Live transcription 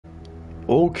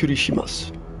お送りしま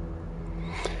す。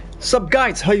Sup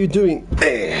guys, how you doing?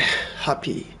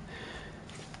 Happy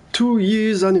 2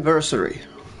 years anniversary.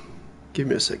 Give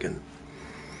me a second.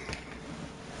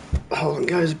 Hold on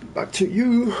guys, back to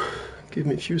you. Give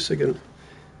me a few seconds.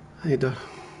 I need to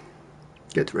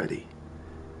get ready.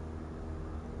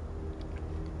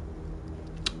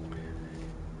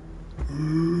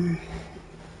 Hold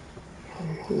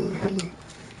on.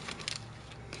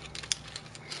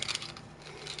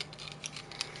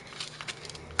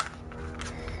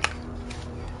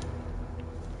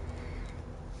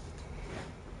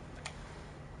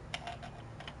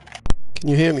 Can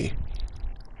you hear me?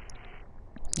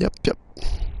 Yep.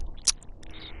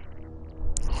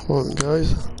 Hold on,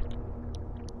 guys.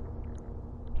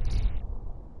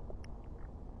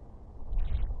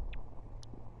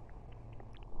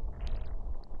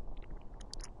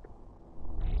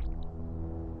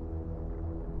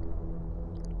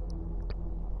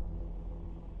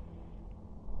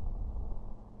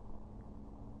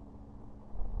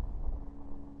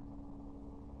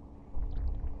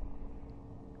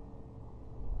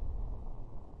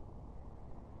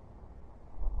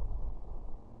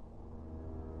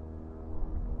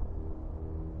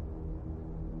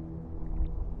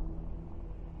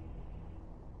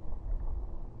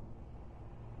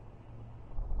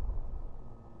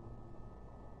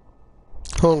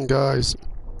 Hold on, guys.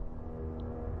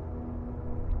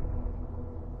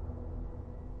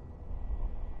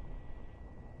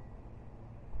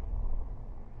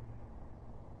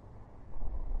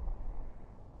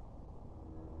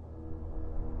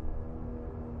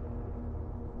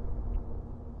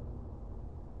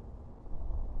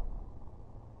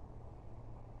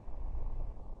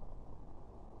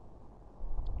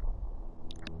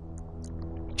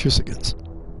 Few seconds.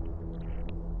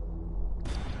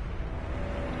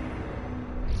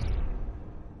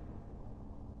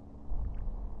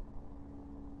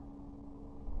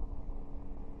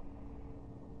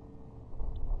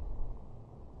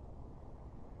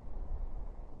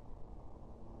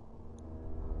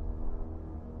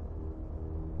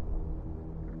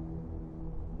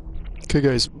 Okay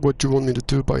guys, what do you want me to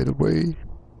do, by the way? Do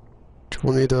you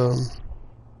want me to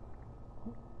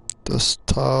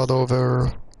start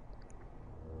over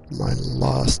my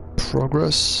last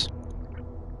progress?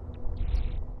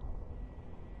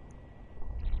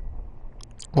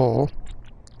 Or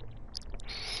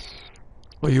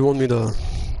you want me to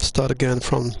start again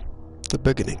from the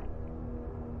beginning?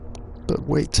 But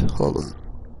wait, hold on.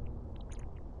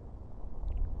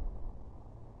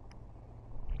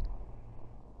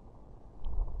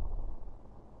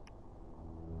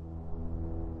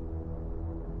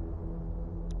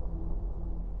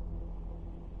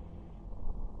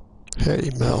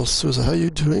 Hey Mel, Susan, how you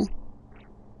doing?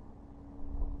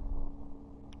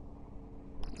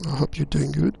 I hope you're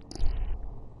doing good.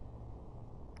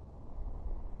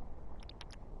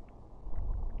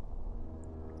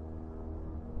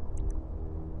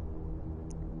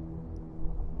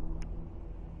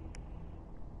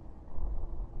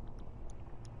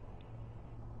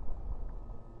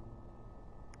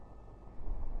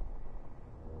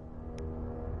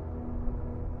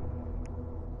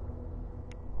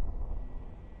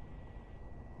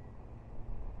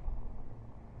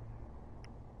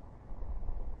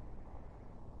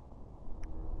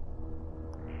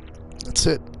 That's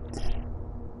it.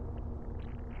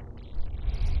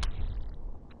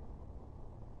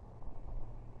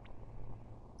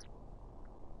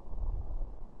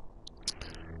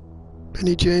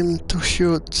 Penny James to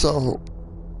shoot, so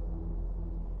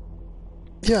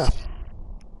yeah,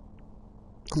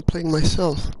 I'm playing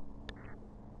myself.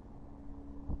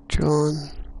 John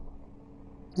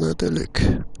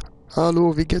Nadelik.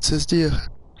 Hallo, wie geht's es dir?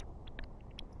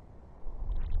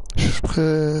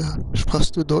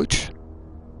 Sprachst du Deutsch?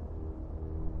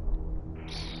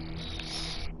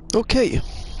 Okay,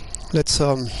 let's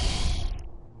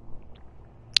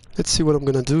see what I'm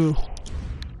gonna do.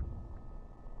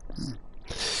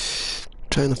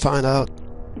 Trying to find out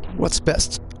what's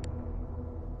best.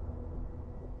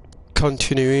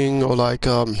 Continuing or like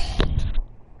what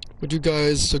do you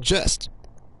guys suggest?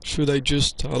 Should I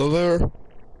just start over?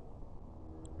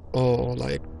 Or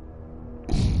like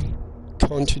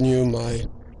continue my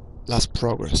last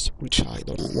progress, which I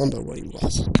don't remember what it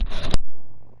was.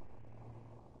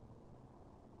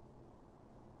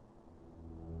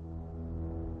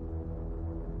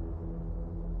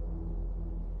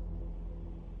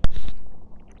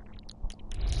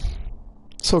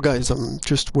 So guys, I'm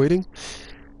just waiting.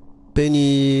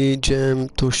 Benny Jam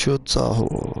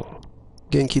Toshotzaho.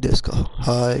 Genki desu ka?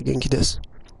 Hai, genki desu.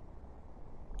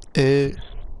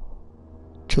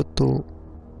 ちょっと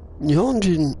日本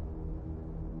人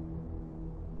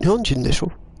でし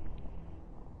ょ？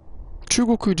中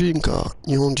国人か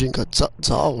日本人かザ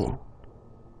オ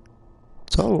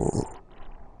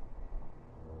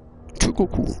中国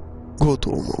語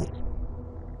と思う。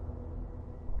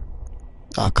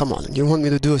Ah, come on, you want me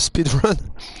to do a speed run?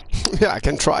 Yeah, I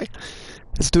can try.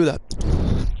 Let's do that.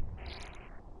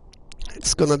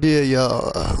 It's gonna be a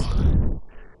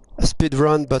speed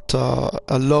run, but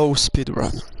a low speed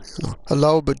run, you know, a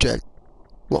low budget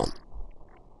one.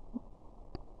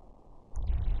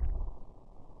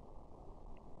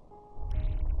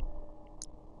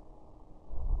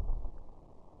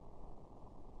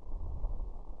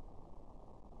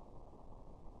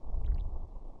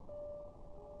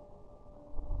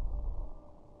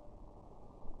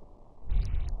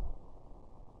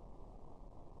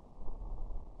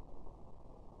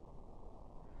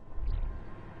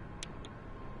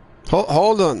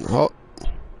 Hold on.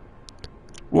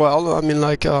 Well, I mean,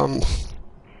 like, you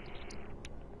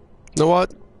know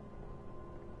what?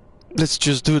 Let's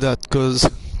just do that, because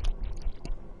it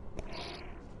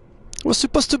was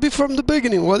supposed to be from the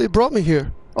beginning. What it brought me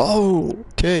here? Oh,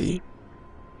 okay.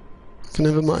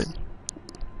 Never mind.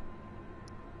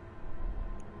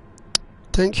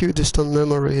 Thank you, distant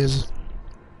memories.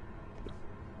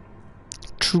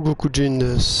 中国人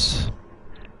です。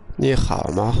你好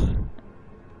吗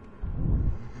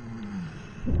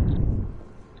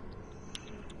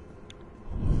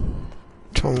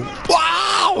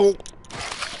？Wow!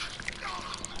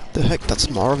 The heck, that's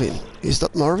Marvin. Is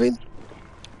that Marvin?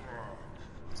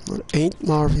 It ain't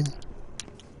Marvin.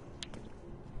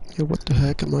 Yeah, what the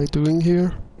heck am I doing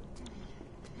here?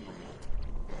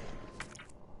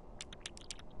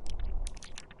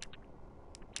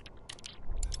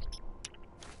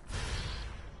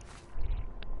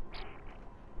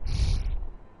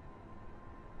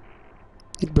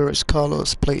 It bears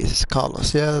Carlos, please,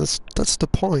 Carlos. Yeah, that's the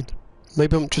point.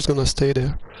 Maybe I'm just gonna stay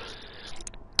there.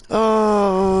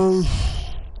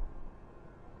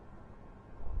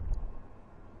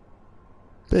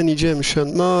 Benny Jim 什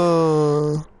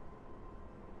么？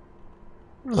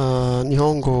日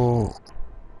本語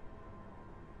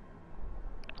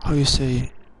how you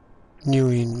say new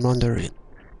in Mandarin?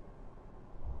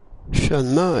 什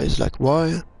么 is like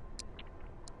why?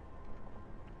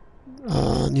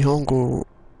 日本語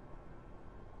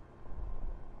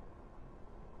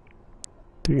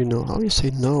do you know how you say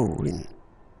no in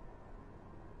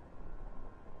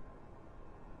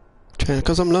China?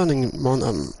 Because I'm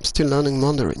still learning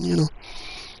Mandarin, you know.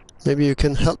 Maybe you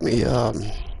can help me,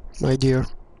 my dear.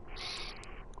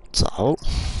 早。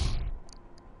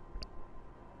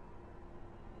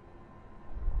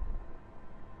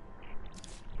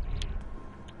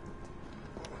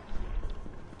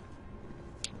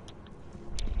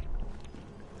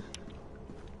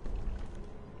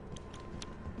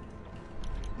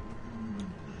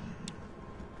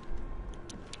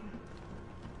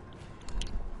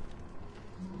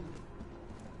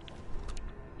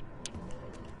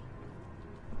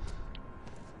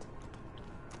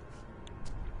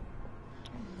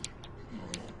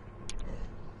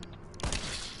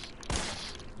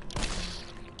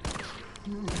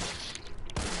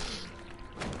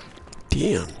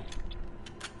Damn.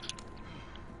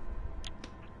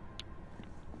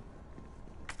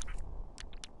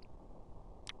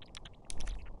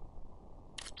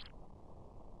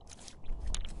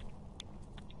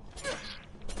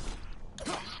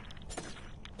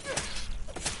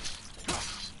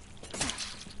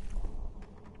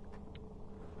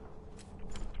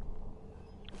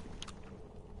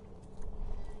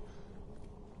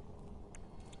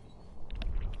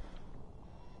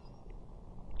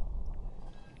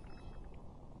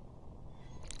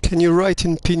 Can you write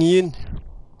in pinyin,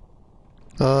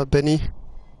 Benny?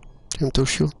 I'm too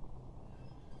sure.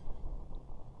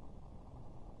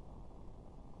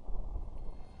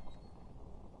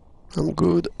 I'm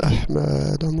good,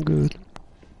 Ahmed. I'm good.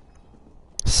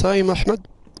 Saim Ahmed.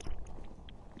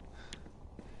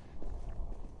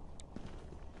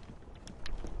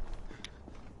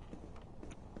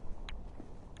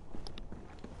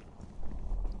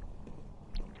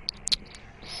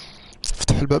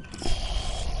 افتح الباب.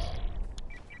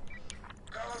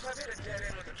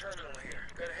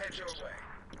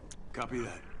 Copy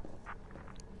that.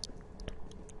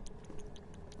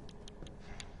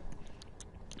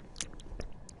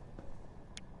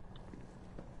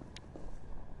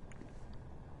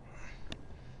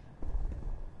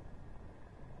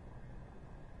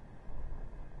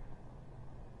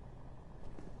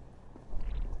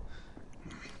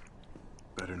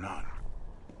 Better not.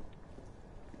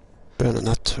 Better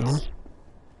not to.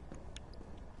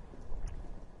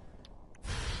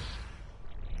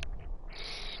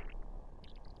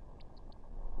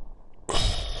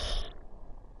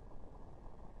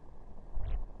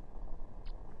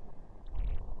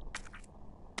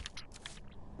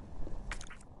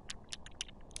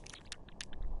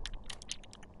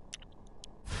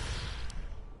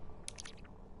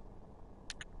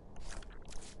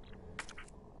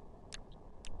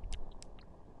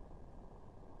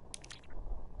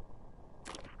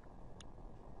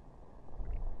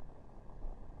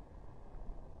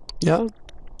 Yeah?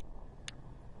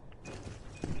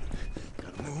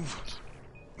 Gotta move.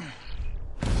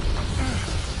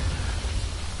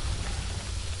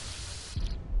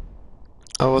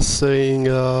 I was saying,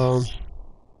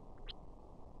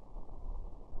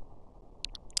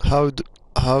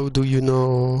 how do you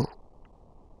know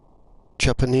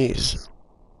Japanese?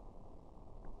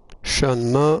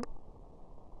 Shanma,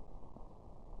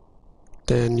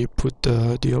 then you put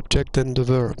the object and the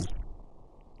verb,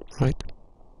 right?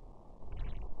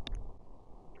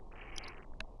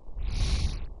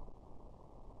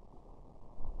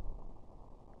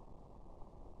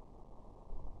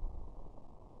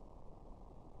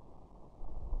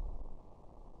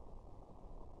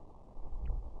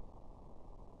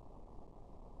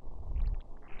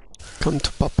 Come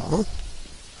to Papa, huh?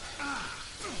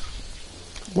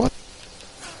 What?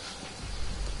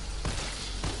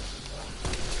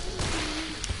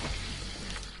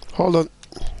 Hold on.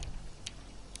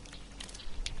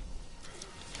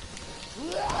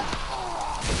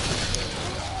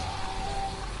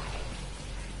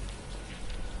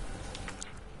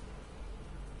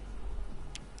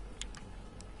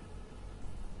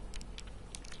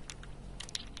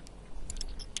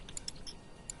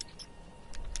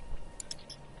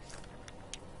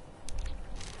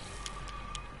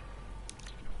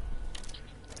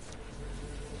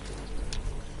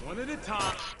 One at a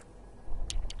time.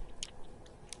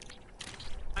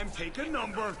 Take a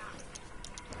number.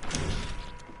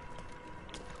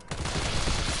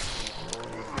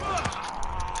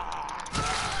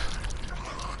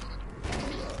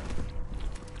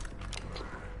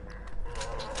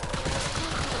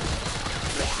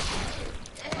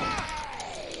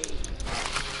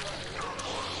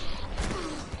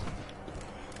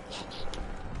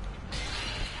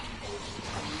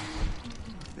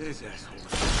 This asshole.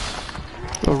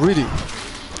 Oh, really?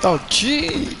 Oh,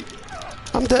 gee!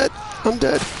 I'm dead. I'm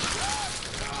dead.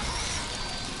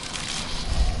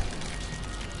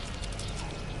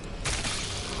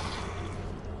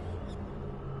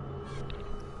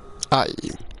 Aye.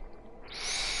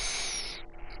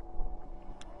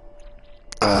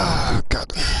 Ah,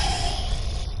 God.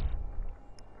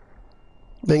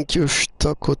 Thank you,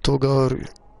 Shtakotogaru.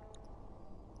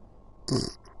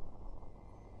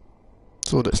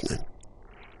 そうですね。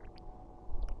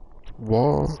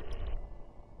わあ。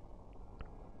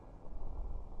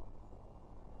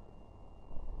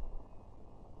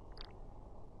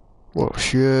我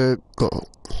学狗。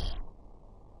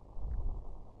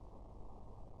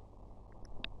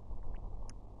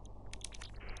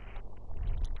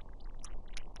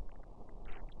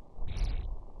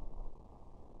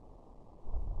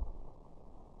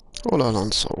Hola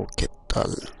Alonso, ¿qué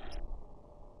tal?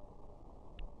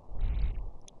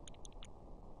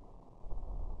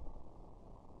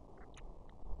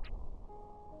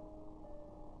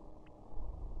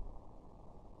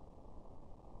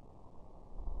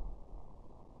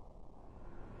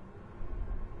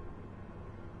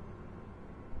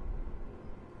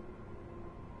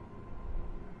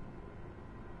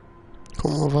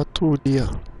 ¿Cómo va tu día?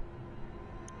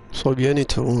 Soy bien y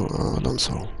tú,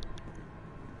 Alonso.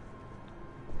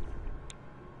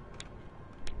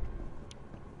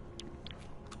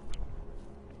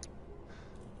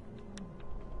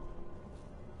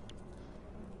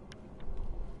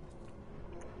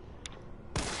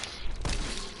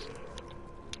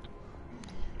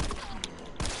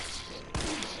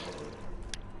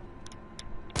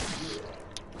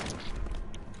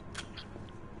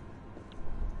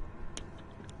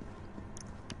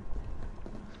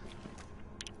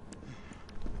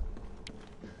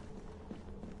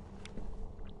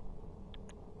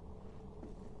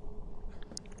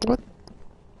 What?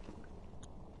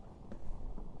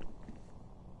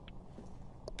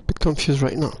 Bit confused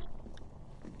right now.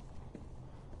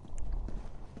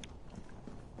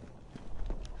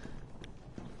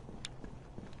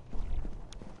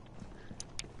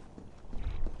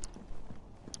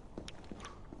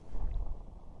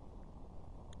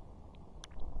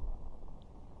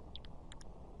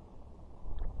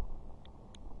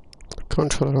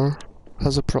 Controller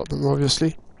has a problem,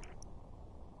 obviously.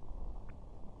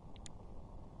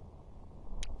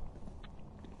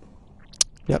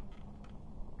 Yep.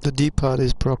 The D-pad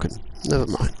is broken. Never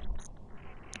mind.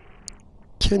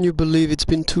 Can you believe it's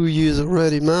been 2 years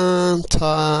already, man?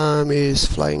 Time is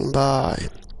flying by.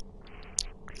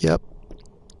 Yep.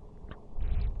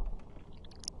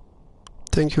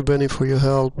 Thank you, Benny, for your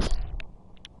help.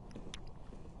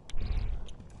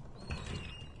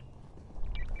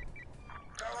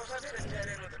 Carlos, I hit a dead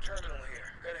end with the terminal here.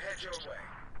 Gonna head your way.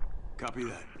 Copy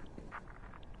that.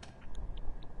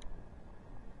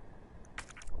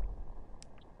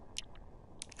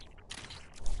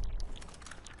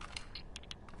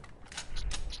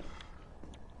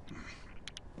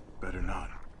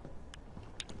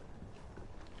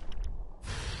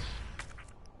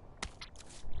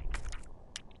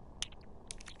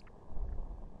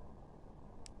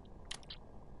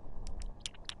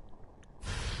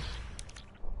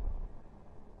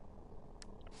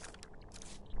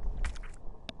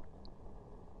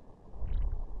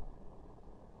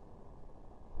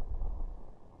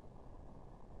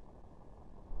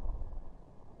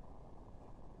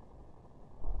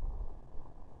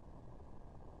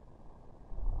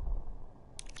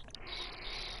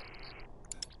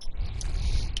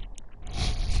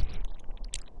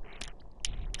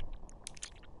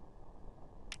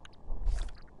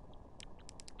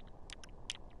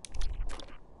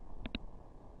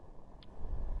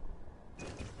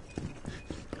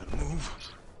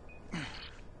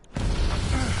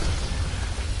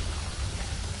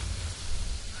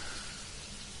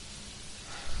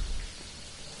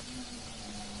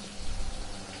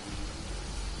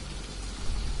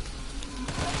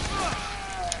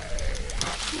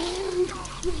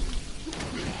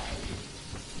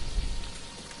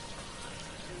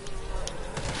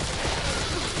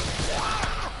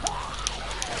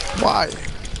 Why?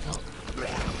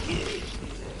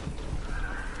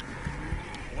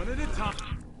 One at a time.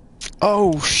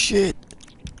 Oh shit!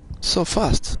 So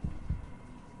fast.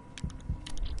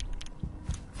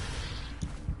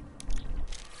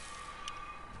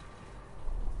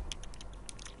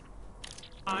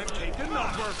 I'm taking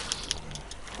number.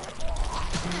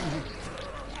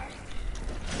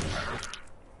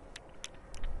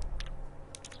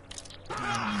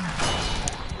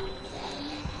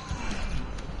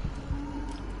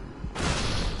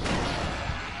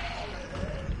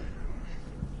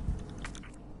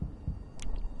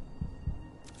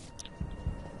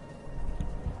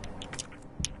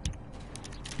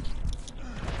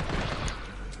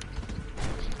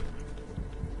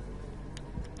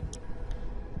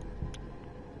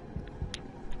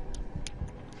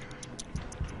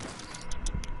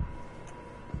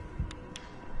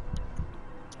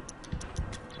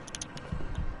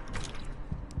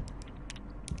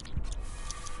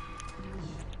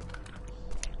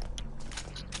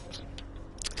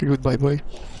 Okay, goodbye, boy.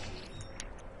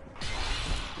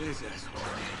 This asshole.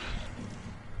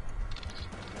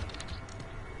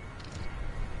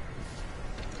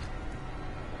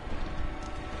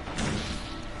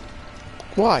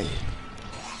 Why?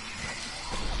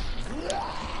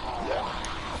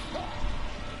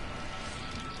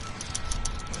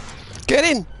 Get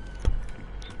in!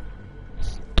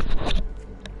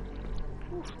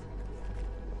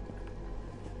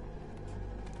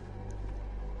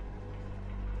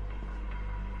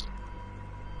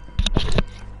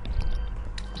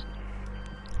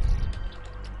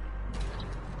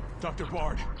 Dr.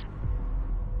 Bard.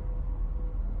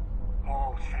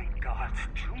 Oh, thank God.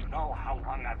 Do you know how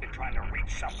long I've been trying to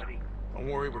reach somebody? Don't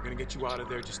worry, we're gonna get you out of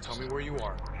there. Just tell me where you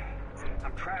are.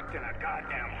 I'm trapped in a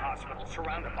goddamn hospital,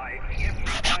 surrounded by every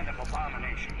kind of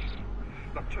abomination.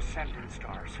 Look, just send in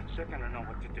stars. They're gonna know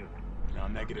what to do. No,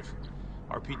 negative.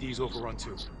 RPD's overrun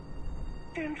too.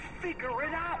 Then figure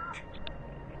it out!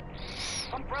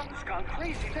 Umbrella's gone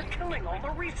crazy. They're killing all the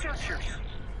researchers.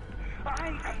 I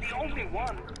am the only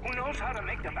one who knows how to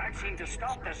make the vaccine to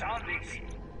stop the zombies.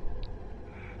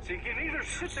 So you can either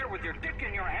sit there with your dick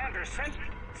in your hand or send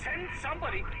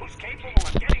somebody who's capable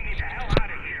of getting me the hell out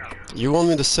of here. You want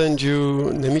me to send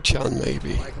you Nemi-chan,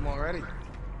 maybe? Like him already?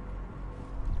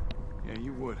 Yeah,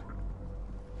 you would.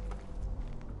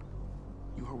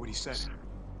 You heard what he said.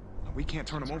 We can't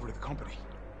turn him over to the company.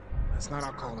 That's not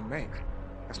our call to make.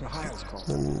 That's Mihail's call.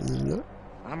 No.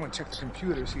 I'm gonna check the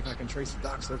computer, see if I can trace the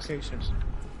doc's location.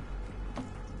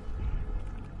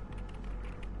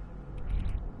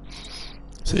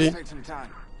 See? Take some time.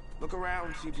 Look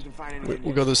around, see if you can find any.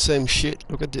 We got the same shit.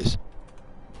 Look at this.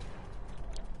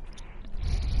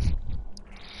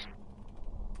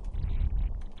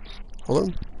 Hold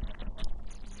on.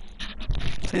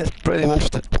 Yeah, pretty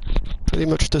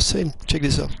much the same. Check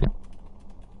this out.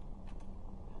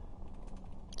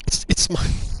 It's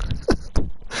mine.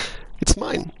 It's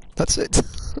mine. That's it.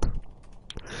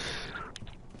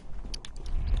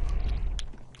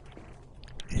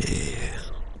 Yeah.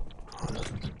 Hold on.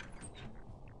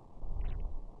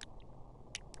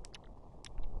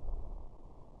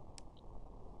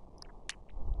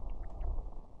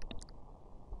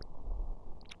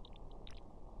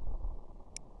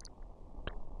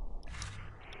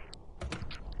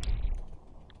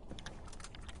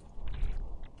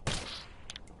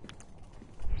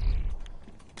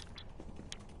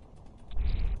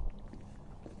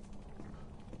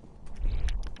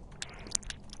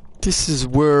 This is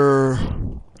where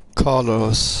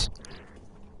Carlos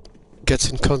gets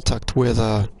in contact with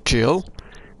Jill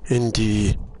in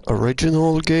the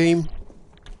original game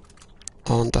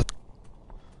on that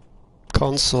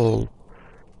console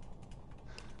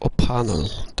or panel,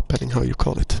 depending how you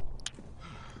call it.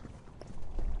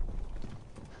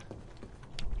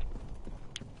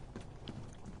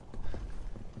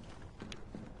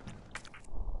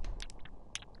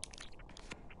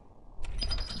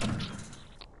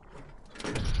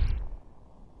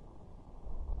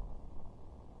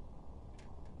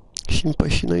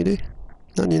 Shinpai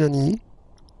Nani nani?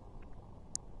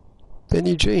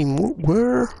 Benny Jane,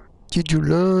 where did you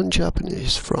learn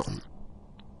Japanese from?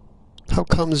 How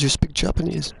comes you speak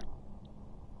Japanese?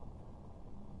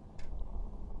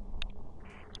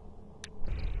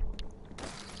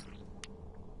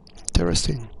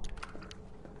 Interesting.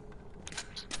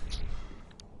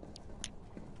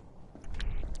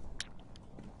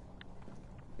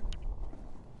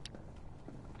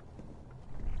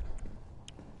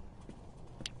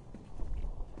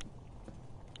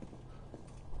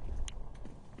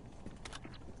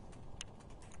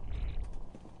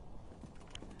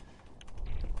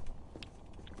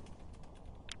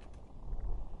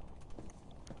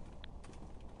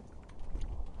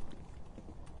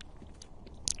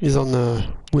 is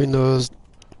on Windows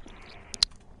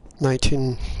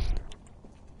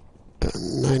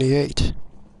 1998.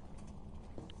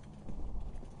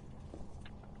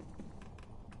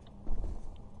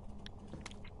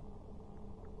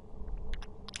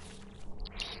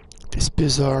 This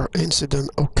bizarre incident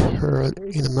occurred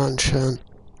in a mansion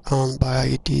owned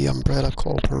by the Umbrella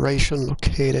Corporation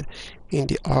located in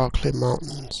the Arklay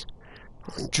Mountains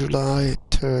on July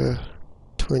 3rd,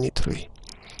 23.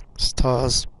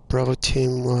 STAR's Bravo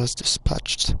team was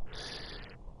dispatched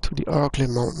to the Arklay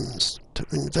Mountains to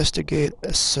investigate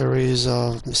a series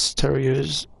of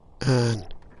mysterious and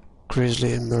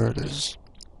grisly murders,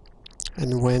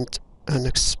 and went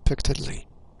unexpectedly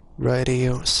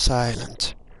radio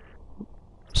silent.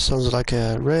 Sounds like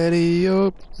a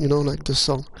radio, you know, like the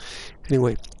song.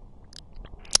 Anyway,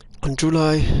 on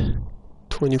July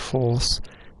 24th,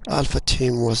 Alpha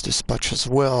Team was dispatched as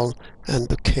well and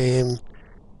became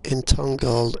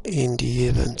entangled in the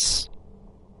events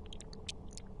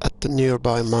at the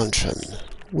nearby mansion.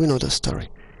 We know the story.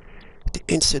 The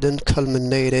incident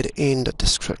culminated in the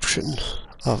description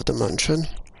of the mansion.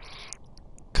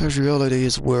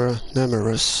 Casualties were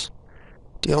numerous.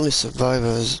 The only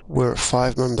survivors were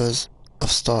 5 members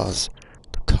of STARS.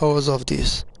 The cause of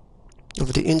the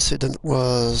incident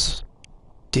was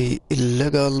the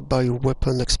illegal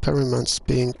bioweapon experiments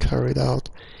being carried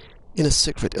out in a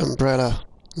secret Umbrella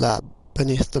lab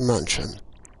beneath the mansion.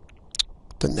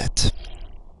 The net.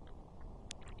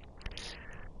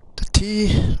 The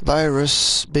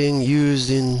T-virus being used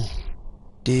in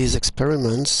these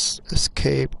experiments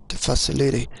escaped the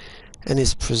facility and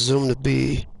is presumed to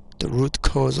be the root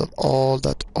cause of all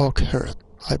that occurred.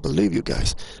 I believe you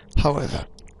guys. However,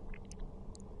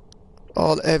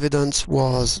 all evidence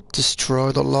was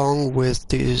destroyed along with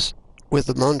the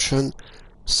mansion,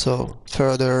 so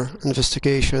further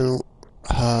investigation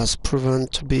has proven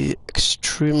to be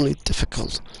extremely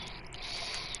difficult.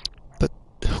 But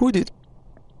who did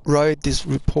write this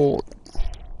report?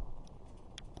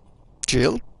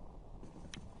 Jill?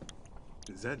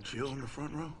 Is that Jill in the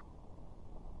front row?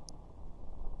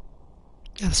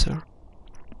 Yes, sir.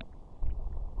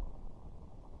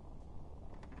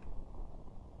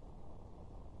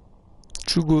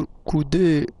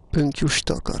 Chugokude benkyo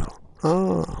shita kara.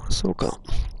 Ah, そうか。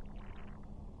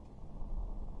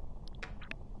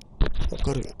わ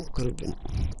かるけど。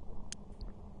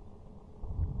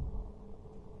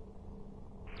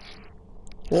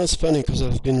Yeah, it's funny because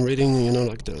I've been reading, you know,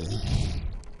 like the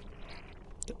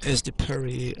S.D.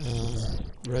 Perry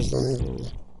Resident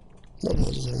Evil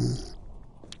novels, and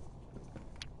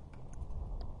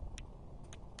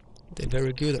they're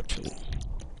very good actually.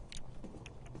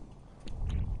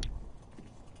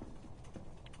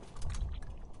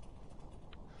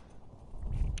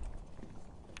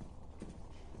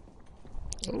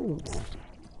 Oh,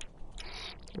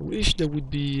 I wish there would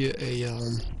be a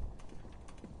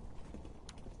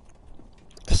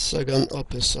second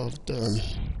opus of the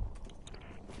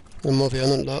movie.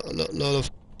 And a lot of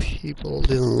people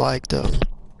didn't like the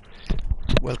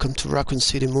Welcome to Raccoon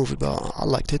City movie, but I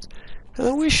liked it. And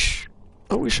I wish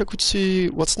I could see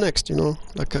what's next, you know,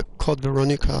 like a Code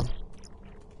Veronica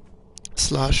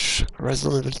 /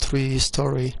 Resident Evil 3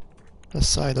 story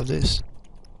aside of this.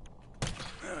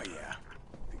 Oh yeah,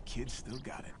 the kids still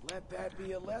got it. Let that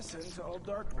be a lesson to all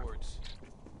dartboards.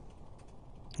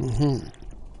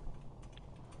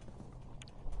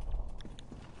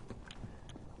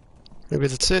 Maybe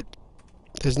that's it.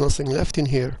 There's nothing left in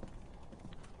here.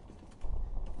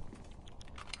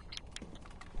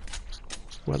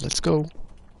 Well, let's go.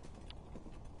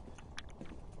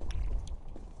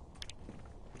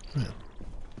 Well,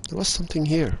 there was something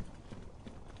here,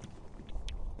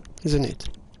 isn't it?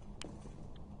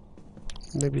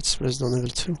 Maybe it's Resident Evil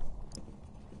 2.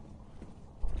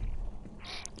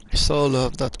 I so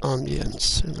love that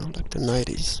ambience, you know, like the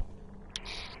 90s.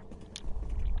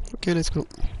 Okay, let's go.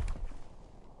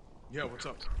 Yeah, what's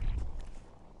up?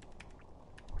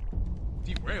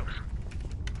 Derailed.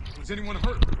 Was anyone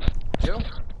hurt? Jill?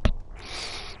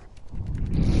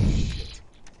 Shit.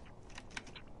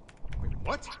 Wait,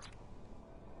 what?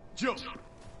 Jill,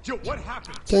 what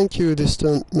happened? Thank you,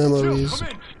 distant memories. Jill,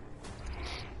 come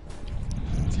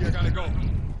in. T, I gotta go.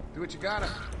 Do what you gotta.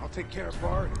 I'll take care of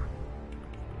Bard.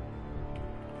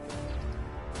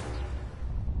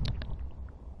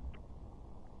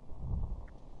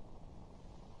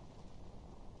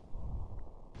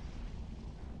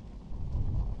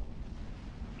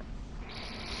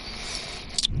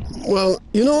 Well,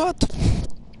 you know what?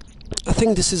 I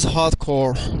think this is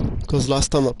hardcore, because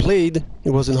last time I played,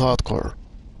 it was in hardcore.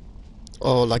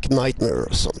 Or like Nightmare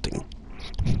or something.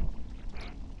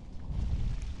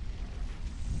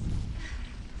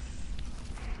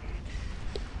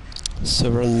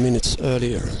 several minutes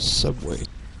earlier. Subway.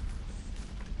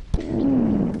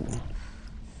 Ooh.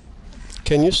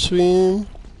 Can you swim?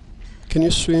 Can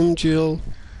you swim, Jill?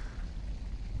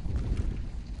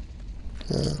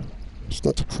 Yeah, it's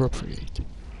not appropriate.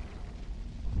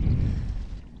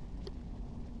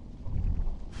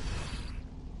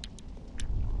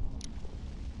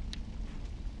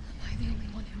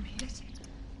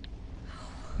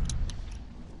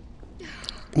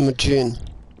 Imagine.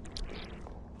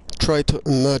 Try to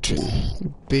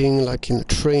imagine being like in a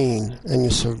train and you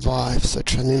survive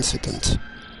such an incident.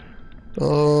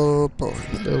 Oh boy,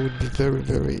 that would be very,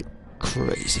 very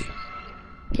crazy.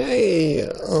 Hey,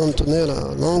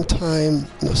 Antonella, long time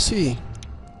no see.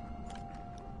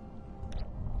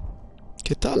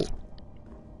 ¿Qué tal?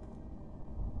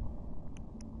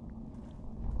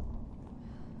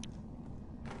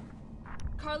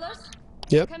 Carlos?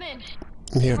 Yep, Come in.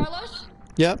 I'm here. Carlos?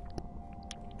 Yep,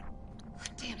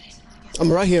 Damn it. I'm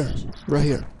right here, right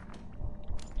here.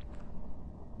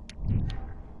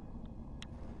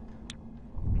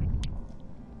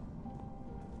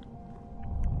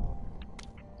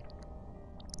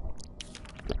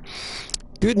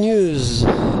 Good news.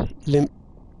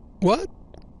 What?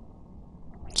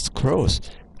 It's gross.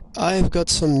 I've got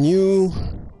some new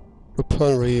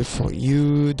weaponry for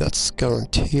you that's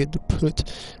guaranteed to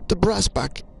put the brass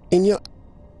back in your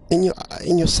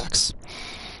sacks.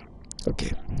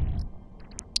 Okay.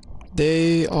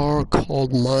 They are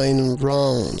called mine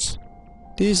rounds.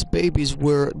 These babies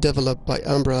were developed by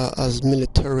Umbra as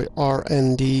military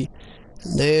R&D.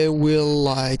 They will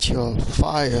light your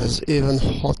fires even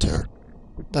hotter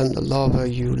than the lava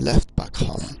you left back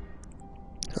home.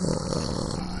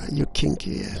 Ah, you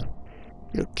kinky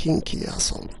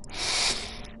asshole.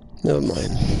 Never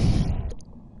mind.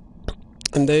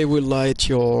 And they will light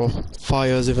your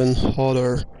fires even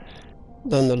hotter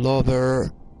than the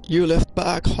lava you left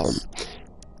back home.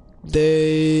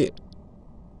 They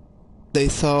are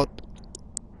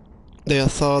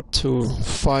thought to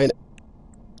find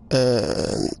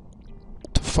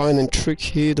and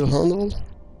tricky to handle.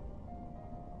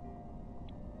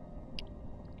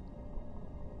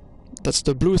 That's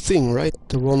the blue thing, right?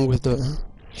 The one with the...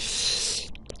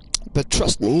 But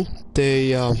trust me,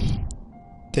 they are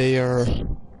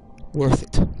worth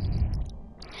it.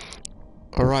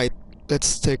 Alright,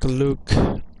 let's take a look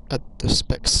at the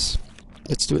specs.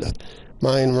 Let's do that.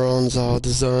 Mine rounds are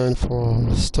designed for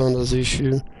standard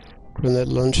issue grenade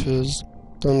launchers.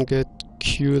 Don't get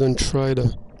cute and try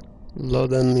to load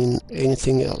them in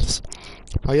anything else.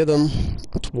 Fire them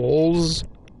at walls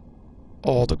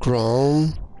or the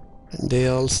ground, and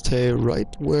they'll stay right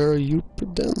where you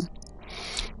put them.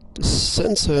 The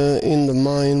sensor in the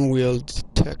mine will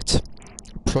detect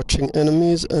approaching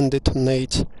enemies and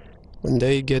detonate when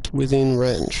they get within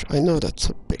range. I know that,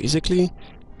 so basically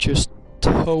just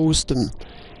toast them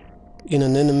in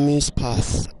an enemy's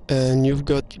path and you've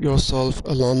got yourself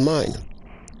a landmine.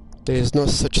 There is no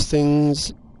such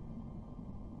things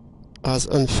as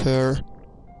unfair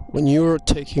when you're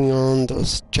taking on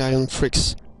those giant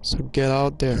freaks, so get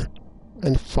out there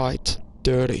and fight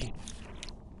dirty.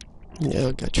 Yeah,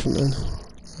 I got you, man.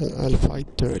 I'll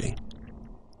fight dirty.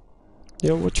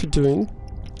 Yeah, what you doing?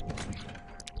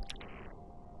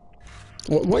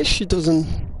 Why she doesn't...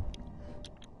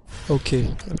 Okay,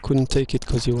 I couldn't take it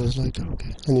because he was like,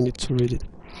 okay, I needed to read it.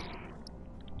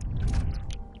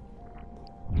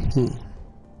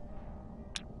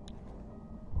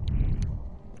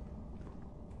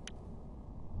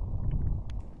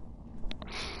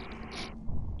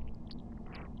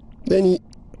 Benny,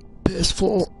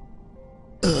 PS4 っ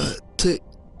て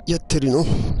やってるの？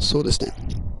そうですね。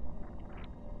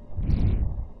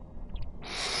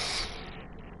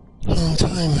Long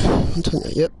time, Antonia,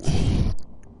 yep.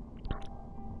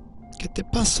 ¿Qué te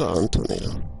pasa,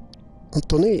 Antonia?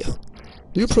 Antonia?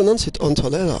 Do you pronounce it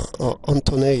Antonella or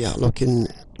Antonia,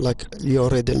 like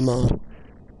Iore del Mar?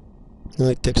 You know,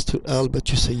 it takes two L, but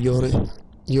you say Iore.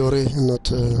 Iore,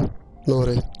 not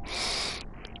Lore.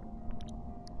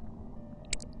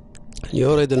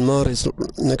 Iore del Mar is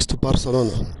next to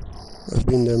Barcelona. I've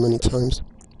been there many times.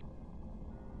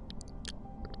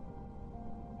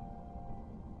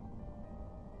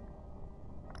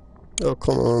 Oh,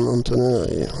 come on, Antonella.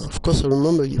 Yeah, of course I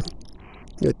remember you.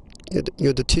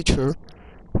 You're the teacher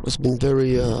who's been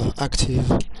very active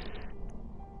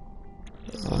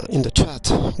in the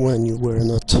chat when you were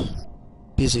not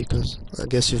busy, because I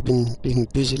guess you've been being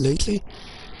busy lately.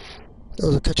 That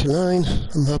was a catchy line.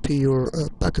 I'm happy you're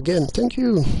back again. Thank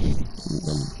you.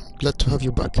 I'm glad to have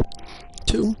you back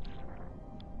too.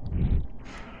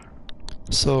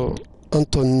 So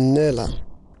Antonella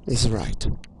is right.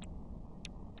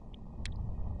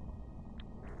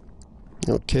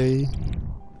 Okay.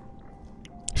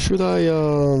 Should I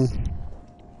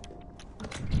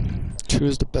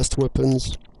choose the best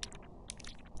weapons?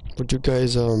 Would you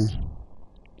guys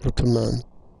recommend?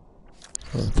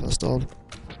 First off,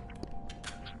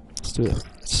 let's do that.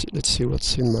 Let's see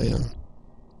what's in my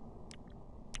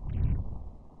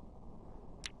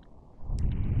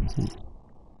I'm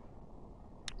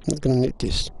not gonna need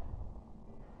this,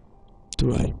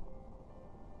 do I?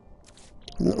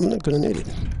 I'm not gonna need it.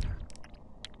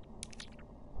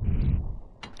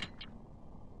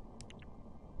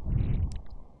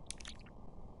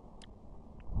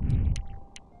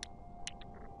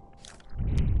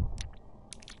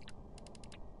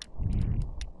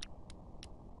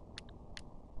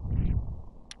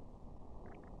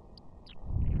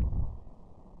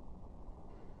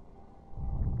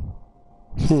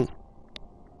 Hmm.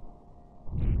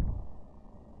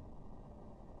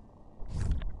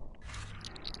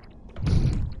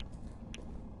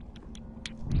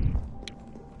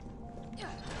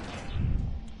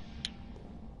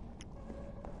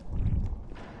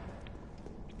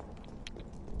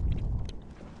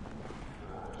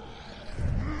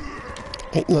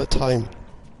 Ain't no time.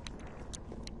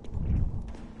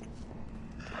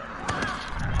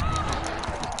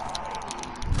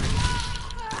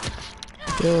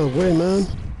 Get away, man.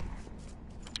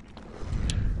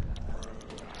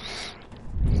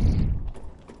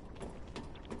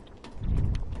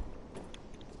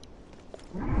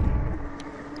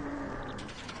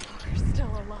 We're still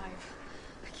alive.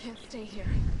 I can't stay here.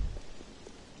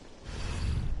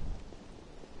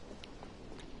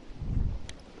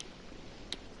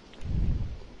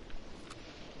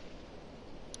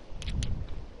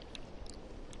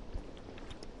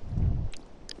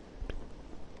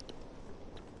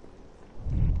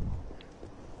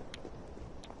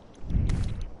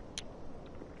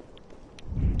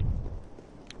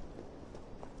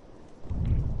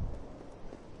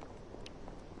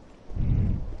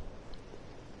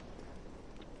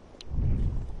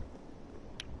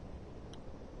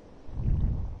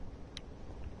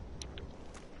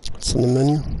 What's on the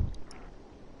menu?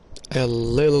 A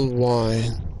little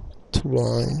wine. To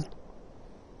wine.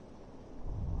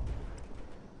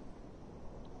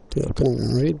 Dude, I can't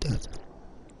even read that.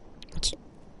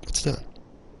 What's that?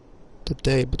 The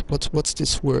day, but what's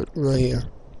this word right here?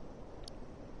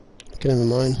 Okay, never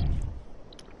mind.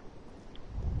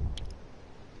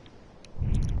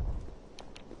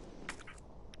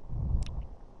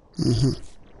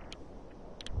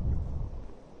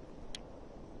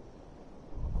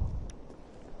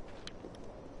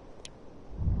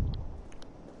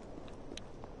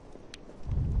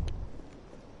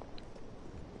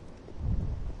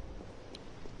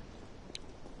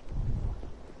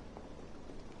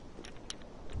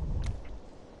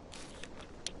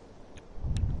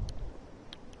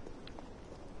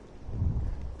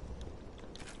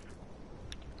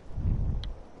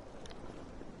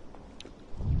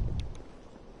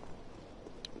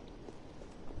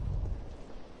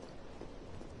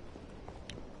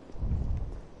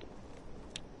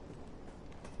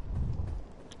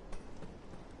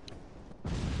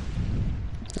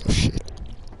 Oh shit.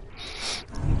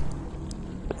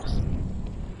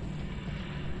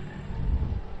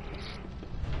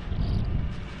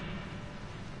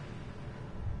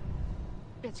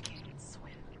 Bitch can't even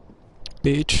swim.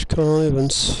 Bitch can't even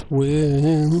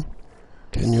swim.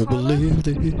 Can you Carlos, believe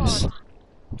this? respond.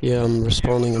 Yeah, I'm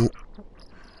responding. I'm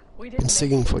We been didn't make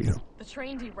singing it. for you. The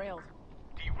train derailed.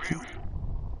 Derailed?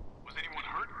 Was anyone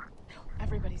hurt? No,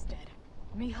 everybody's dead.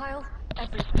 Mikhail,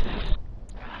 everybody.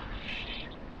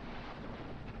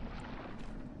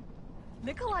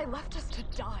 Nikolai left us to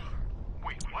die.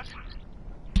 Wait, what?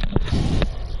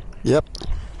 Yep.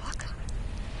 Fuck.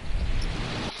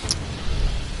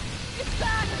 It's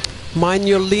back! Mind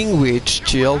your language,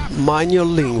 Jill. Mind your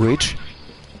language.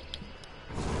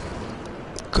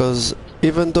 Because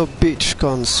even though Bitch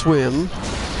can't swim,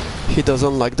 he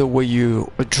doesn't like the way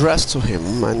you address to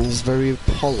him, and he's very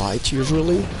polite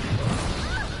usually.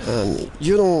 And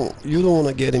you don't want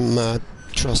to get him mad.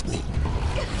 Trust me.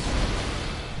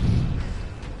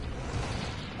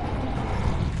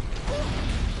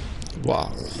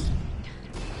 Wow.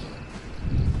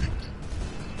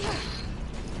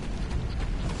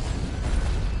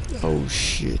 Oh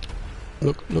shit.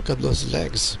 Look at those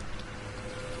legs.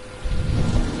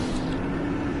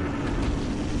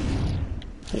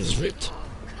 He's ripped.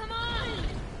 Come on!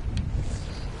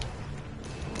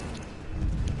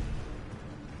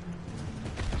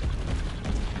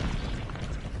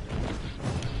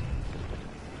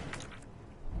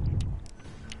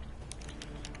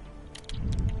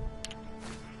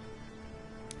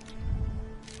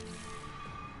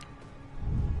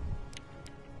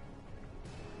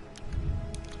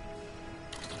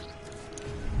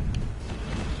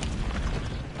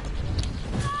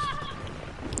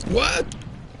 What?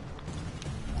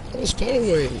 I was far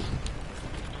away.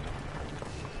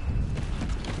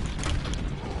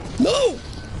 No!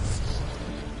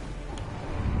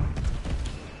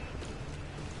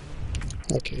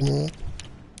 Okay, no.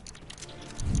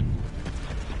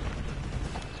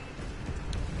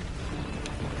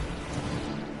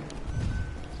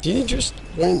 Did he just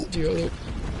went the other...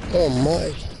 Oh my,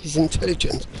 he's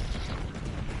intelligent.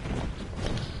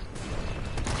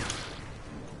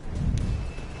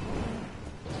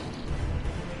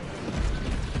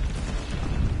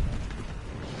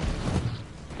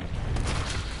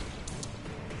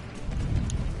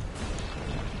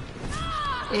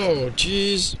 Oh,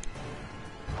 jeez.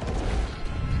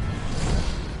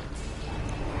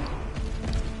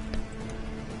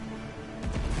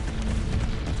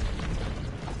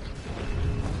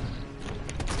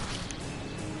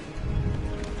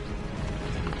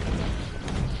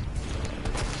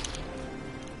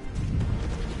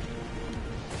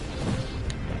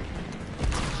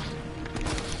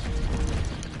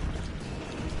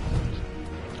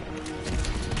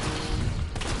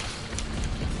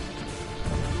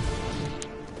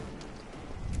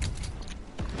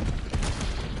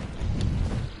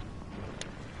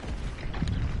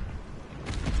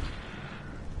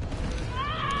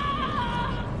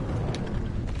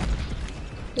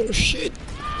 Oh shit!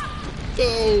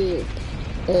 Oh!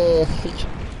 Oh, he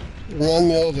ran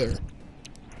me over.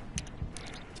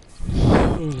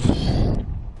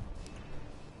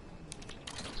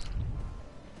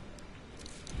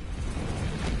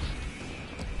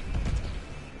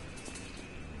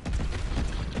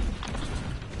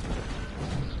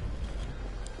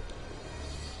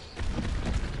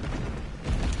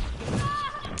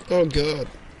 Oh god.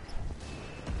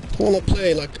 I wanna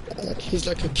play like he's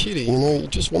like a kitty, you know, you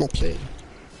just wanna play.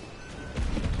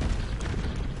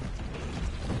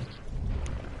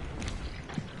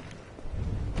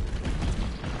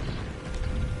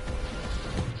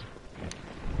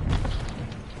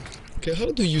 Okay,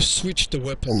 how do you switch the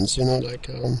weapons, you know, like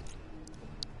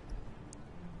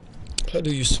how do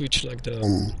you switch like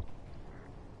the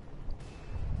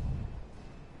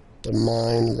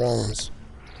mine rounds?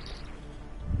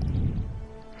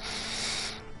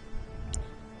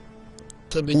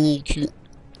 Tabeniku.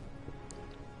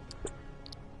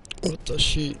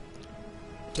 Watashi.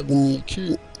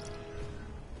 Tabeniku.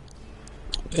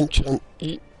 Enchan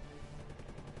I.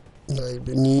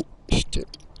 Live ni shite.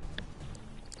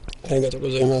 Arigatou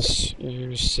gozaimasu.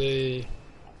 You say.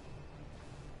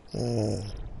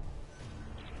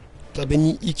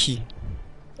 Tabeni iki.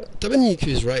 Tabeni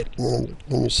iki is right when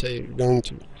you say you're going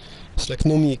to. It's like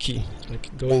nomiki,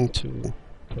 like going to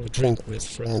have a drink with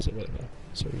friends or whatever.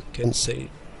 So you can say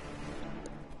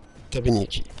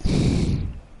Tabiniki.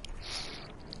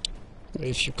 But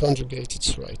if you conjugate,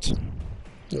 it's right.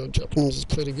 Your Japanese is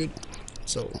pretty good.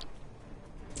 So,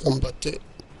 ganbatte.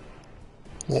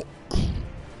 Yeah.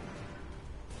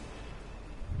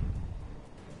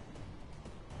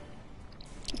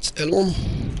 It's L1.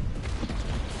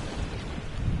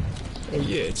 Oh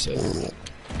yeah, it's L1. Yeah.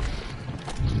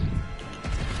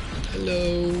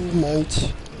 Hello,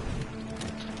 mate.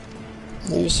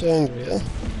 Why are you so angry, huh?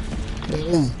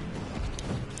 Warum?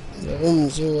 Warum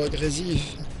so aggressiv?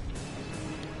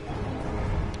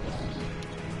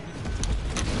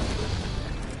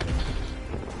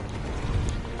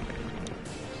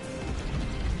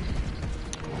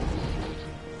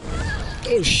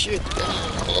 Oh shit!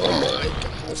 Oh my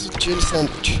god, it's a Jill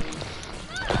sandwich.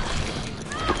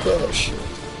 Oh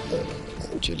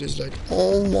shit. Jill is like,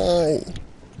 oh my.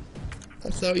 I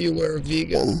thought you were a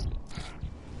vegan.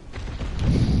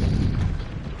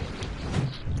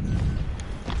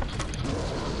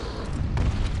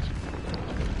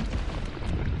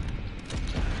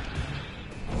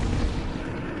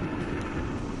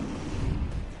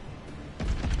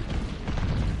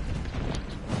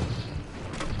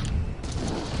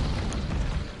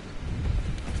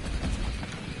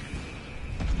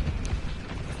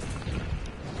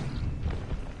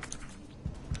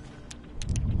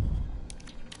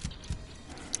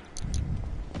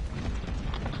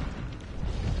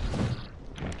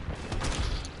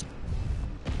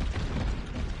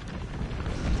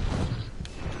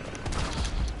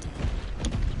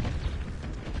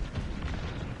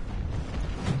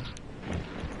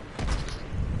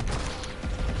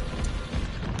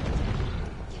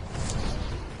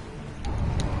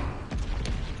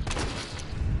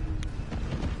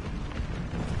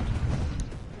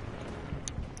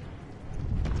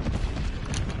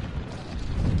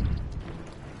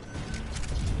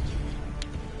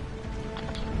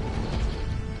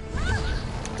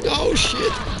 Oh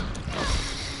shit!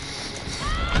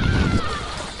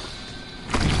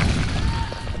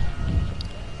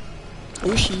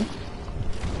 Oishi.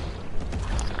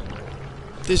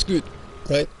 Tastes good,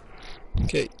 right?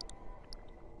 Okay.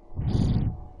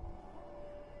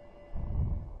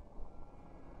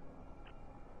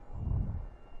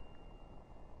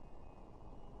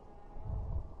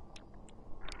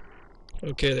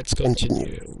 Okay, let's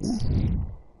continue.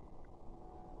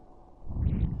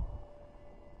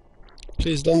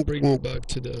 Please don't bring me back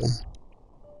to the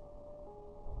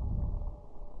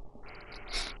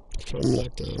from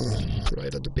like the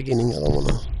right at the beginning. I don't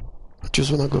wanna. I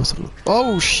just wanna go through.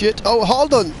 Oh shit! Oh,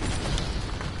 hold on.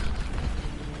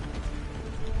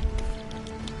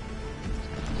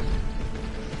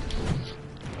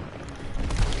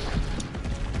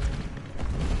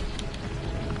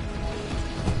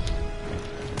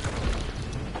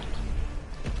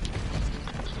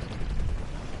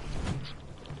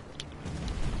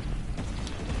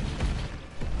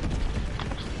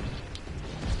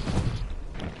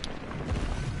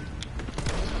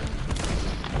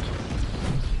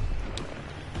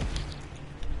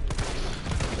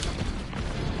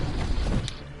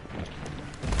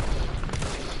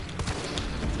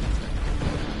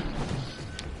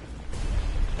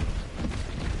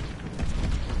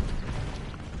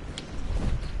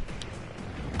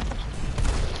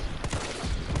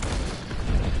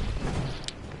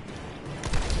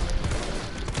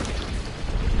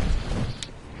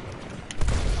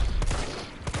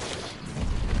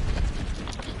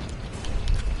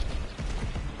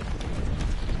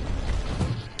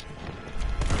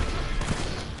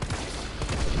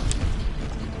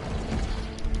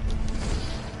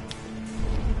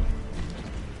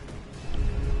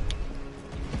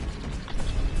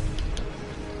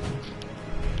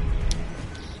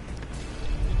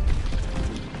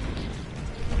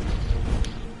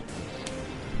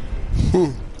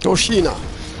惜しいな。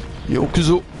よく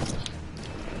ぞ。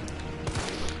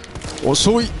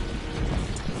遅い。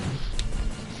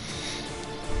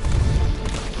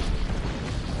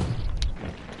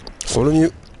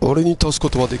俺に足すこ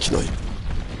とはできない。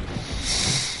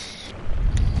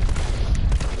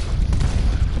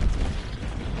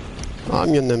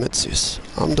I'm your nemesis.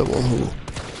 I'm the one who...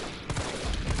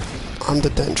 I'm the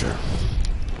danger.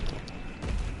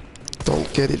 Don't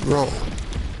get it wrong.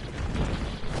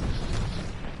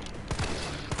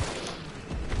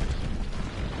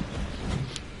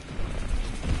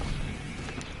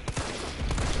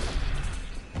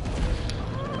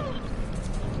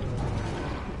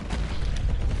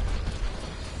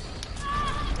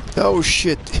 Oh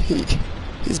shit,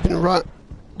 he's been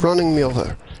running me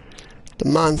over. The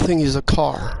man thinks he's a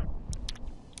car.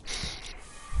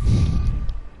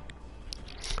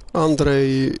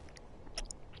 Andre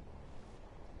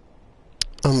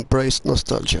embraced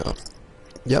nostalgia.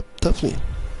 Yep, definitely.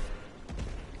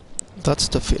 That's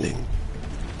the feeling.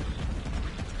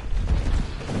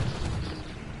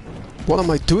 What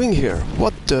am I doing here?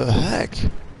 What the heck?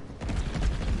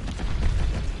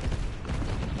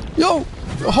 Yo!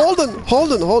 Hold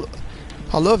on.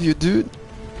 I love you, dude.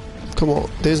 Come on,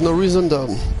 there's no reason to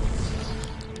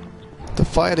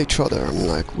fight each other. I mean,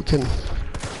 like, we can...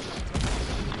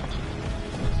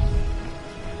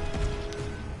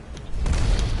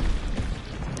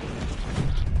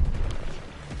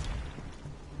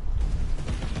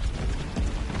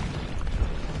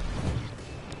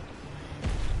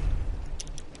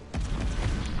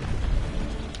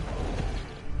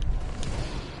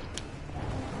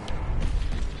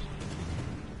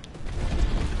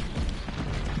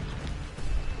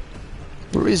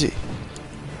 Where is he?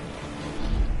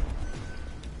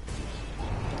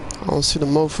 I don't see the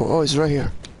mofo. Oh, he's right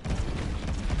here.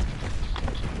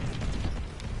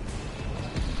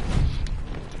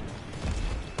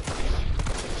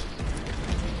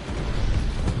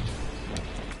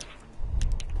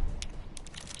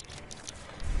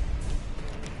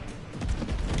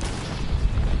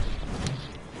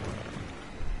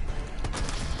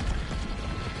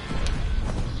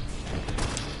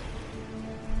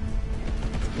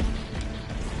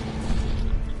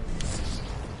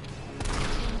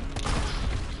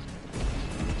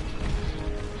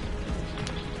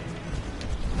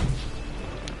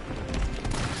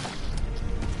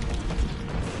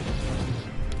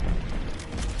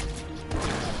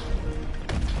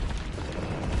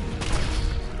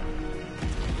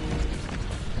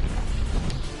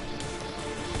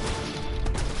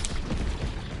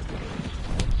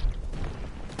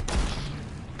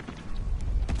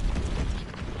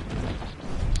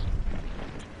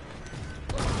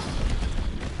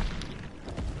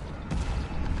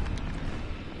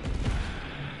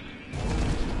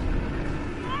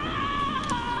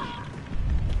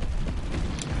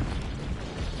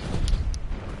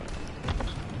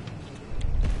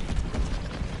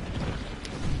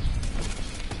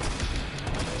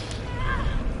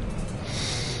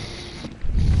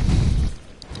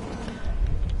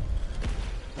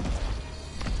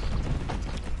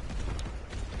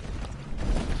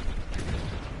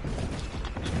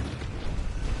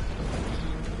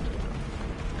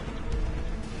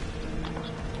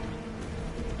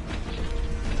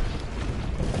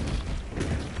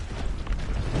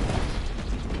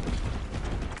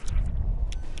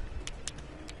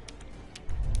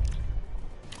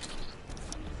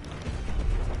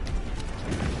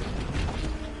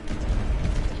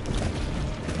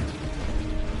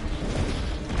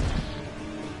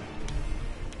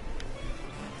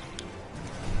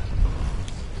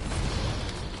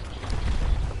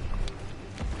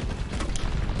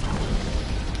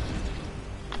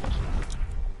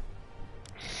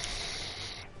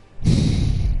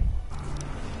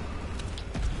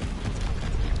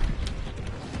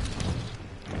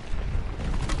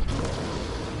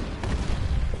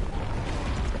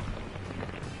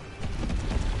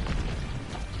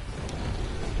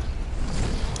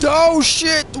 Oh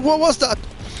shit! What was that?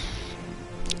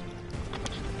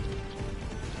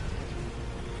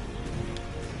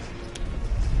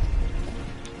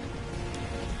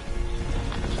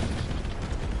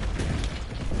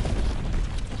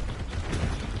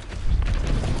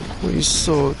 He's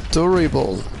so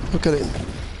adorable. Look at him.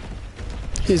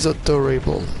 He's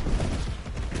adorable.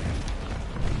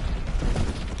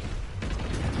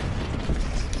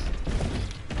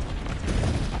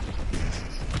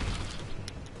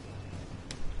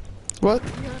 What?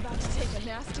 You're about to take a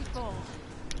nasty fall.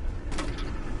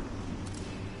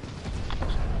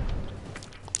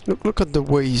 Look at the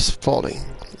way he's falling.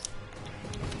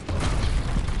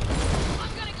 I'm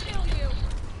gonna kill you.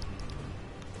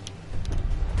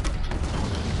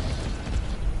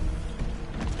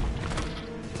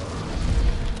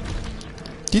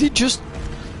 Did he just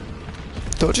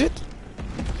dodge it?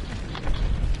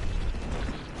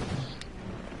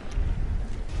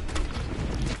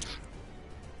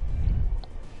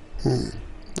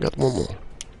 Got one more.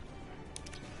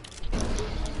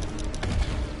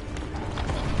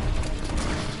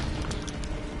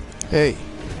 Hey.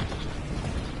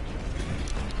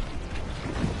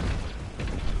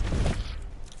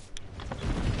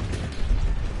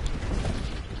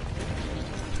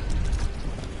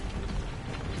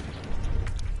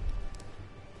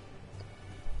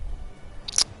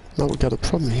 Now we got a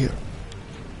problem here.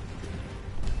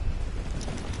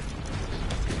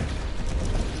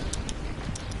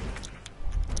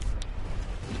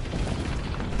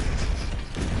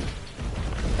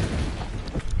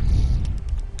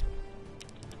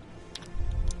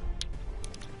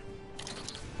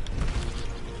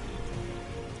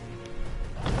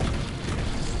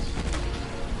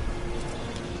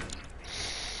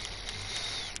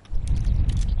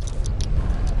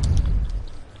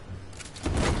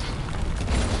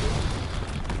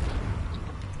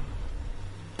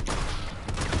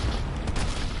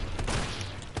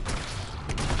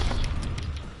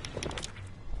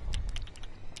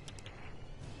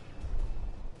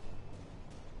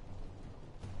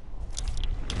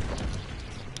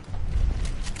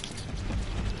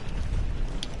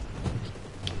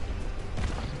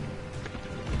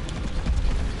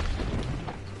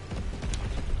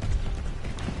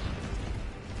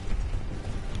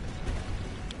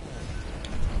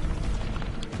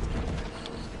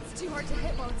 It's too hard to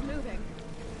hit while it's moving.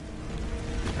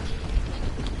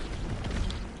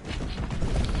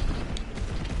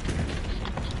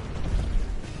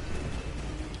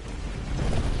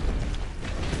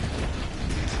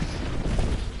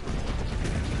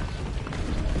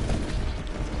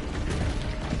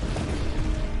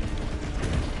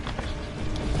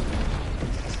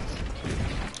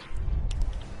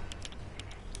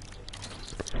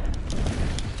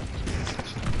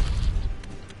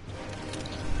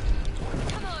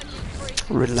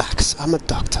 Relax, I'm a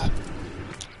doctor.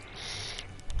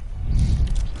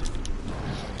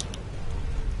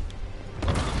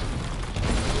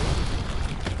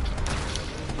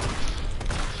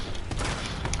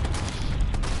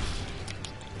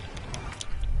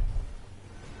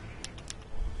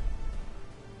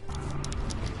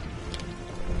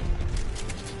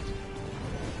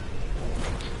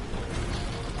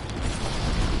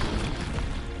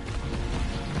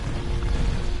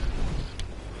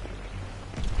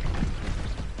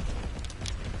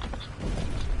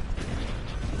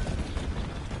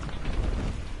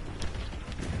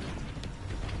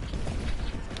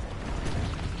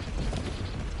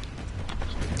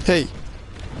 Hey!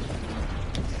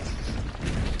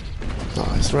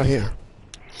 Oh, it's right here.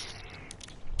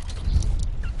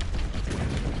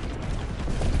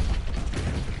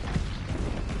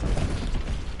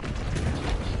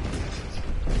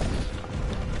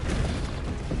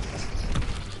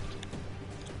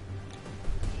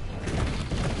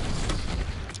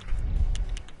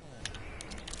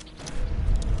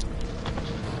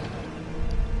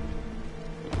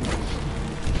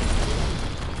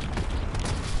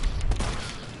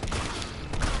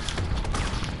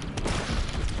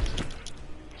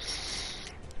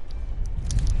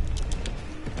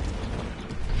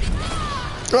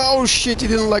 Oh shit, he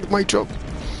didn't like my joke.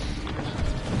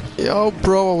 Yo,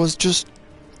 bro, I was just...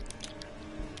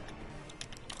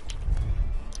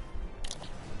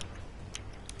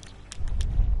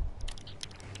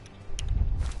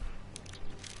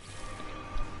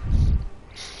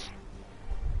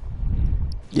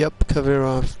 Yep,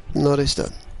 Kavira, I've noticed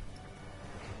that.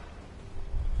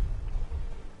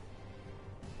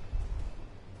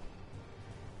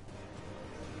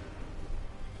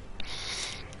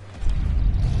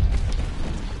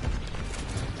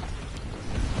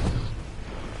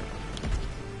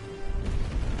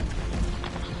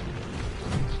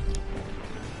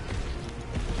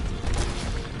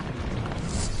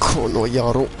 på något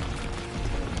Jaro.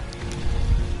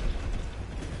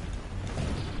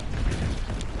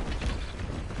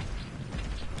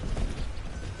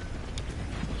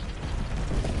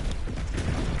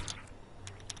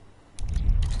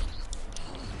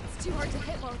 It's too hard to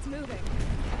hit while it's moving.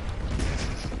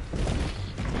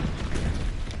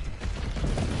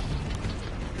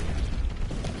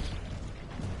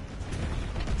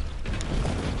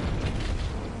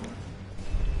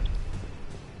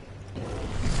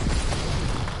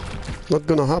 Not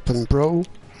gonna happen, bro.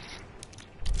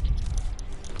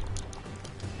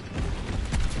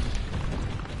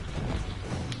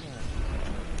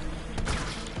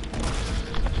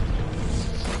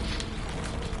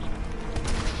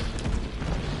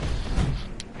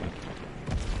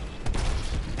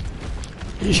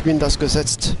 Ich bin das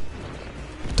Gesetz.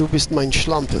 Du bist mein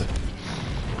Schlampe.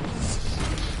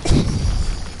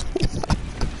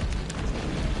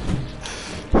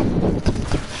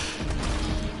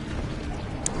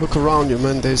 Look around you,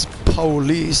 man. There's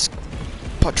police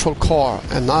patrol car,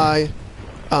 and I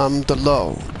am the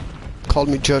law. Call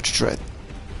me Judge Dredd.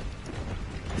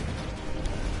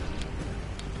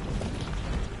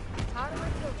 How do I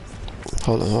kill this?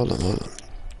 Hold on.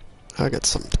 I got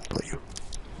something for you.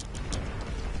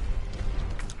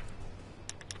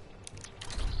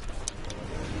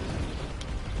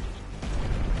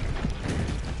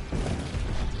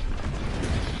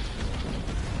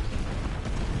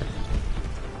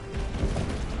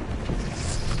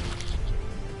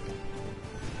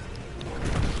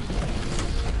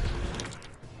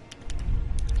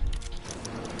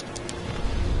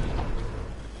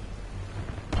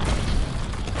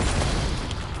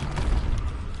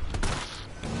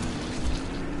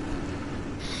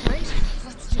 Right?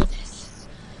 Let's do this.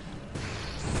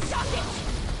 Stop it!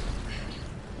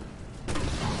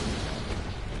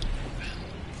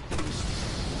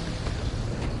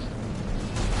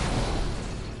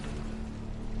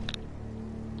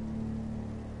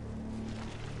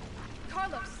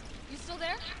 Carlos, you still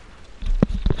there?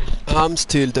 I'm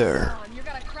still there. Come on, you're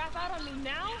gonna crap out on me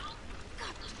now?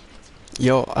 God damn it.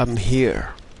 Yo, I'm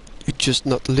here. You're just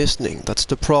not listening. That's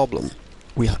the problem.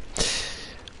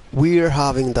 We're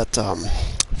having that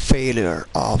failure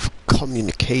of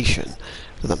communication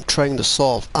that I'm trying to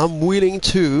solve. I'm willing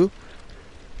to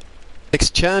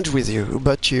exchange with you,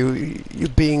 but you're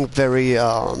being very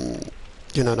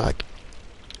you know, like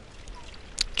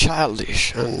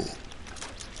childish. And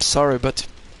sorry, but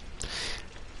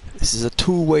this is a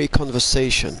two-way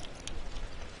conversation.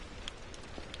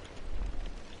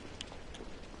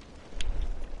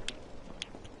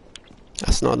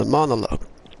 That's not a monologue.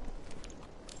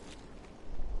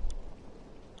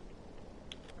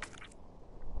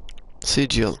 See,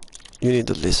 Jill, you need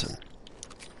to listen.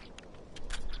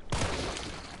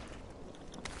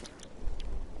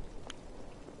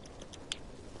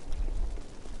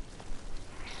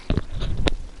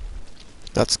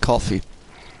 That's coffee.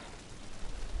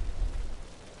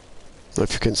 I don't know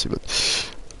if you can see, but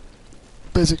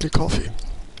basically coffee.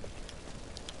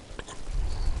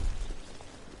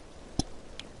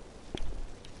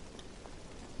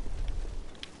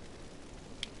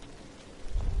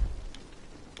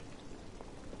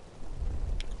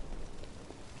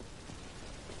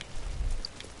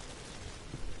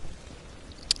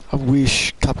 I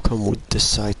wish Capcom would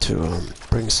decide to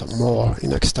bring some more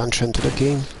extension to the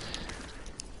game,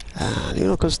 and you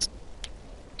know, because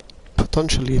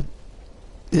potentially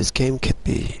this game could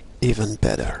be even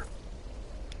better.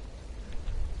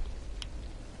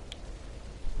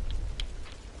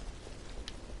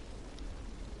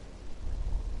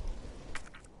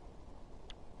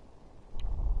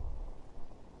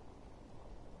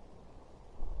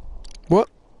 What?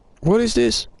 What is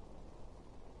this?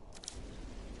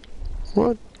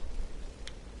 What?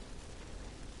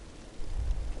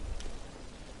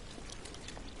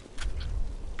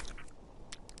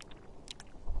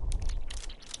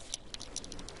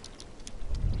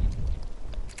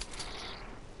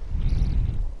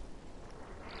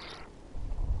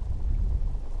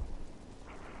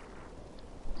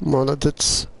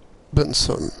 Молодец,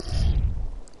 Бенсон.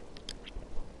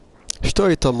 Что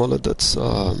это молодец?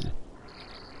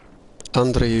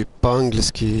 Андрей,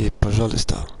 по-английски,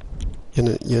 пожалуйста. Я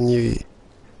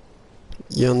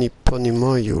не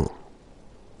понимаю.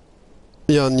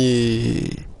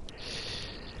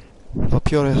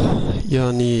 Во-первых,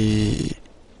 я не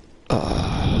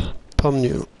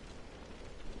помню,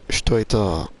 что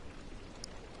это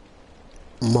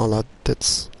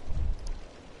молодец.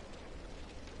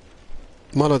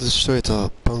 Молодец, что это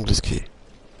по-английски?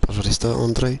 Пожалуйста,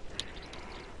 Андрей.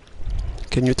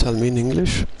 Can you tell me in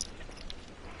English?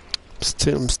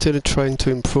 I'm still trying to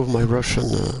improve my Russian,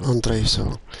 Andrei,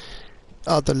 so...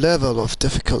 the level of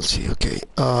difficulty, okay.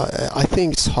 I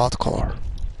think it's hardcore.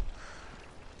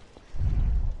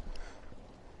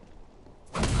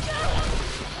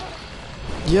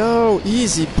 Yo,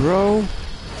 easy, bro.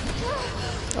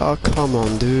 Oh, come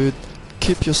on, dude.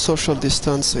 Keep your social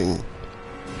distancing.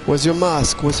 Where's your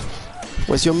mask?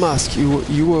 Where's your mask?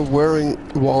 You were wearing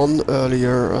one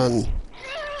earlier, and...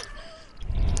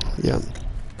 yeah.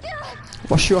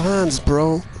 Wash your hands,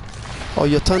 bro. Oh,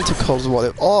 your tentacles,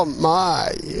 whatever. Oh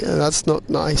my, yeah, that's not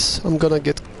nice. I'm gonna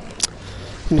get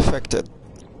infected.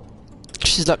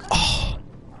 She's like, oh,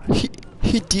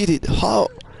 he did it. How?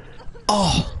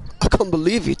 Oh, I can't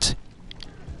believe it.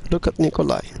 Look at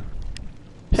Nikolai.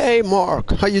 Hey,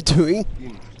 Mark, how you doing?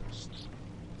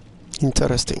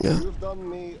 Interesting, huh? You've done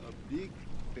me a big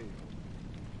favor.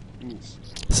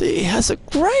 See, he has a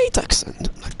great accent.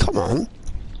 Like, come on.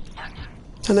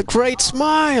 And a great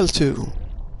smile, too.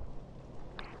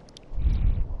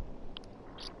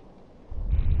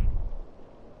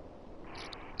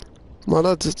 Well,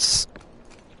 it's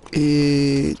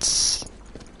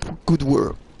good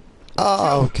work.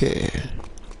 Ah, okay.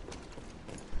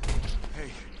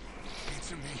 Hey,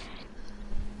 answer me.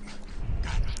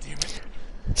 God damn it.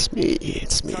 It's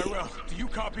me. Tyrell, do you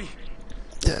copy?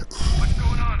 Yeah. What's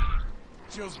going on?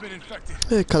 Jill's been infected.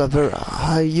 Hey, Calavera,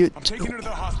 how you I'm taking her to the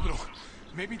hospital.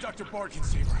 Maybe Dr. Bard can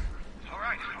save her. All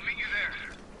right, I'll meet you there.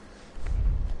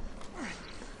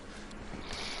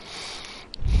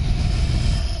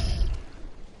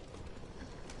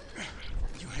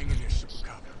 You hang in there, Super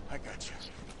Cop. I got you.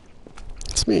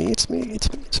 It's me. It's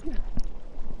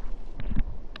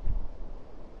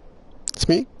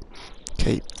me.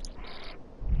 Okay.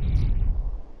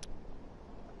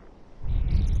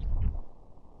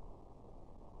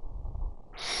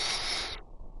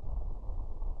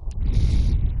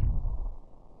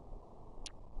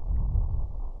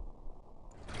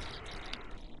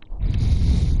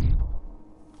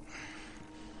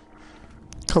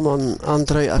 Come on,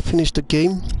 Andre, I finished the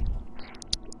game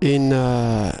in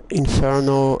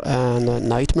Inferno and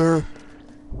Nightmare.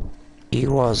 It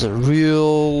was a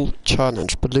real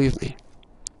challenge, believe me.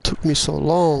 Took me so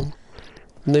long.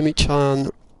 Nemi-chan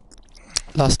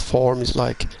last form is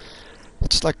like,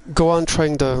 it's like go on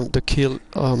trying the kill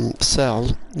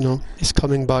cell, you know, he's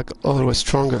coming back always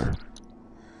stronger.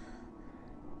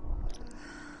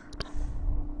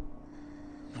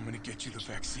 I'm gonna get you the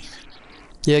vaccine.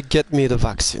 Yeah, get me the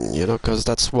vaccine, you know, because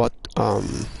that's what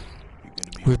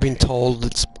we've been told.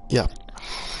 It's yeah.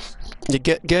 You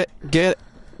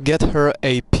get her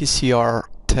a PCR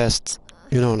test,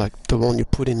 you know, like the one you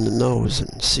put in the nose,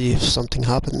 and see if something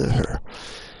happened to her.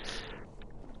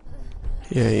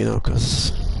 Yeah, you know,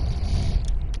 because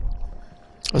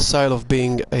aside of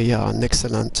being an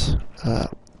excellent, you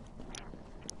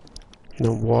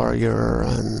know, warrior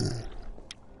and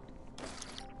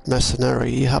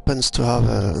mercenary, he happens to have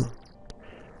a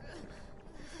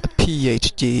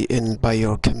PhD in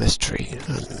biochemistry,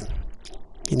 and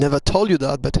he never told you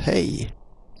that, but hey,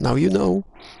 now you know.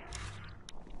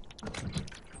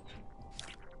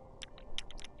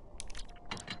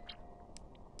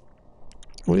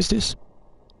 What is this?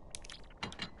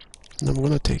 I'm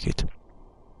gonna take it.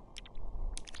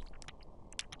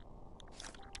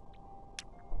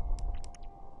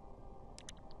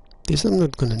 This I'm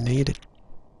not gonna need it.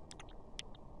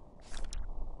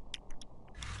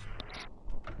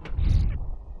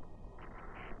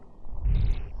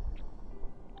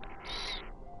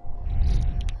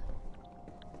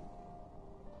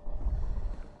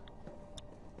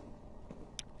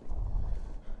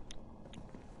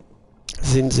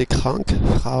 Sind Sie krank,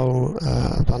 Frau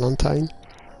Valentine?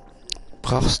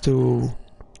 Brauchst du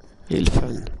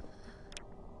Hilfen?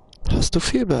 Hast du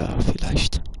Fieber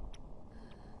vielleicht?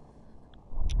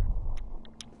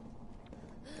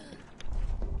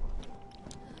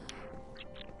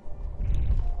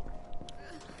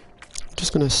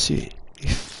 Just gonna see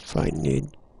if I need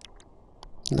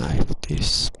knife.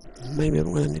 This, maybe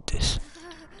I'm gonna need this.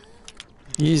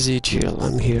 Easy, Jill.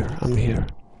 I'm here. I'm here.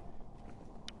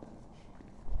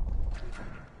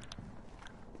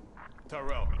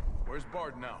 Tyrell, where's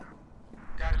Bard now?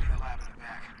 Gotta be the lab in the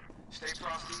back. Stay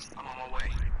frosty, I'm on my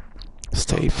way.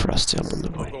 Stay frosty. I'm on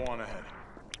the I'll way. go on ahead.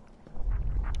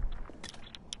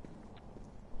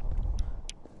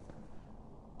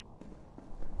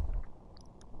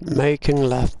 Making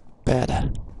life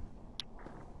better.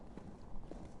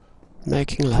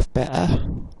 Making life better.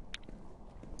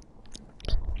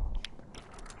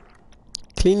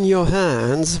 Clean your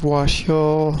hands. Wash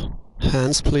your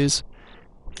hands, please.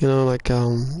 You know, like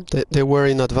they were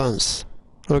in advance.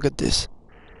 Look at this.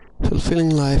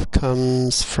 Fulfilling life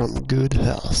comes from good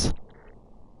health.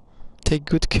 Take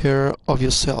good care of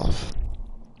yourself.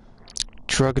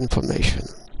 Drug information.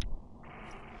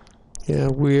 Yeah,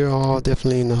 we are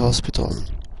definitely in the hospital.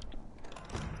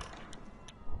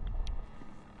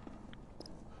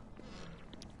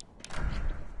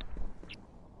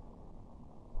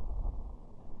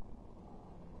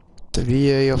 The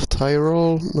VA of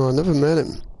Tyrol? No, I never met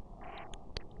him.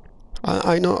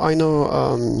 I know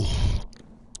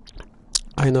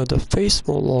the face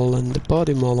model and the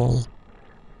body model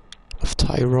of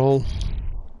Tyrol.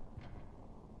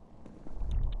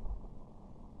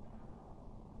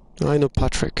 I know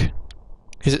Patrick.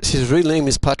 His real name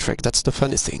is Patrick, that's the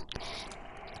funny thing.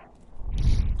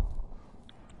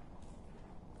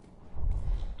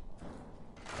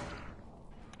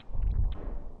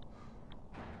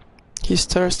 He's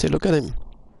thirsty, look at him.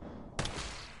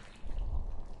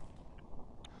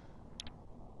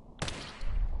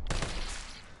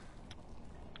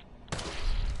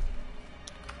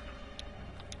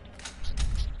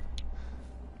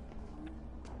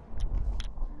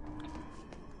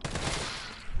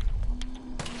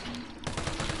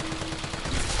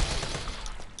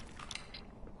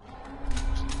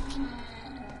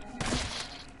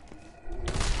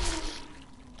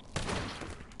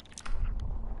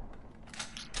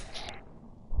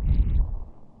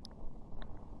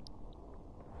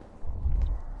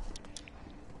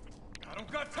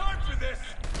 Got time for this!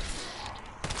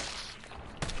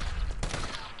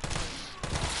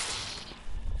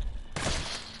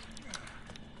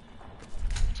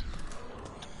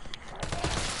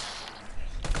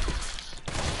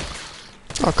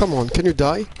 Oh, come on, can you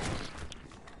die?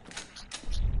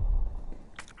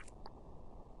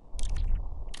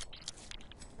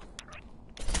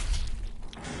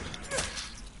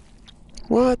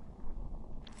 What?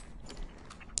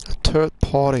 A third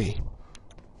party.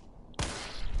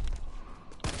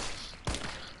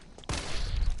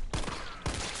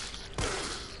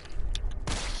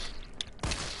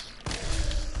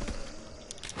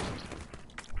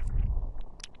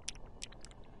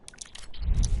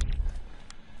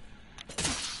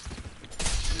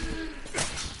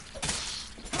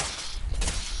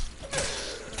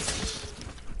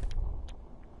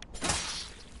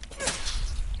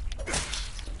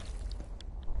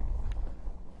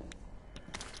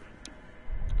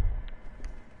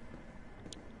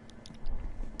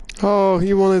 Oh,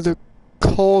 he wanted a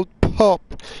cold pop.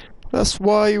 That's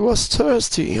why he was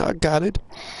thirsty. I got it.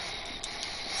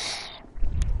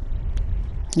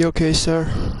 You okay, sir?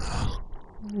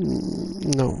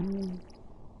 No.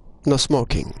 No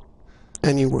smoking.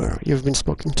 Anywhere. You've been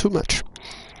smoking too much.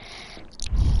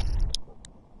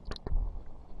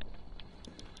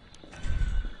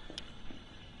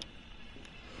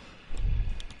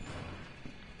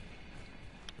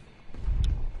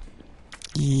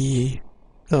 Yeah.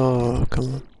 Oh,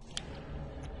 come on.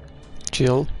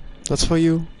 Jill, that's for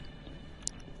you.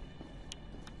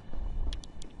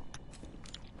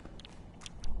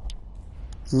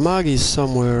 Maggie's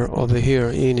somewhere over here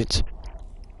in it.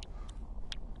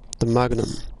 The Magnum.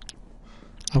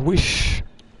 I wish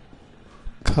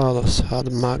Carlos had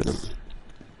a Magnum.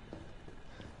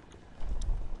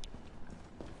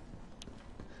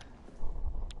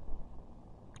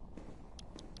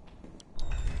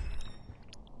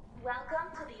 Welcome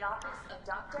to the office of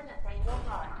Dr. Nathaniel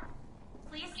Bard.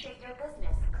 Please state your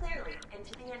business clearly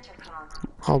into the intercom.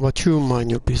 How about you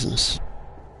mind your business?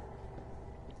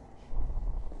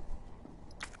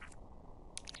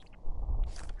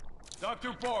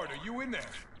 Dr. Bard, are you in there?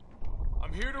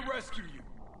 I'm here to rescue you.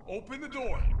 Open the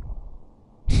door.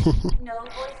 No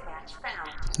voice match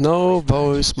found. No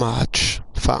voice match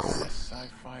What found.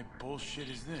 sci-fi bullshit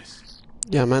is this?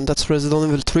 Yeah, man, that's Resident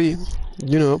Evil 3.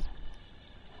 You know.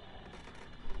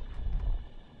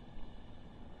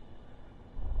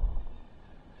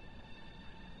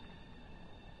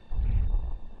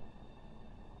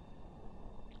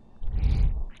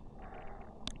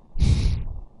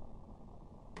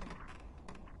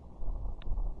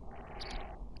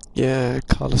 Yeah,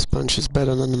 Carlos Punch is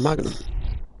better than the Magnum.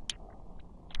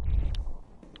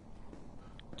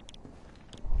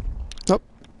 Up.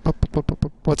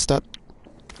 What's that?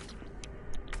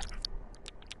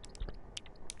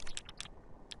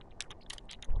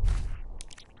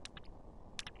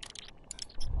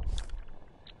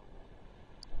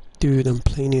 Dude, I'm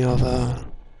plenty of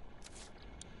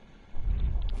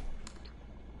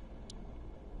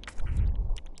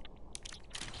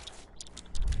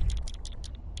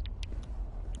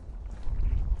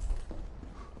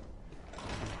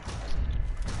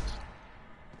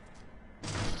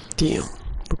Damn,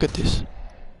 look at this.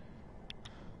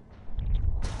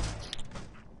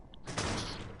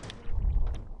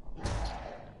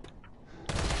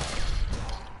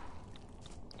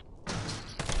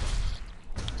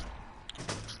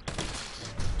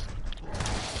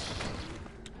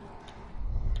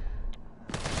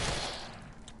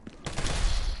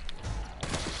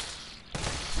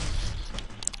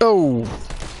 Oh!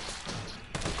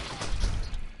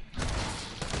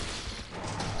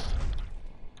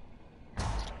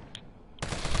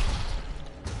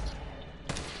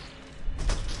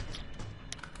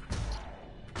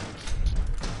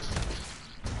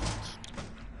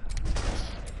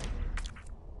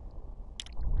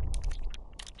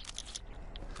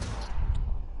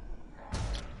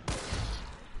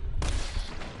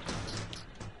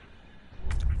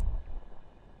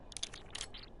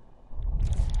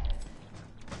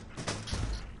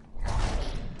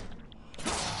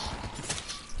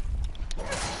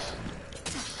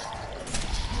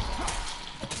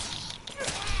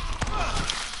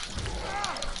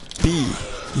 B,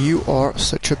 you are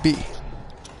such a bee.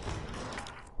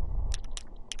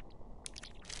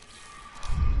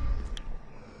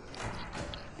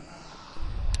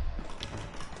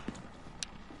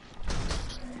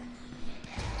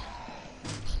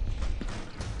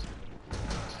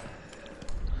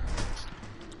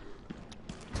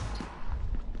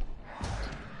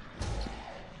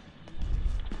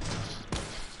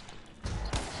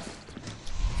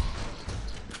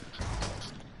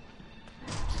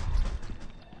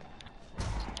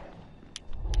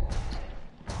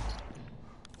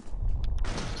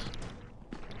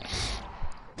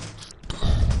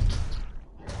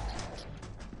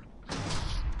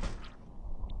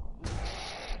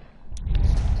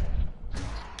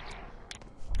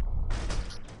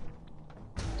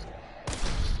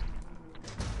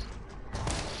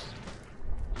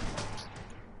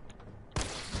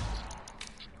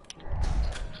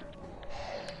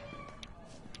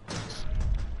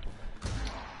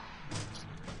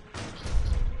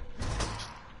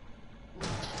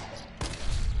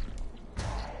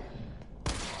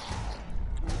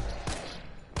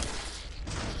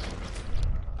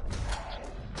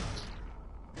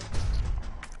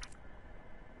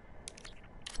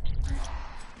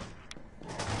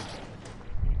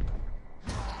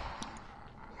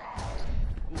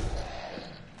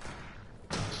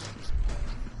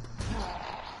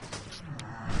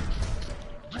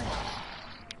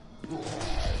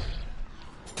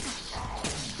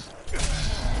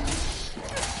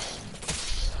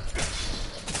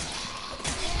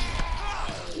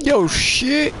 Yo,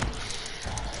 shit!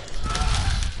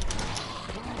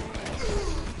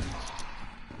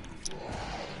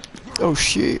 Oh,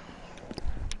 shit.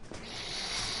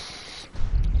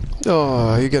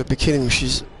 Oh, you gotta be kidding me,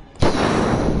 she's...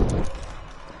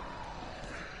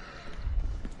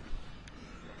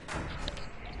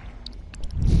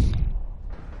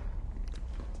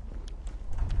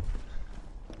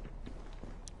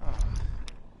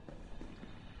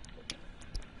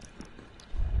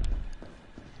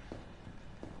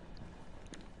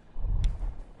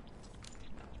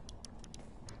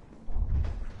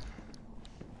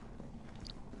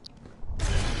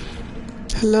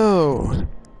 Hello.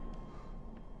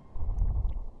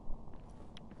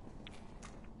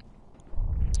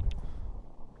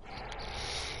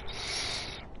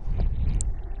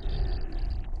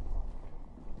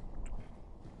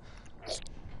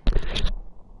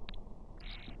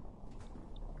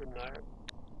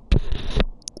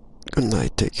 Good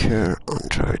night, take care,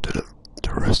 enjoy the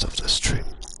rest of the stream.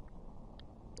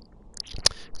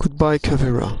 Goodbye,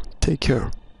 Kavira, take care.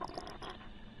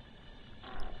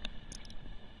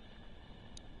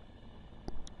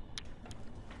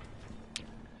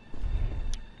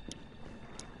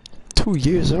 Two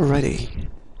years already.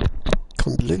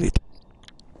 Can't believe it.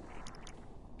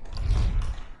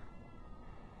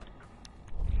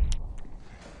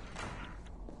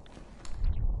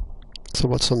 So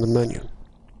what's on the menu?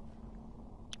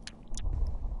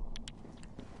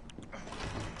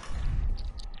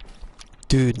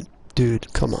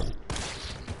 Dude, come on.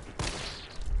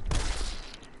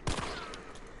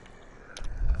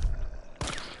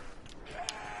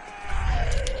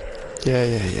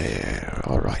 Yeah,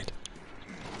 alright.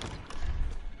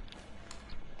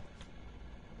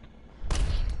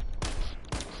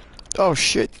 Oh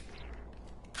shit.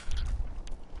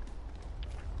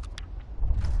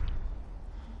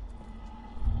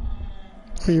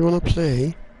 Oh, you wanna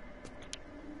play?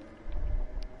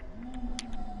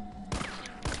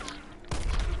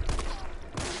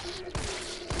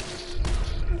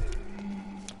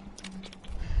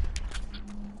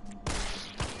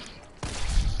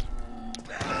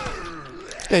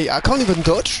 Hey, I can't even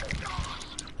dodge.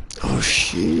 Oh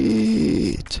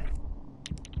shit.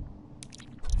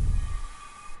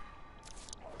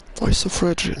 Why so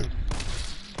fragile?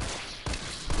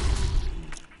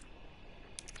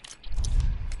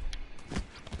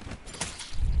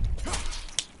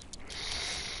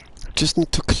 Just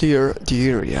need to clear the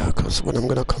area, because when I'm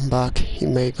gonna come back, he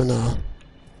may gonna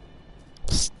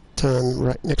stand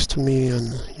right next to me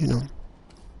and, you know,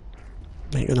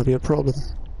 ain't gonna be a problem.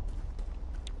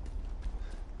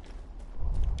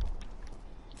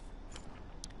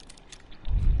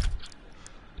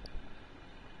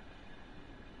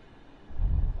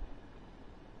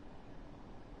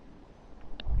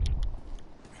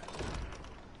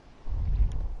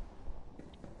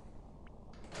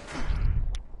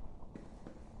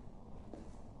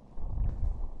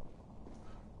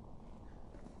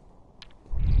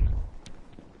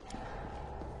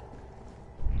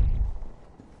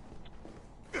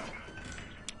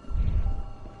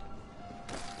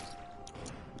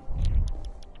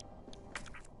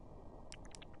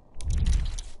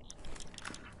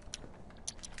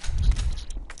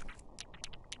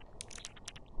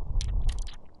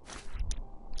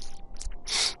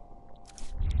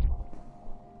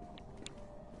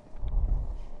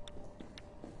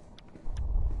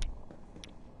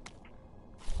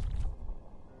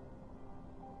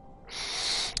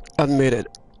 Admitted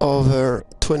over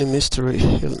 20 mystery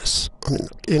illness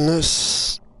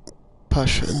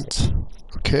patient.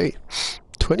 Okay,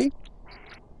 20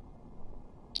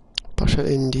 patient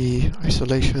in the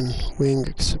isolation wing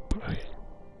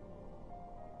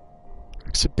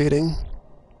exhibiting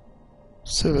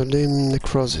severe limb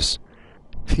necrosis,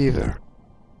 fever,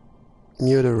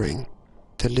 muttering,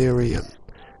 delirium,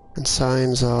 and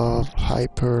signs of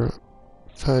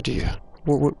hyperphagia.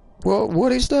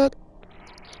 What is that?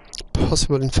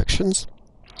 Possible infections.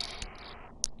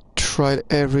 Tried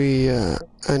every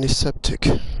antiseptic.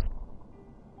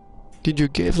 Did you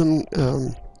give them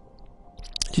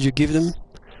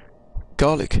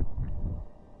garlic?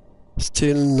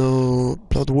 Still no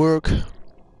blood work.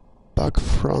 Back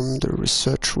from the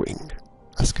research wing.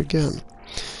 Ask again.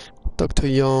 Dr.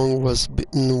 Young was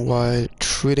bitten while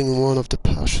treating one of the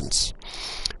patients.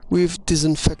 We've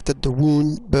disinfected the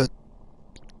wound, but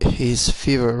his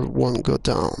fever won't go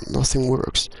down. Nothing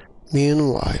works.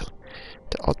 Meanwhile,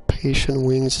 the outpatient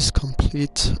wings is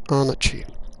complete anarchy.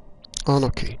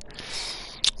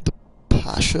 The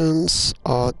patients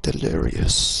are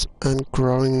delirious and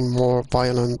growing more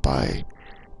violent by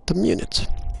the minute.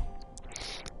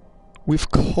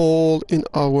 We've called in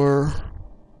our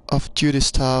off-duty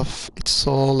staff. It's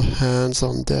all hands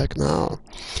on deck now.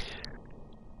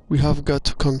 We have got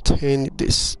to contain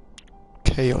this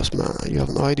chaos, man. You have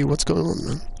no idea what's going on,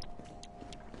 man.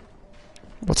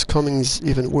 What's coming is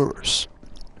even worse.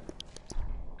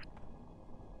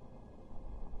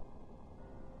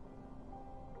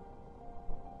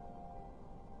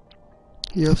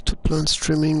 You have to plan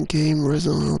streaming game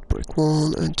Resident Outbreak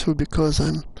 1 and 2 because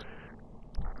I'm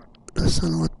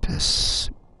listen what PS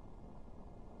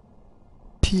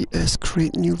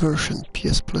create new version.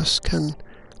 PS Plus can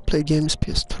play games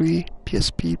PS3,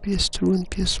 PSP, PS2 and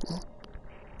PS1.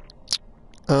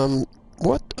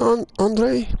 What on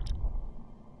Andre?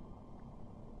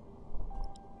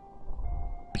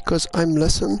 Because I'm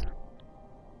lesson.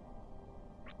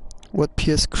 What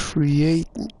PS create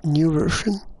new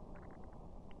version?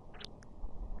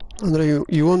 Andre,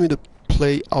 you want me to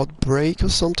play Outbreak or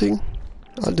something?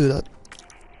 I'll do that.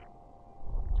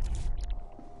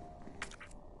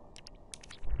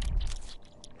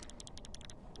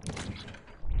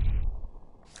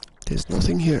 There's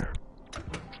nothing here.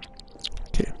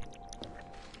 Okay.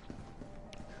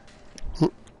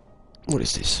 What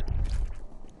is this?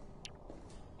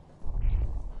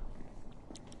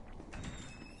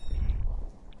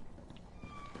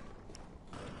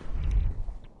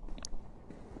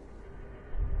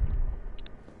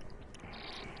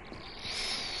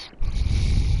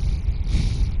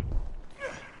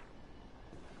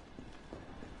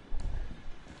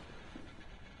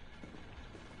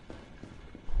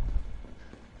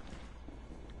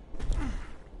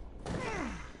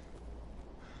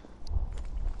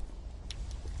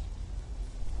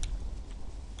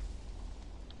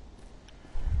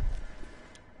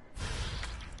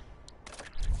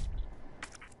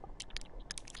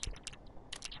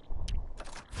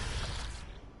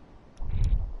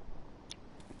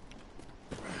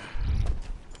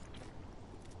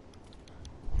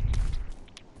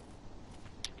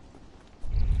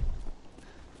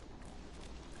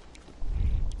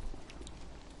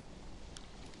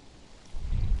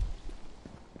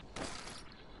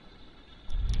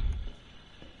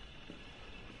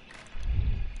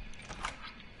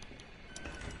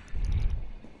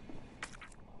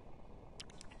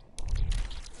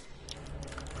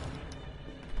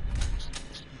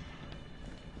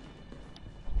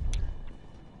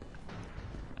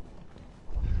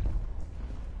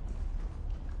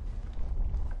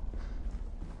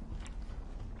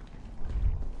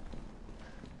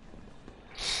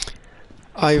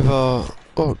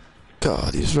 Oh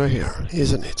god, he's right here,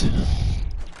 isn't it?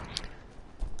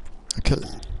 Okay,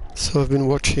 so I've been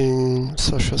watching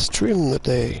Sasha stream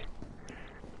today,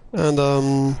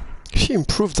 and she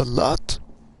improved a lot.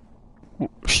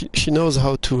 She knows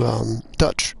how to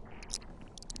dodge.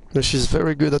 She's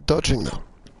very good at dodging now.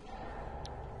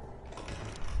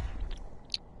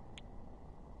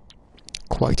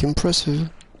 Quite impressive.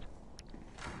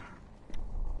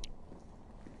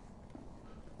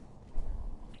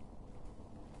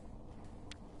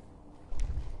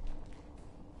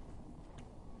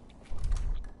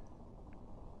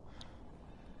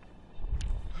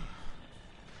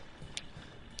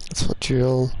 That's for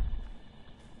Jill.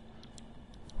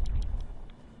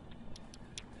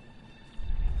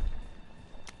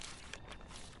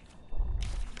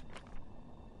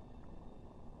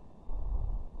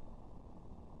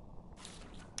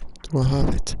 Do I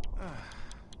have it?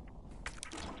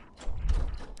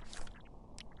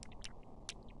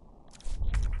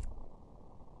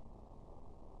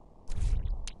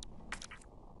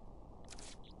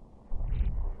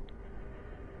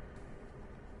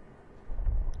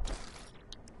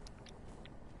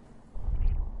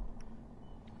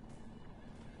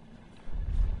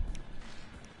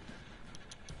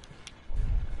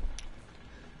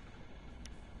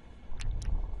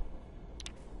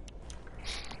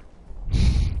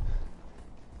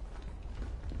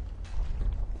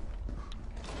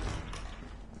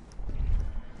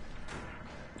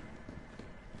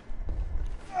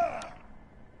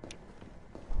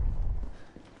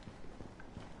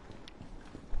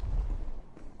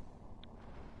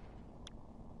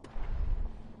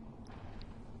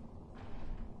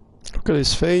 Look at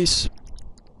his face.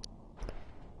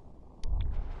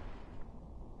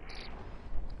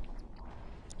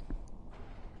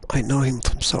 I know him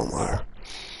from somewhere.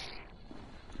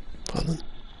 Pardon?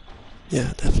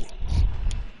 Yeah, definitely.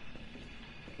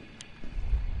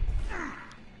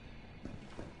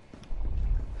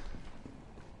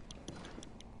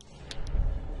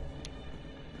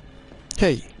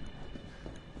 Hey.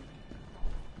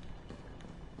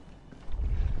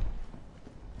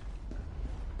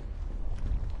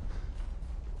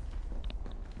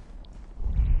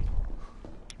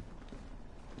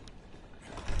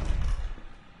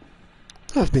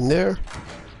 I've been there.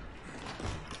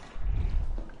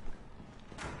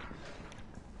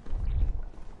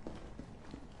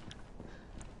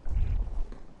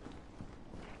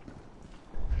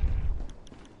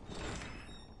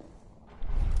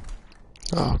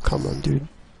 Oh, come on, dude.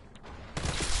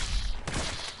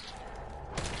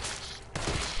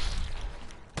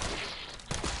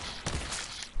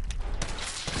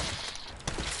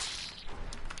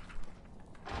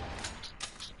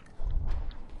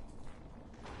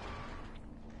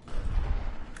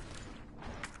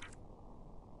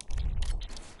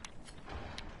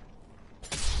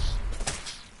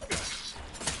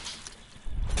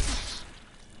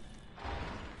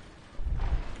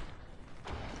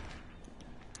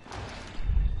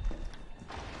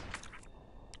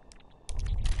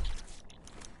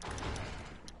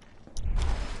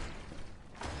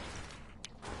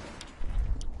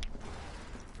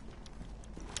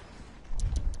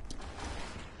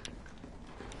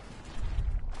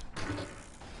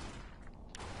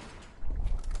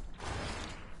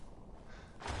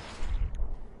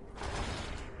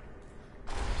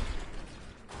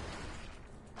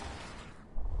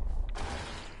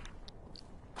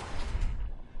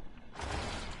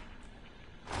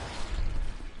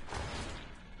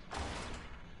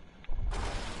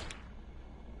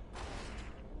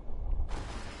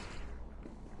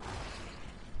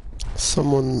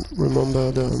 Someone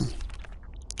remember the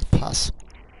pass.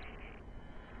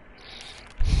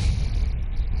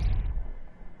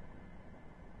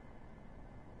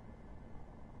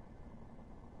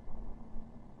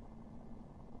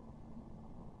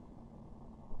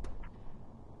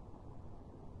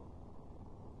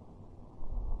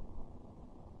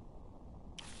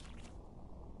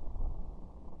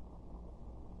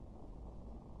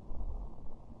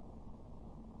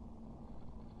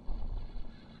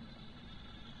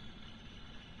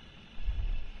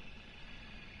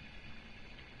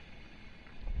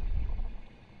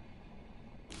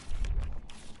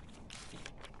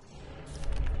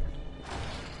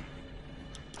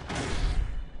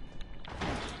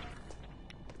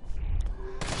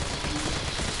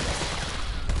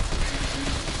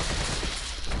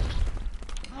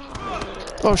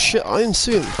 Oh shit, I didn't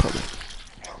see him coming.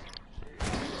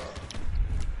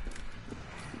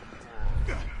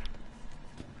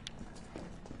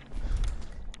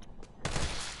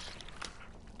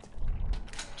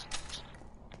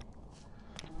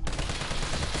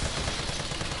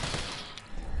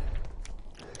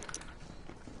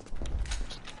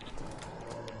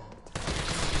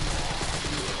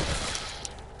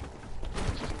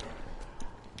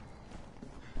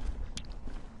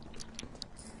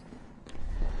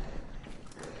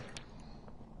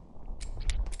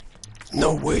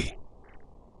 No way.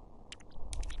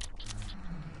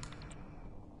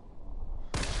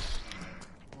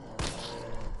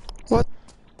 What?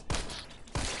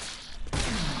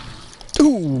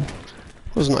 Ooh,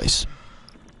 was nice.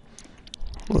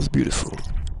 Was beautiful.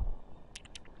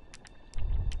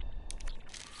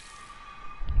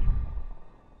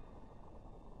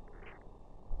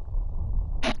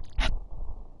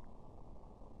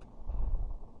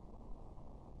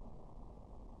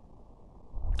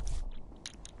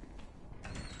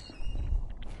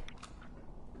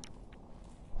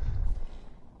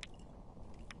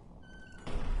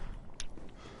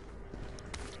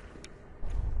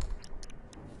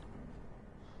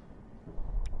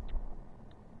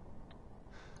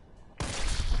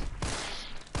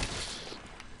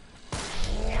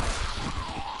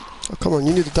 Oh, come on,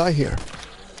 you need to die here.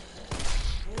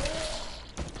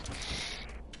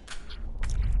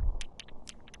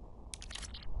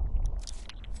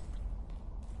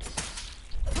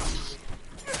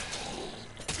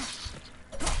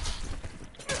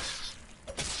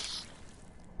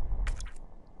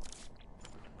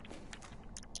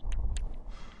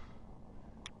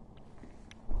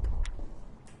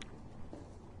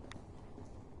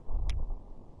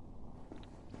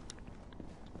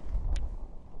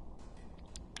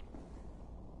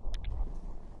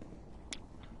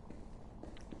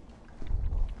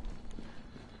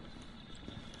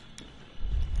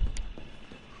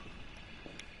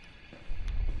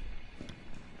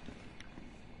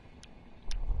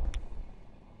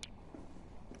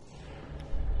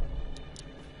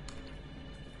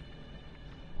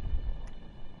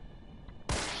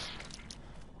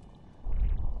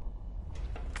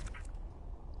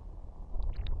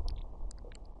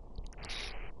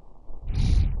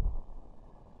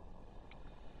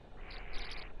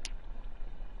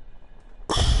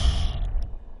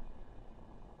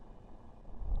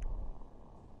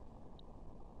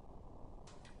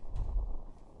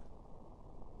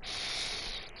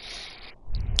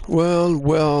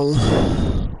 Well,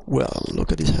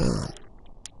 look at his hand.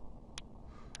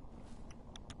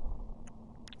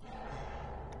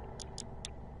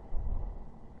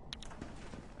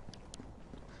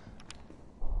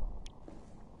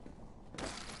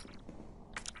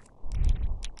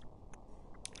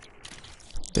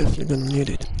 Definitely gonna need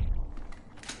it.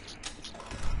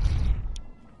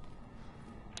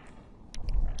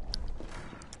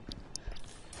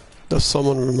 Does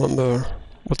someone remember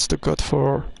what's the code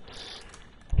for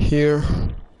here?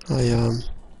 I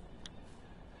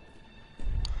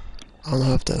don't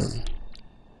have the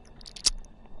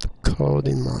code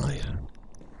in my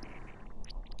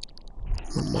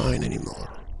mind anymore.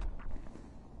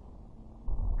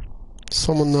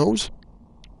 Someone knows?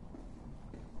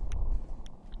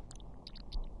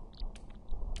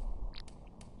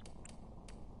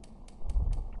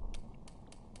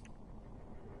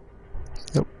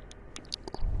 Yep.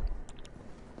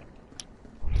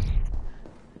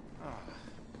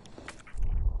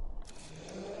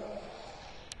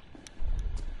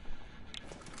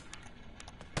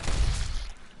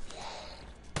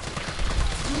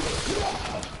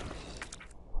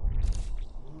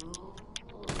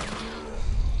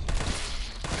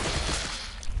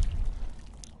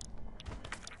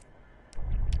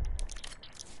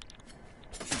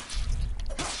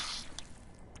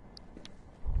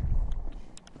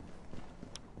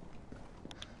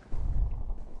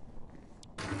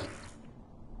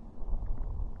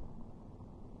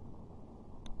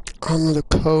 I don't know the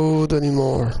code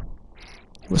anymore.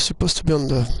 It was supposed to be on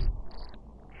the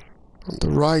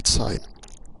right side.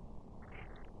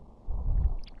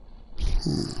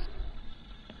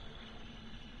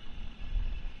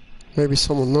 Maybe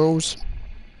someone knows.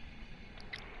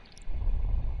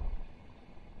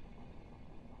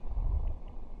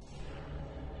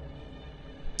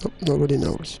 Nope, nobody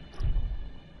knows.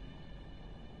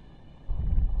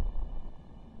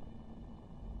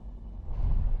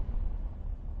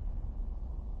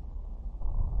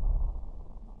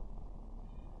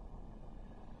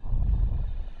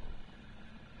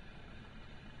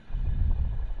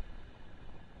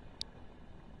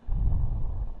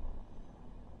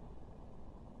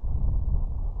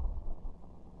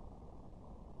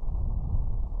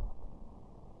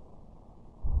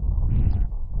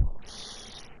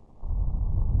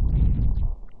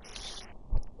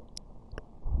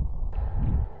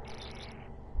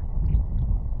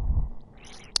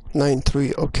 Nine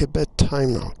three. Okay,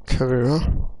 bedtime now. Caveira.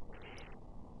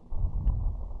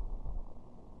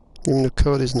 Even the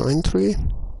code is 93.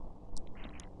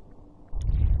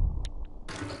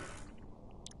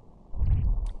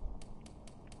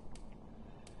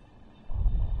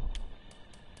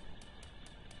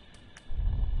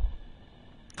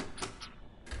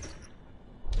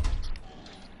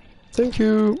 Thank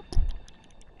you.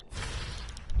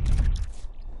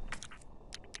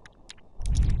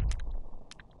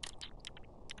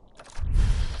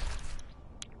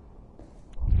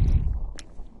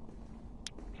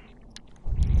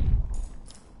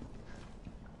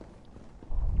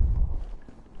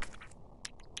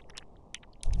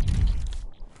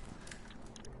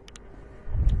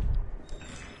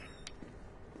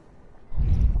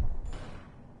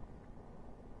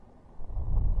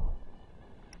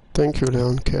 Thank you,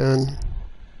 Leon Can.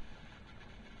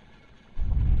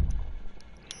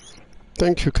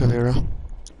 Thank you, Kavera.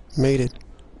 Made it.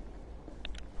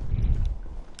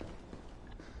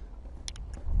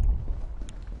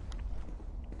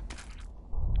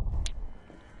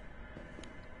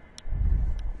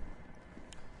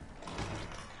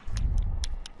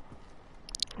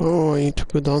 Oh, I need to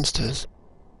go downstairs.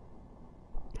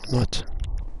 Not.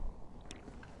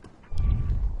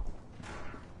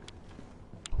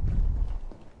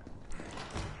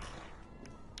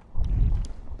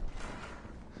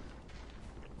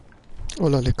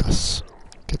 Hola, Lecas.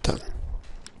 ¿Qué tal?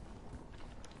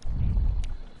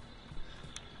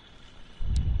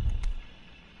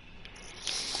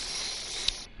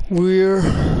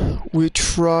 We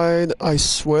tried, I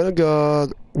swear to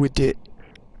God, we did.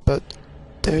 But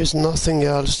there is nothing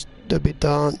else to be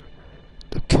done.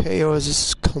 The chaos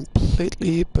is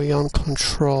completely beyond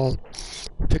control.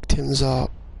 Victims are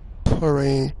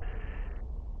pouring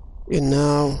in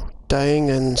now,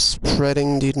 dying and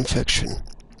spreading the infection.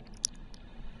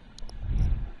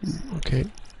 Okay.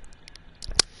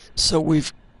 So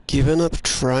we've given up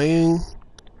trying.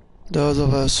 Those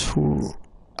of us who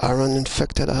aren't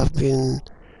infected have been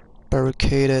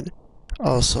barricaded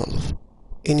ourselves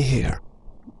in here.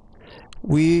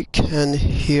 We can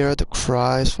hear the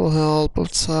cries for help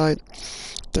outside,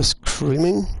 the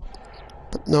screaming,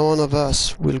 but no one of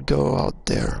us will go out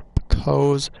there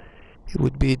because it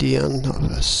would be the end of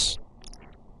us.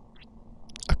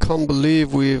 I can't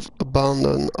believe we've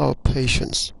abandoned our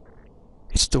patients.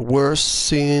 It's the worst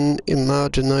scene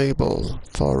imaginable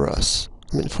for us.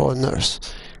 I mean, for a nurse.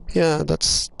 Yeah,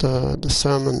 that's the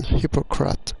sermon.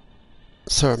 Hippocrates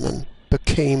sermon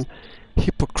became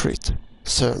hypocrite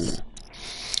sermon.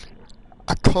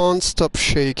 I can't stop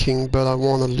shaking, but I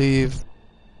want to leave.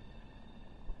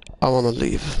 I want to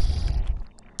leave.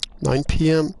 9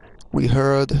 p.m. We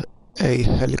heard a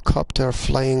helicopter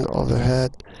flying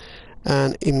overhead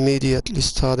and immediately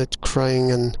started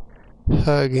crying and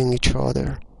hugging each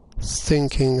other,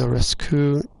 thinking a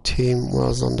rescue team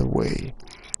was on the way.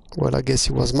 Well, I guess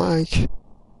it was Mike.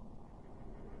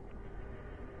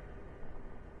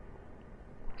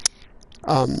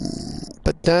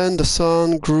 But then the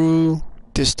sun grew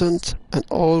distant, and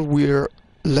all we're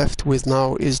left with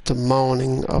now is the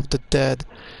mourning of the dead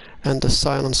and the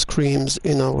silent screams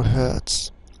in our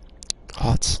hearts.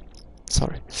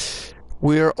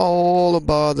 We're all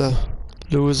about to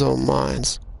lose our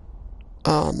minds.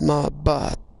 My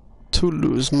butt to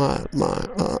lose my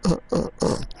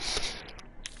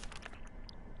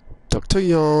Dr.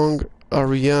 Young,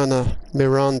 Ariana,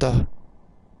 Miranda,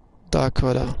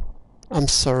 Dakota, I'm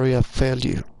sorry I failed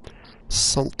you.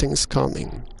 Something's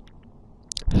coming.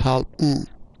 Help.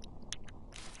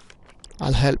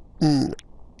 I'll help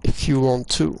if you want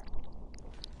to.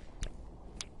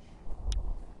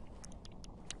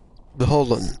 But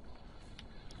hold on.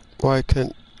 Why I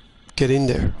can't get in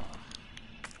there?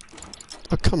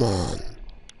 Oh, come on.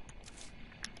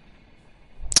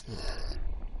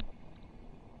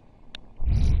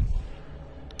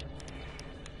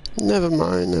 Never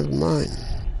mind, never mind.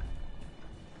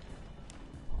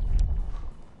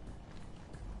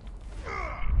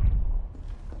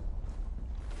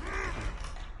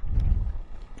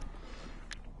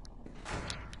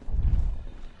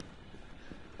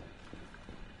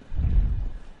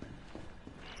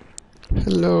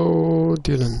 Hello,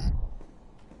 Dylan.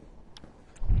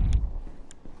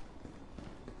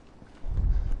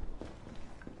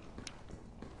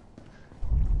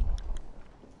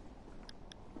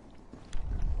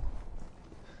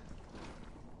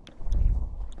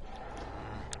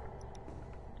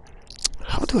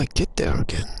 How do I get there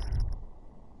again?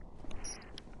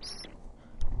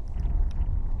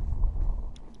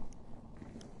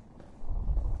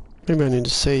 Maybe I need to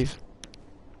save.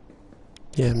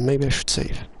 Yeah, maybe I should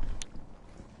save.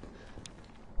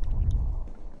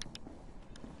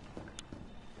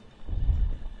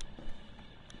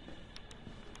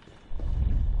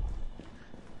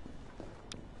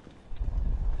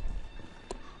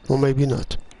 Or maybe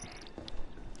not.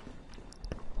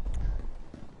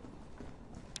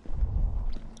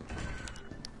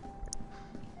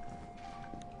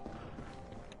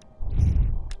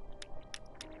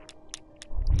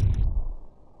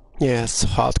 Yeah, it's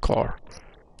hardcore.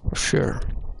 For sure.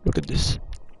 Look at this.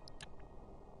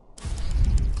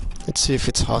 Let's see if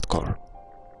it's hardcore.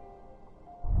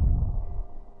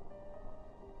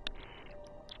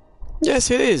 Yes,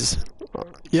 it is.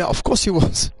 Yeah, of course it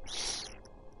was.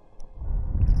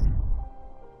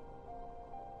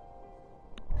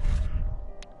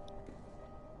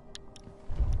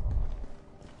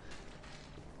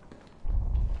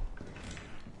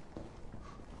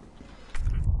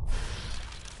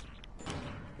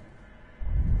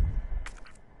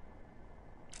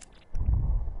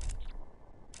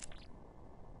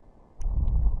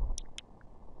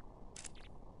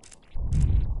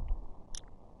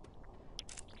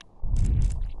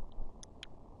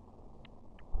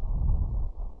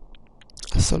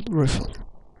 Assault rifle.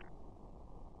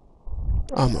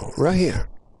 Ammo, right here.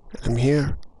 I'm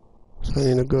here. So I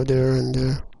need to go there and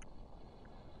there.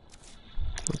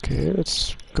 Okay,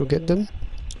 let's go get them.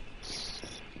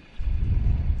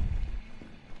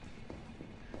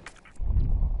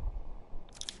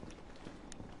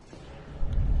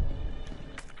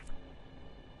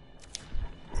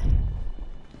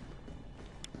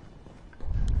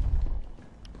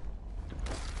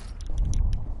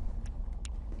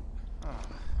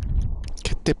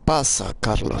 ¿Qué te pasa,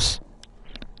 Carlos?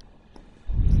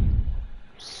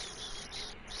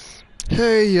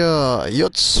 Hey,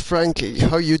 Yots Frankie,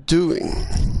 how you doing?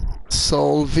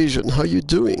 Soul Vision, how you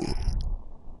doing?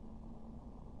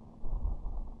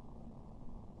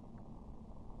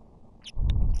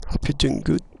 Hope you're doing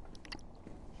good.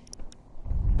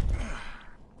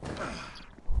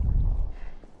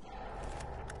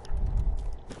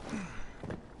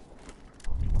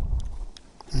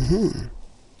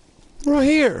 Right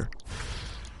here.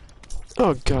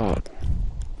 Oh God.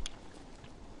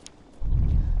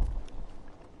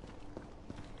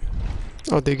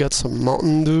 Oh, they got some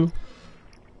Mountain Dew.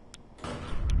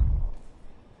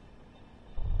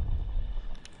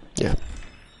 Yeah.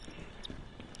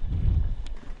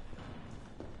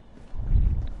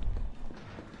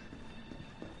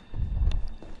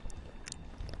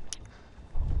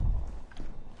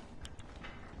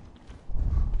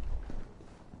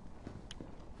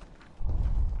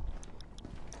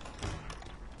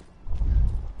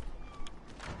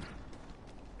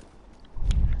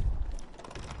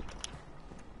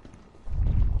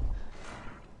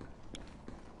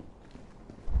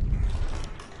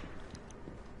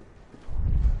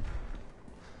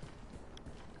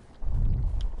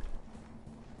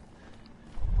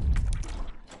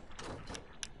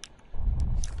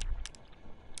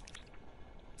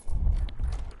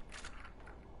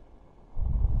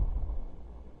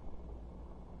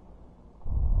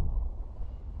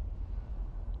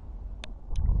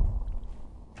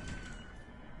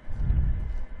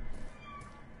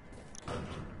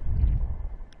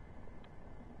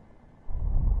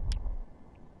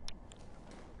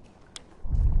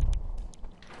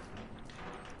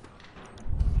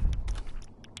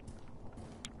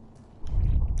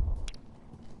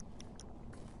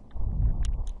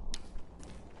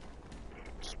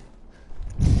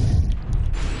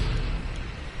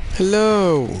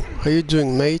 Hello, how you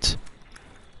doing, mate?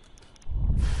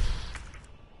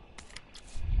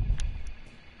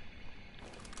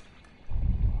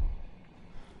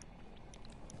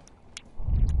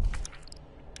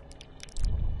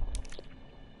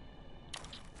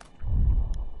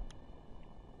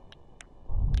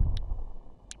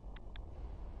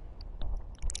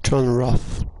 John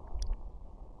Roth.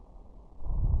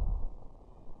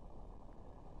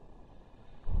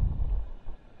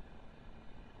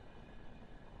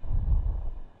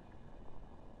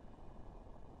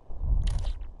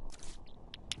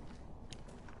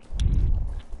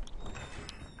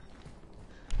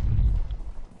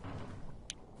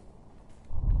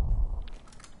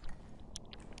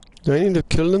 Do I need to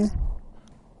kill them?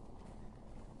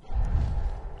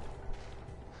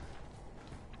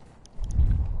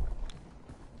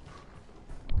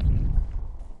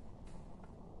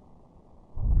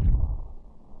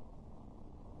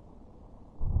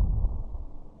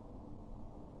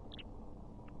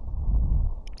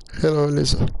 Hello,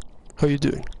 Lisa. How you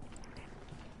doing?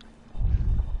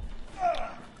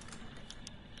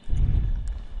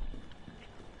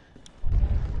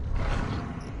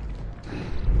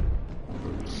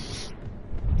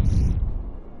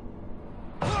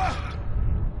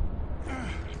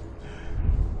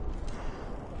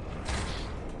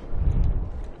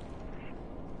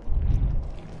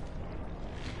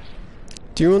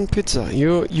 Do you want pizza?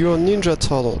 You're a Ninja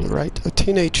Turtle, right? A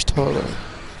teenage turtle.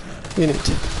 In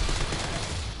it.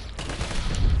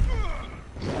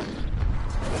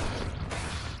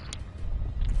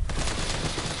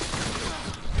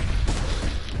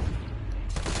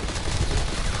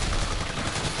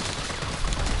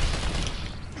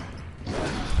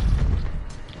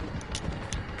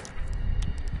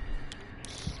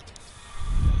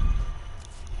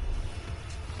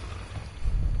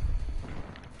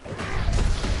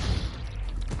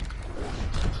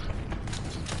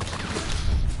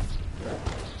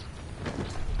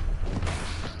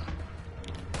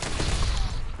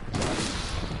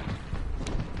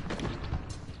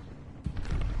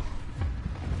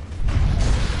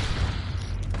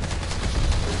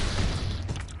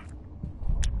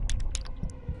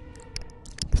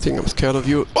 think I'm scared of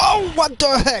you. Oh, what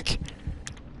the heck?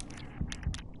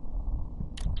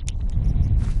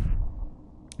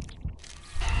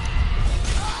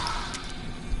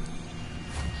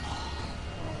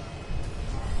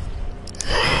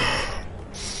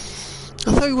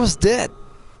 I thought he was dead.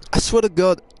 I swear to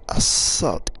God, I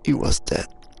thought he was dead.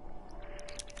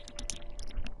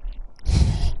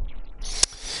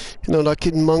 You know, like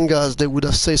in mangas, they would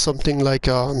have said something like,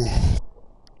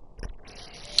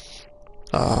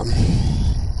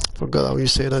 forgot how you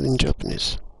say that in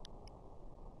Japanese.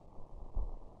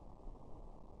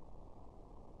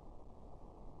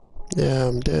 Yeah,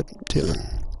 I'm dead,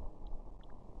 Dylan.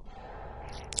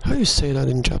 How you say that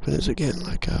in Japanese again?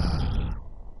 Like,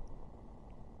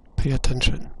 pay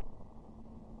attention.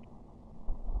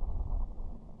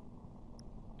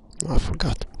 I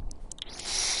forgot.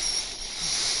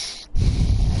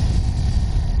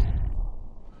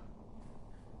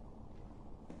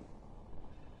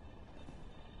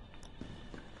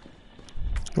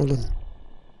 Hold on.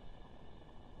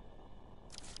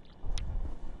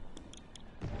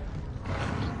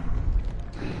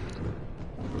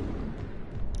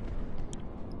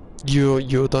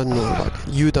 You don't know, like,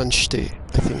 you don't shite.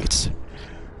 I think it's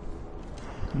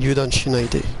you don't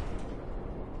shinaide.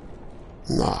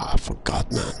 Nah, I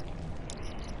forgot, man.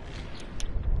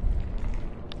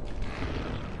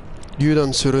 You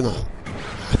don't suruna.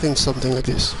 I think something like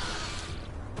this.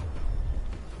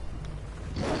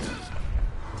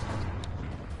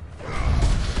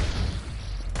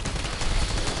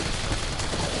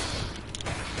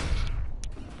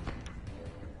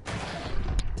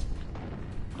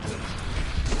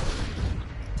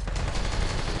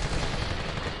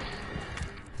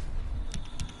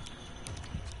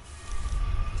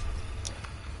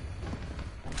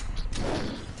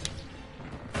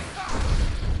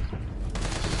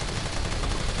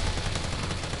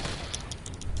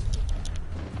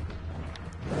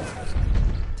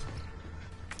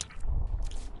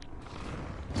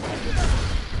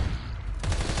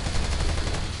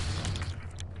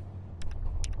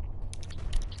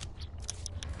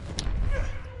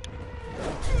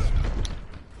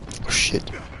 Shit.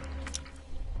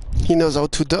 He knows how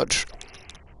to dodge.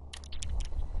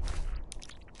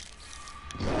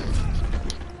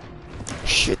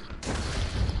 Shit.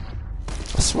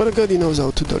 I swear to God he knows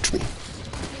how to dodge me.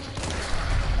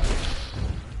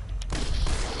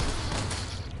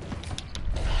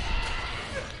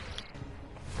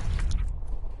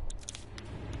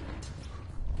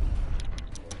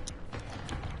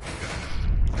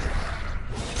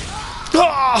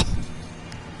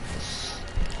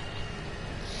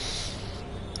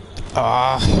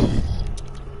 Ah!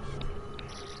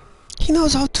 He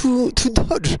knows how to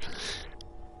dodge.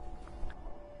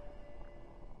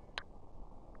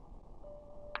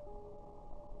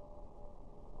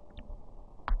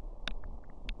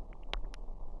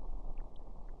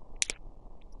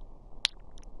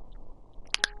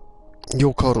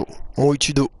 Yokaro, もう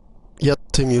一度やっ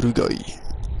てみるがいい。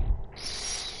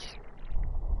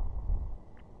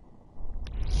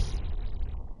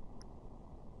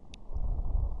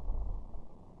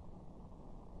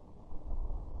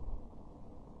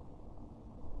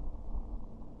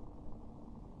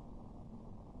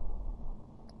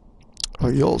Oh,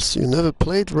 Yols, you never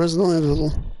played Resident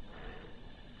Evil?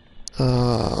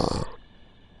 I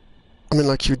mean,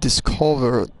 like, you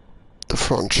discovered the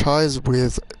franchise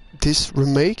with this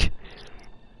remake?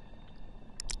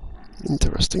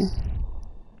 Interesting.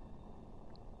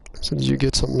 So did you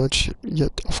get some lunch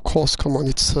yet? Of course, come on,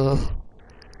 it's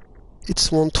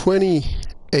 1:20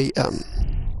 a.m.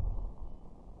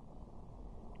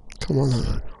 Come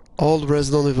on, all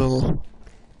Resident Evil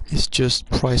is just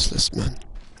priceless, man.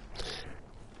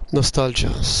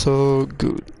 Nostalgia, so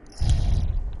good.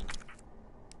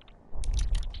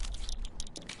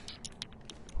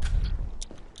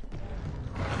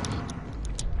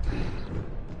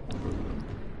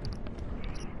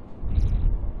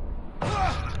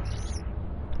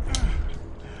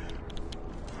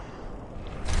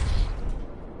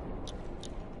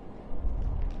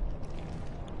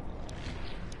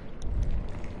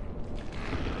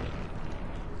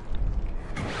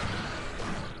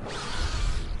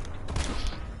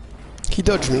 He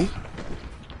dodged me.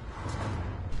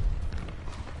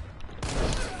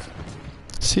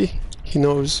 See? He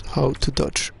knows how to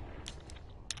dodge.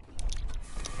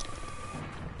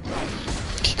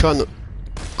 聞かぬ。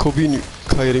こびに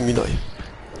顧みない。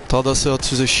正せ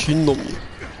厚ぜ真のみ。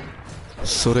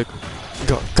それが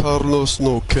カルロス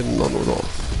の剣なのだ。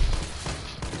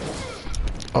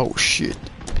Oh shit.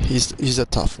 He's a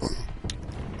tough one.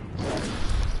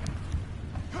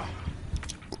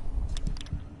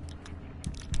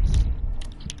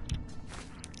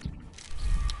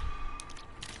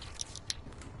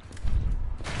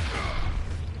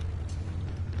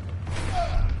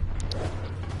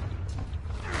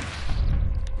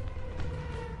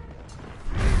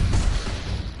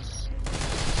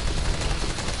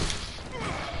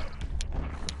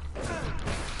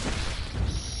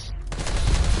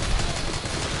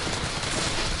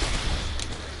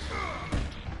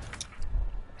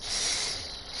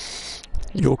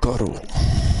 Yokaro.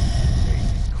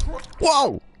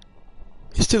 Wow!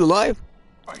 He's still alive?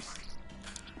 Ice.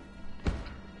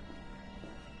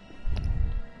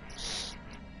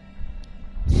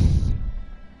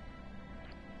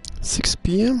 6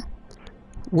 p.m.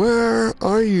 Where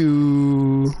are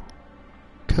you,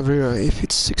 Caveira? If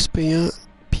it's 6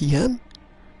 p.m.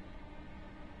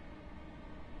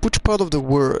 Which part of the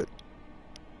world?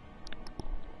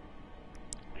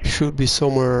 Should be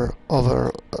somewhere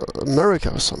over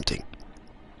America or something.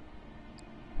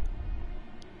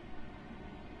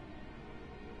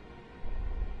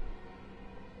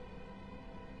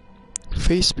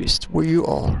 Face Beast, where you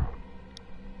are?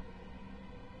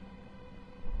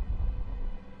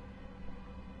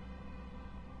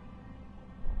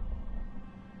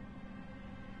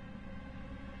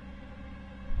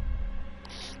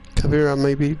 Caveira,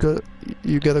 maybe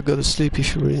you gotta go to sleep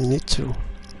if you really need to.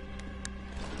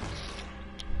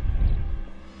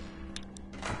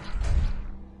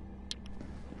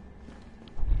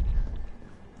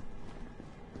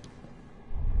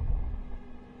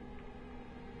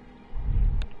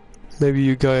 Maybe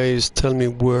you guys tell me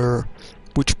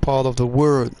which part of the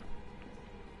world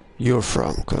you're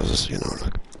from, because, you know,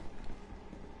 like,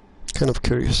 kind of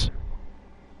curious.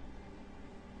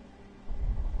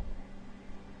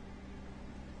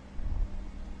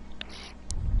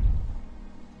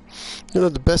 You know,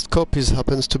 the best copies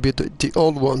happens to be the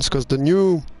old ones, because the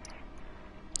new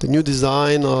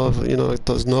design of, you know, like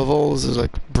those novels is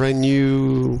like brand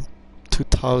new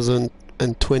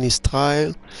 2020 style.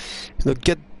 You know,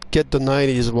 get the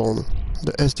 90s one.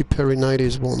 The SD Perry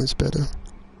 90s one is better.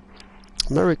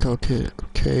 America,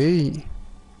 okay.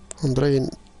 Andrei,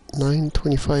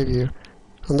 925 here.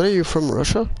 Andrei, you from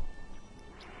Russia?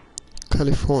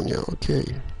 California, okay.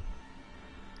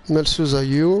 Mel Souza,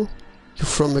 you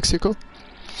from Mexico?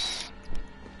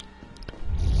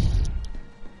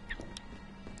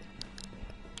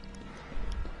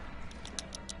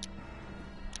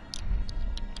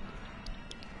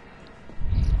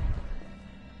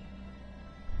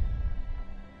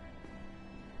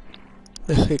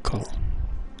 Mexico.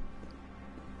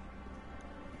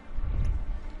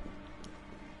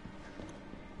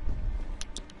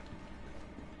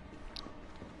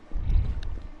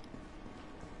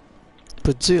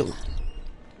 Brazil.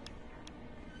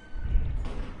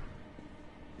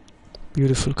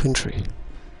 Beautiful country.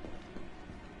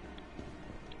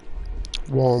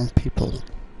 Warm people.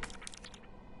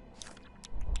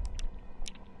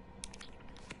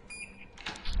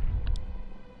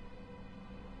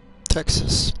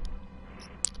 Texas.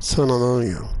 San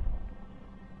Antonio.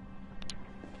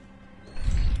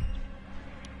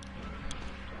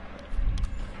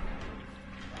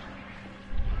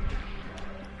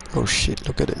 Oh shit,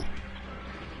 look at him.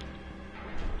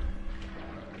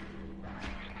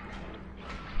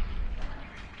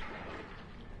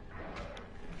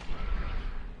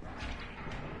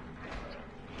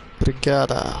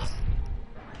 Brigada.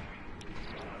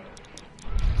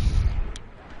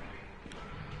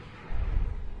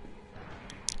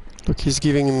 Look, he's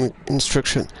giving him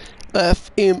instruction.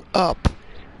 F him up.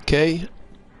 Okay?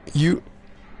 You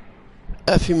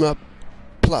F him up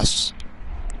plus.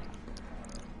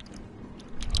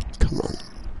 Come on.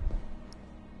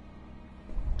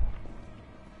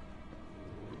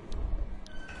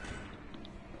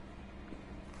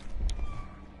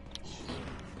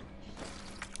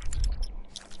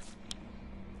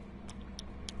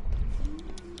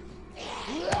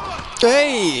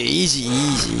 Hey,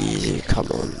 easy. Come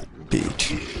on,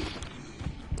 bitch.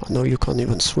 I know you can't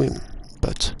even swim,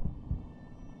 but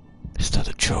is that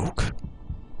a joke?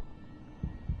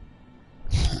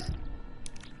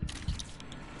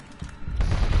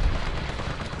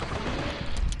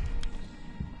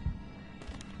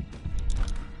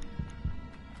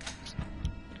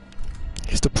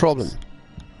 Here's the problem.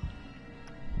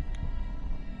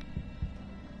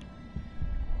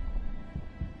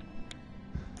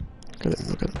 Look at him,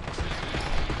 look at him.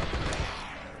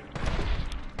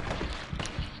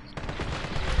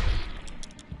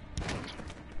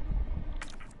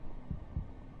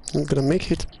 I'm gonna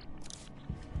make it.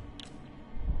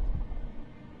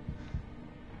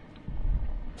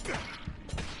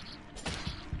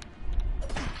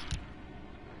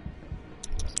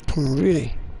 Come on,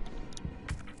 really?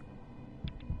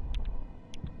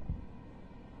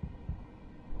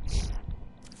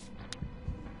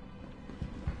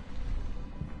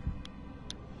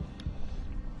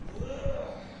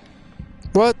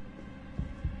 What?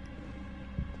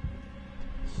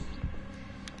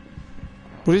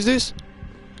 What is this?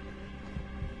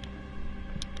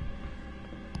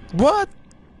 What?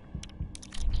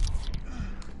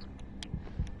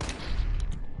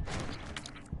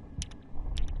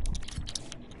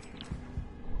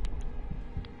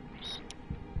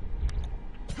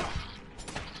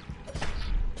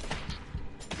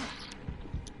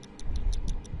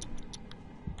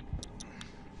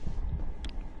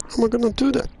 am I gonna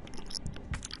do that?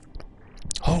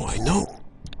 Oh, I know.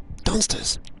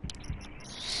 Downstairs.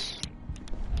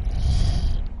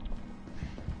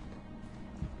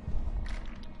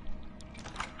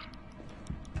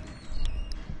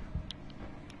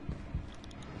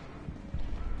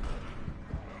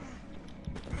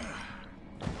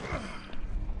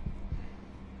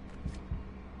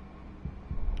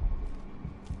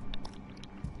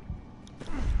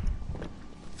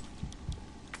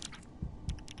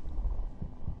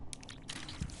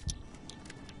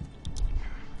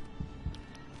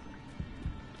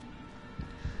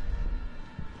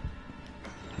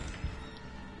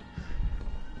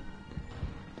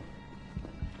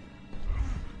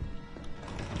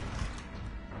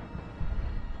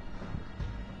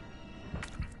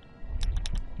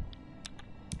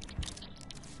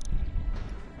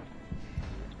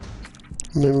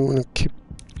 Maybe we want to keep.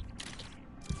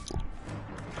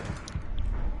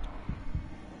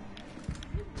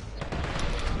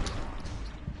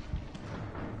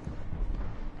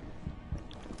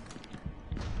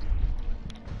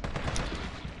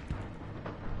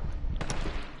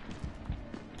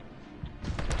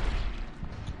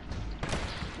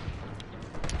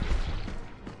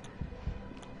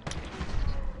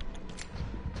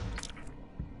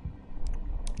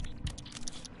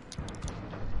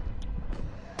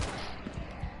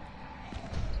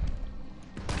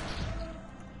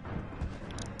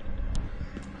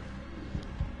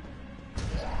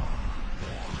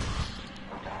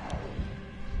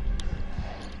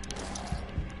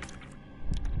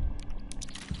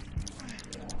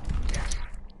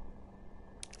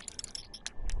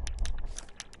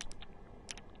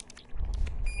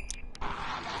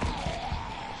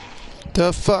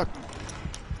 The fuck?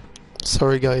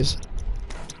 Sorry, guys.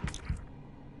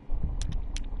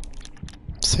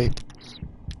 Saved.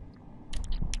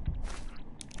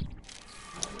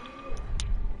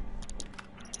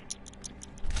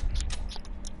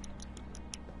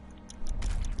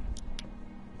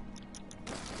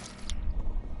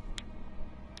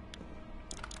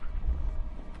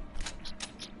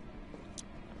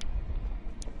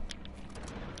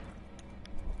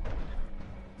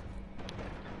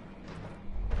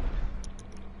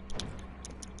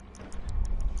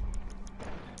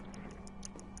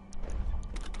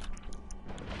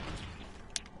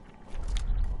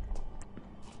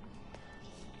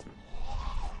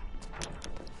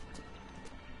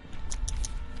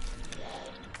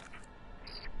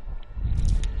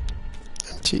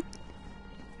 Empty.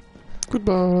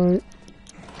 Goodbye.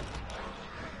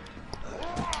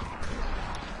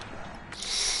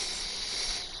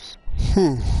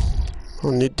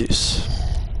 I'll need this.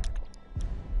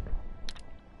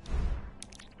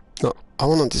 No, I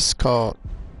wanna discard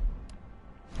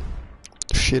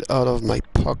shit out of my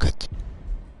pocket.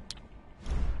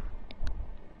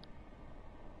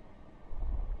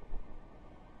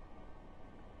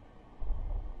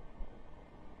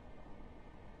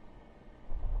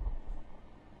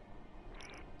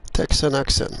 Texan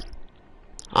accent.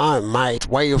 I mate,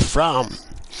 where you from?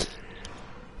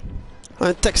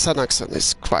 Texan accent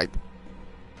is quite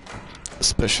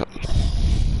special.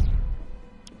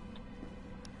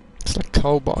 It's like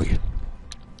cowboy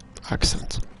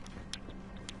accent.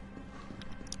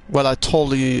 Well, I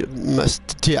totally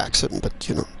missed the accent, but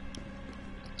you know.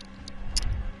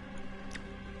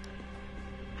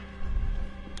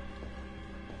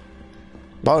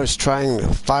 Boy's trying to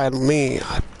fight me.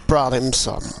 I brought him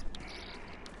some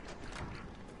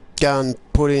gun,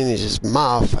 put in his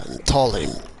mouth, and told him,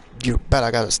 "You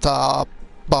better gotta stop,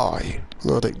 boy."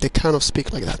 No, they kind of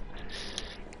speak like that,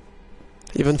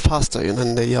 even faster, you know,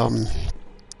 and they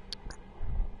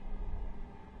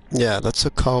yeah, that's a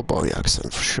cowboy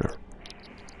accent for sure.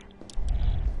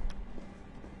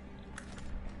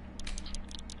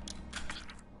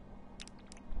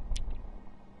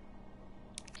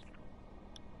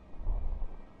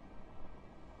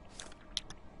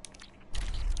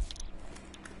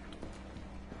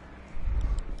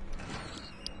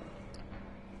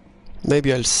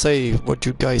 Maybe I'll save. What do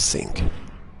you guys think?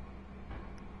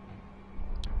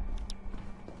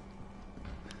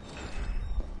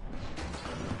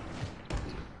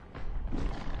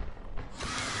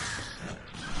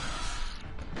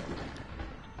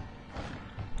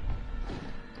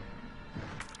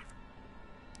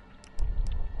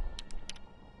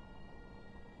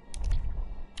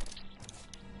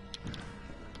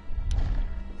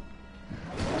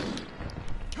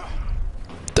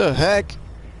 The heck?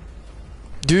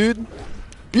 Dude?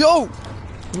 Yo!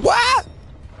 What?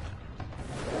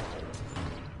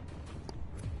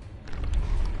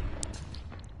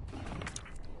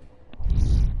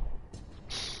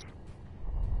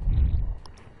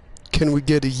 Can we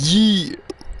get a yee?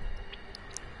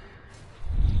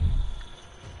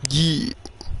 Yee.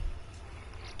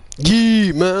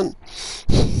 Yee, man.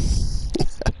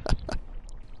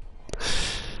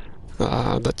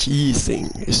 That yee thing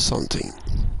is something.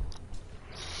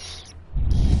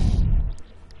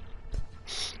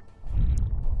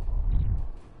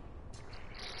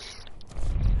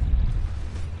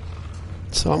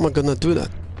 So how am I gonna do that?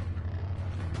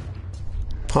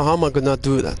 How am I gonna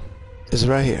do that? It's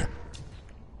right here.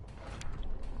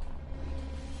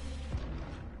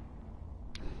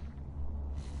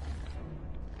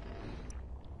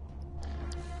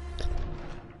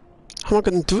 How am I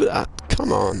gonna do that?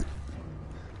 Come on.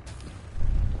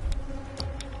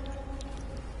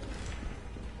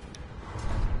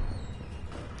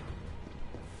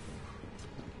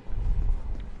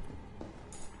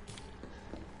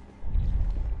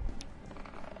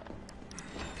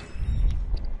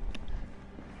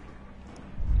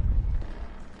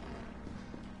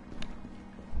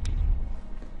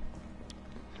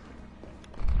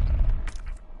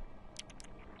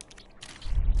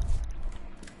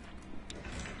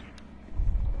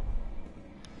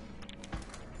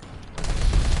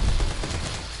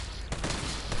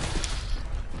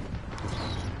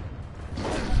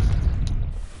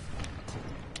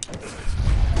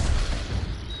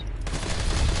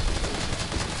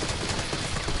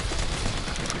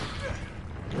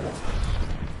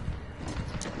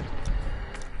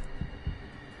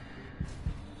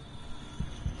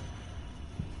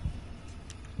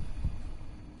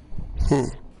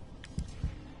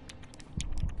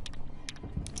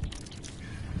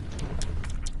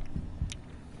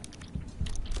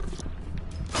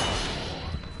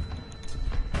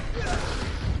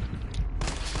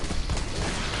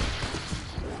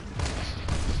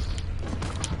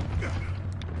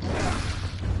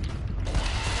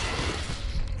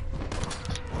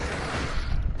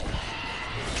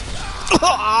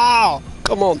 Ah!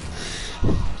 Come on.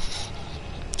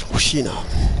 欲しいな。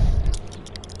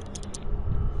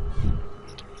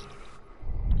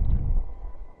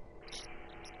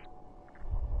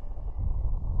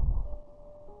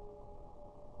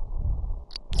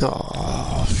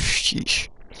Ah, sheesh.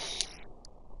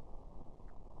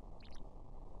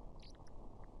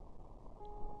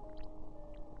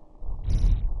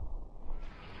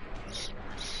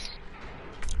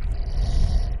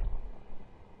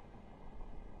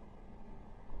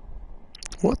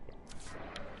 What?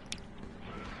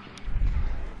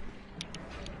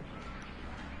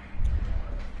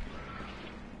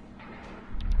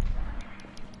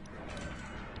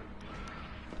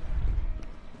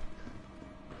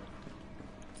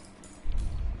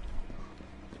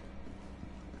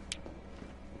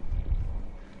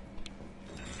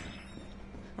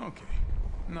 Okay,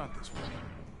 not this way.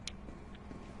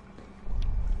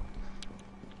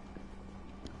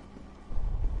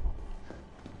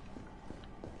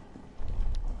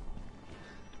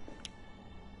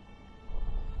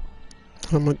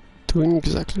 What am I doing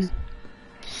exactly?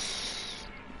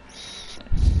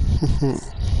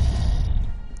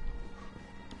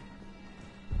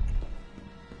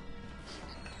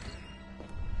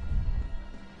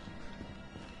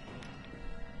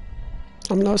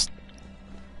 I'm lost.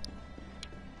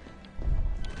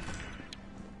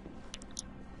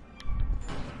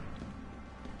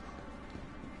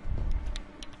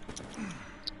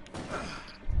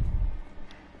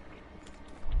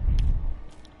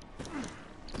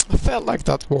 I felt like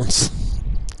that once.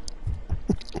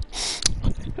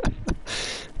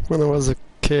 When I was a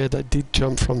kid, I did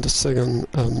jump from the second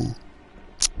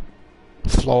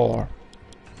floor.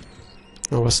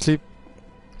 I was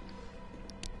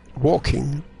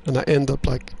walking, and I end up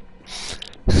like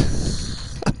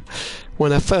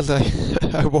when I felt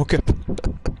I woke up.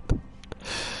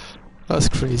 That's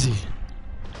crazy.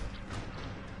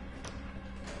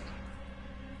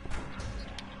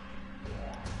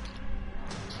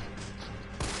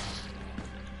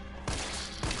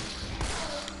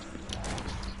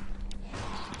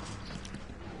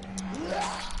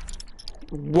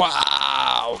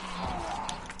 Wow!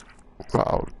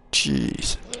 Wow,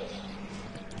 jeez.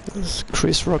 That's a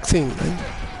Chris Rock thing, man.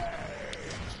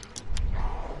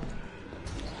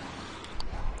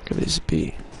 Could this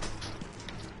be?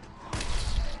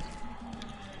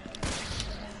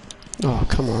 Oh,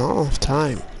 come on, I don't have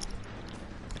time.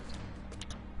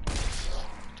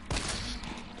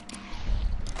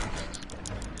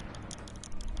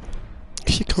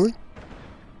 Is she coming?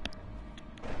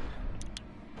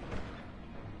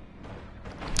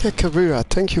 Hey, Kavira,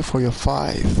 thank you for your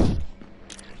 5.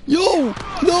 Yo!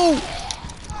 No!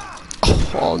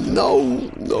 Oh,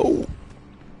 no! No!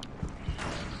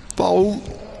 Boom!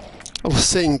 I was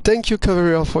saying thank you,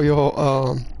 Caveria, for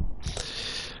your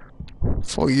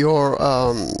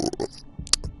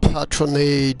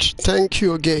patronage. Thank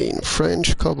you again,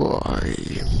 French Cowboy.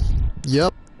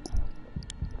 Yep.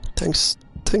 Thanks.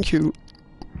 Thank you.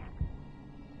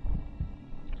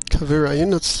 Caveria, you're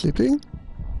not sleeping?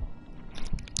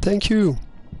 Thank you.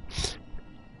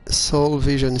 Soul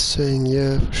Vision is saying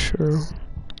yeah, for sure.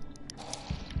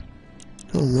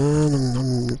 Oh man,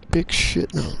 I'm in big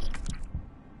shit now.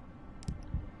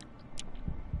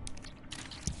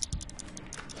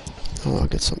 Oh, I'll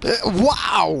get some.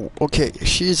 Wow! Okay,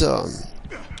 she's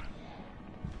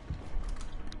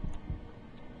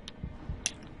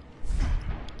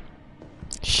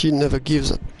she never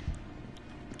gives up.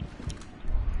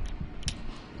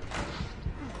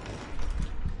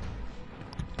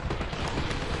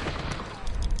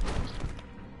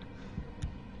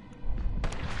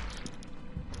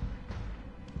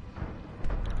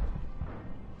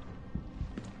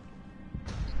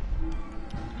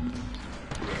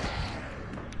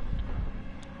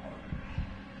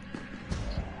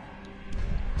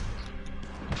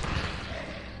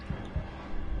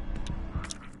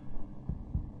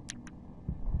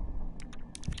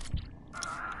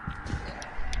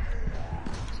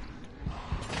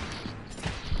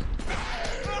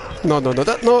 No, no, no,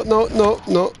 that, no, no, no,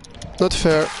 no, not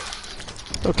fair.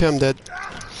 Okay, I'm dead.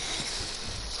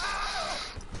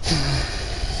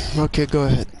 Okay, go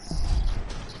ahead.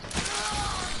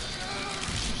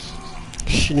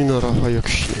 死ぬなら早く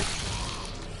死ね。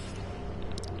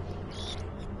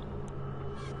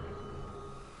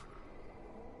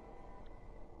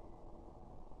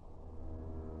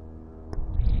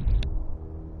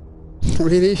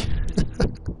Really?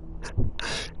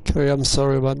 Okay, I'm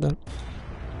sorry about that.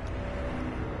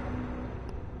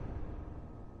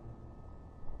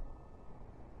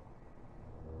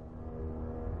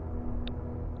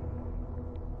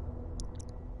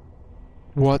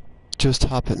 What just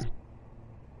happened?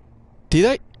 Did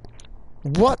I?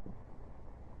 What?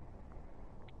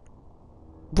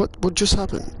 What just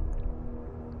happened?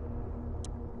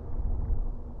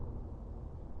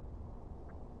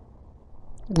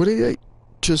 What did I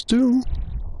just do?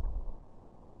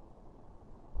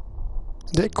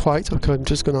 They're quiet. Okay, I'm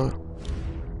just gonna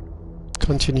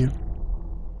continue.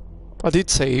 I did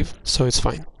save, so it's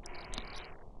fine.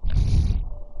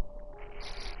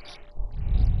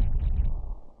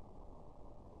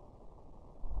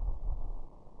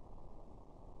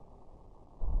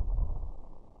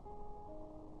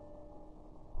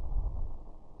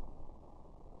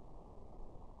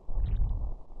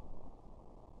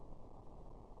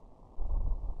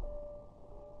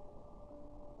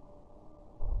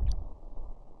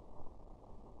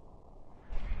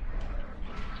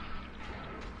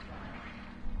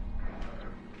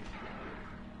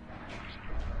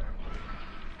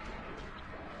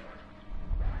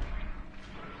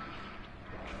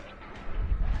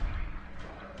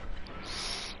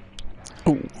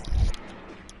 Oh.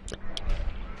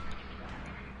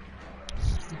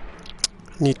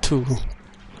 Need to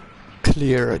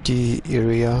clear the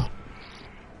area.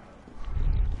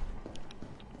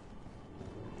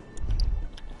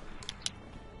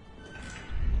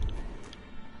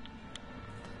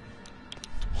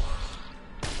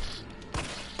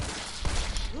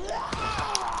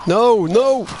 No,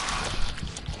 no!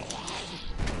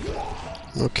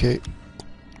 Okay,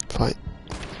 fine.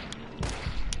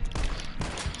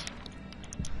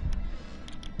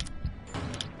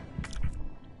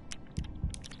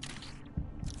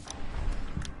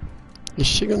 Is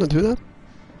she gonna do that?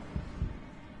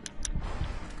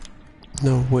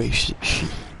 No way, she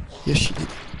yes she did.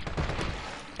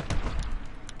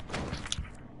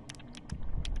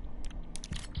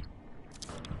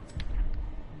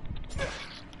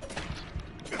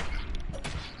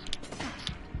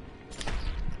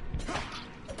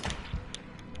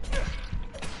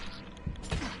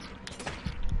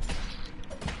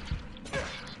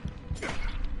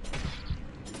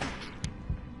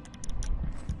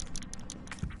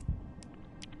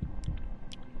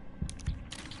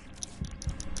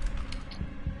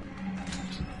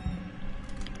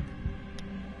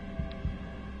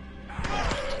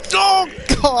 Oh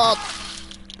God!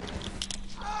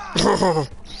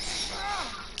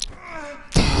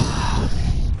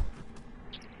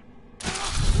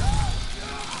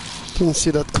 Didn't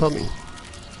see that coming.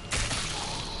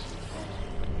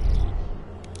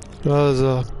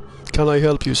 Can I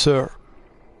help you, sir?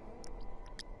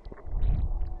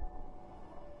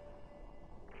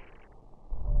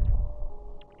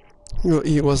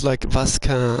 He was like, was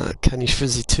kann ich für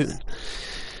Sie tun?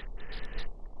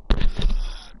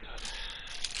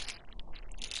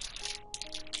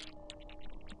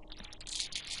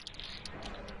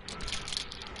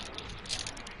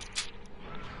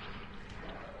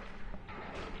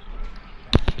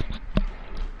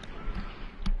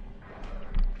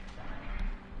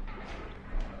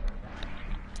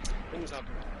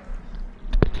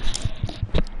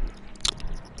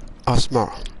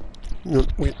 Smart.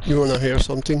 You wanna hear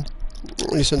something?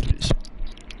 Listen to this.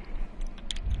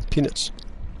 Peanuts.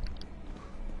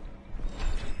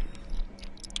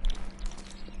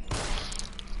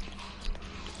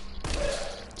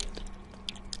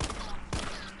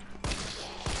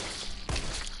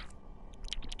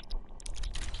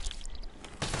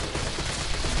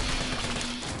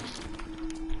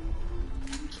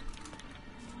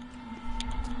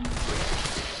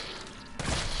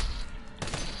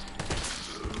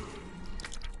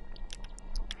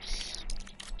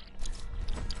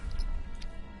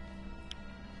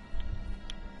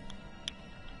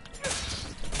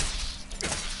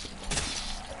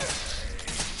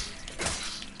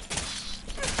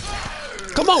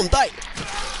 Come on, die!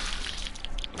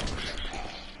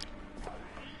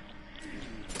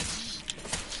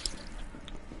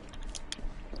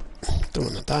 Don't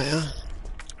wanna die, huh?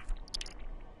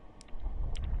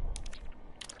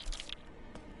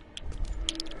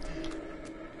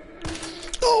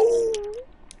 No!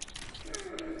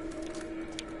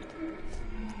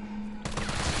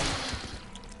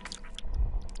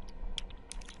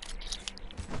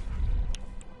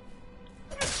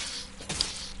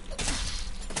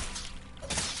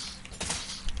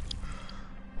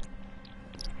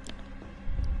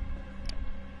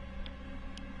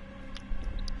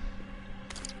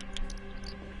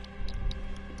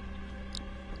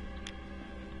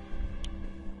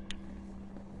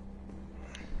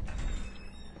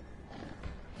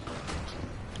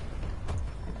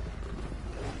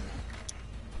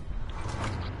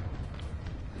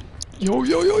 Yo,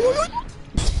 yo, yo, yo, yo!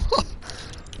 What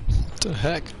the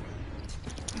heck?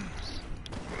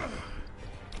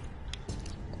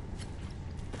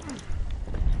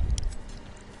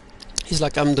 He's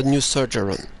like, I'm the new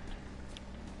surgeon.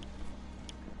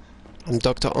 I'm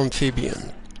Dr.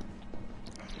 Amphibian.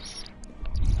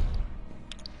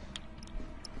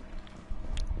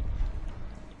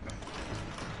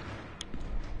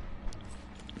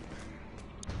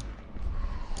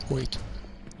 Wait.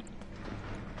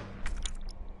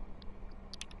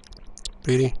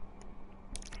 Really?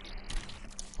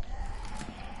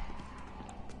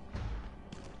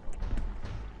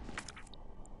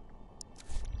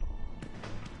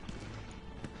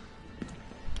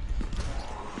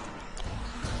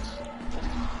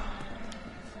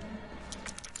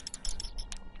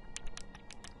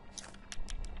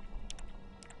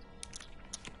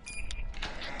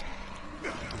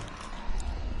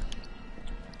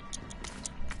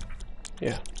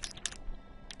 Yeah.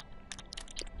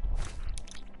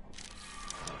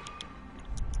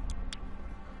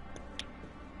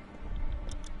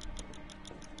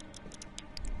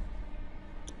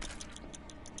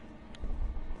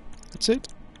 That's it.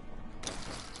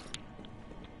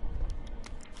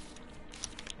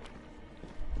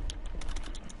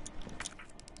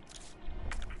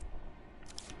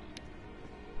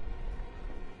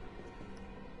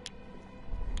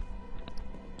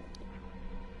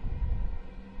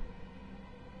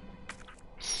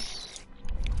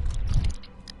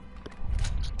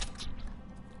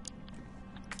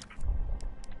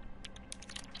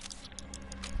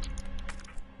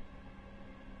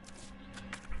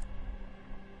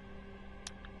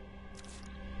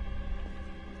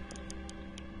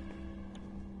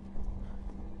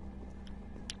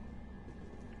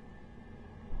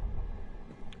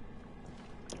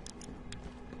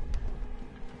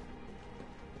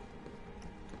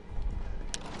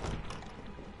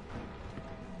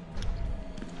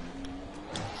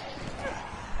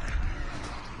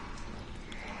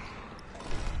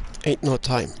 Ain't no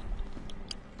time.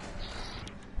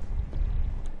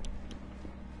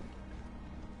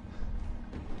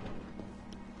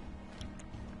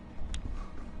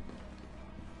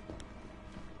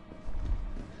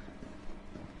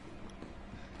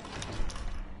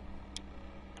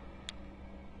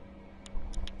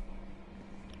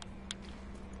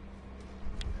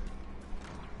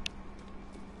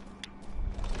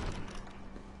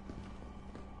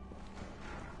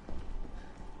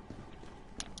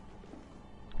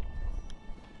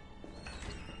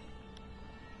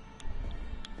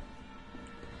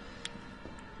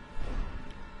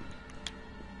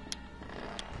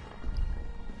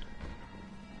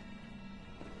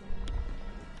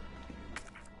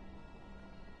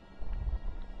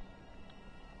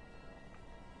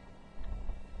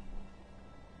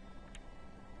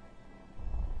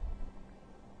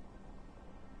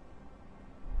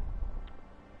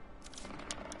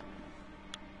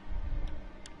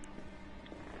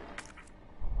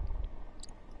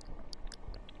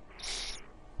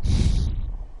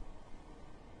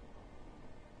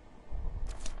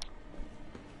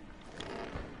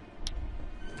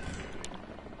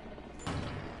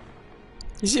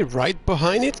 Is he right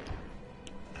behind it?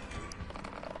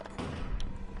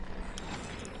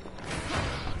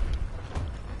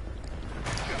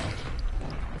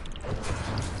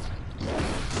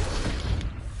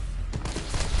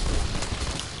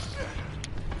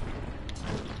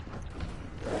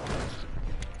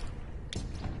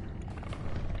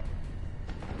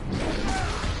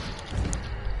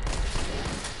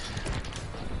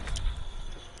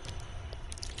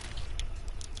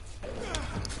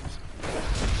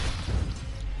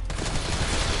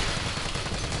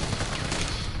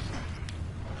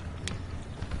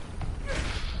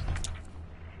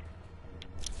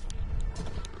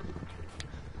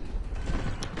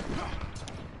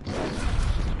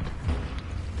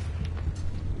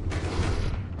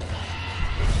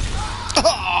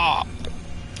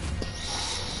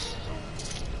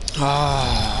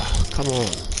 Ah, come on.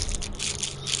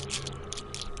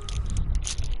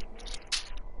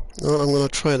 No, I'm gonna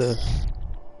try the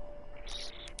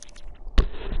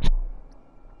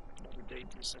data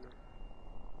center.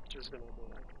 Just gonna go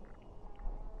like that.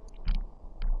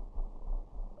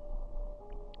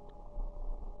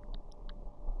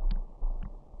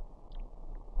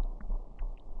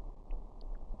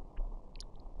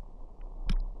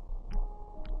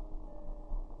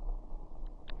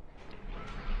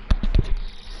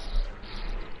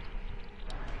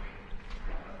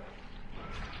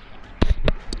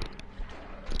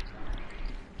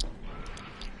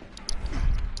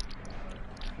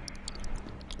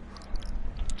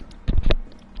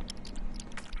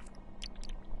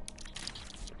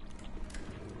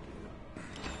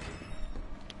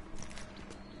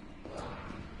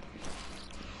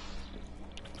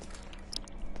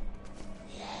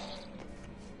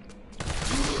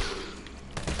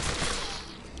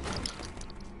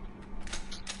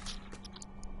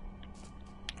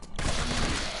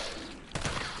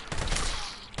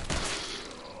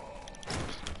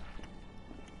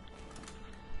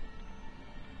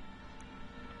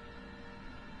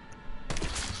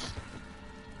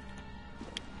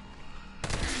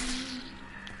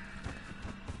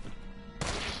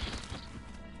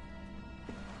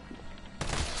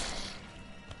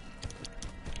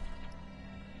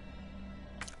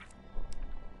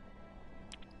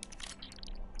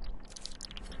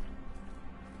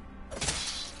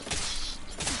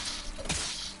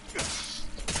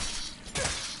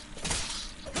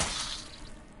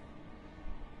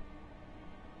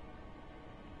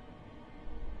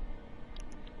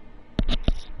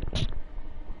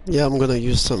 Yeah, I'm gonna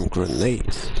use some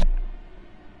grenades.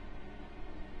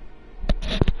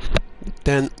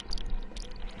 Then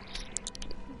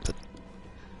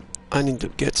I need to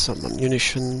get some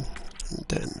ammunition, and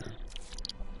then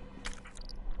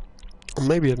or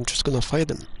maybe I'm just gonna fight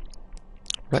them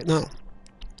right now.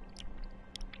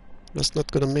 That's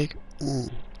not gonna make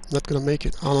not gonna make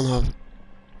it. I don't have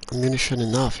ammunition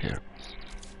enough here.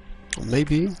 Or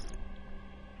maybe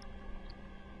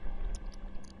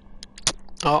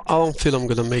I don't feel I'm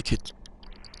gonna make it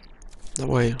that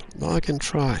way, but I can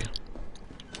try.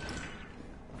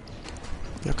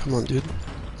 Yeah, come on, dude.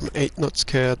 I'm 8, not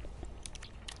scared.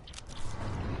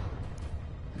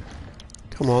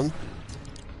 Come on.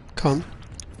 Come.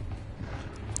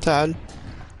 تعال.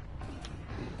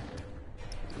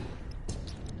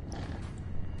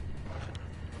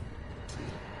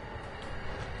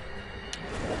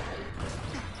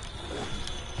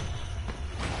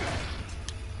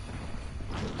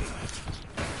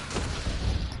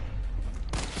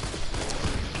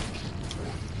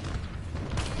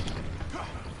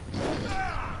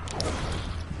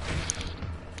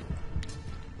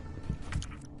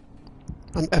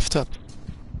 I'm effed up.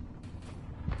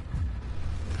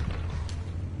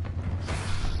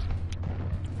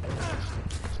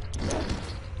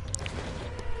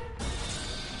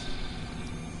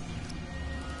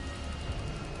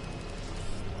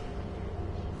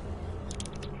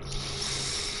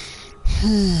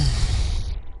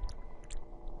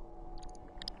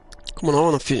 Come on, I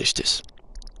wanna finish this.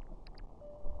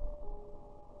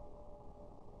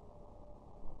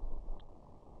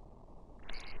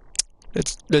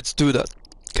 Let's do that.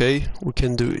 Okay, we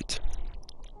can do it.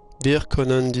 Wir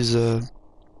können diese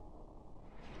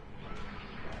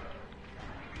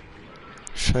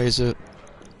Scheiße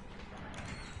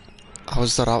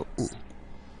ausrouten.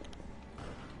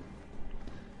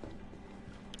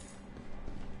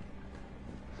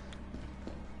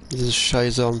 Diese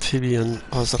Scheiße Amphibien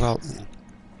ausrouten.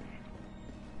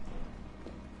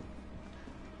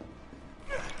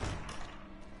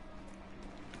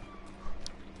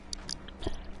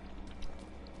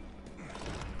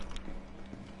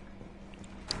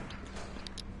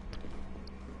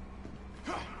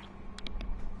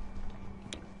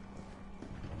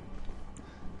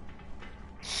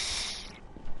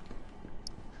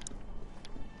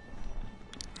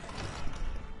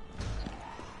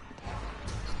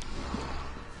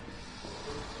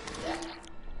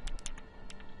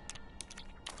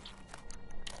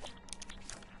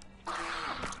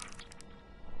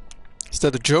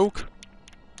 that a joke?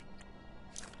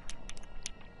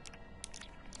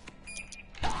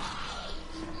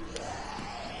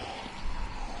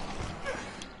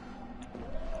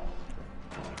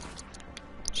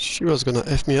 She was gonna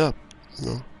F me up.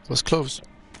 No, it was close.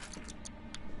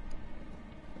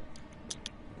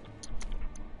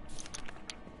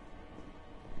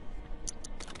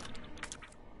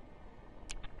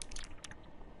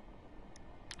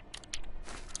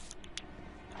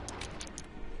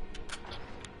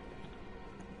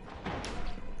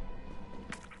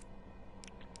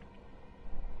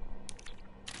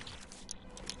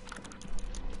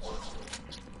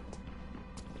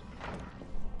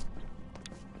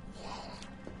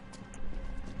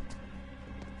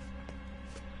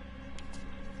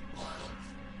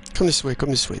 Come this way, come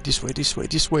this way, this way, this way,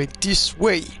 this way, this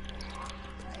way!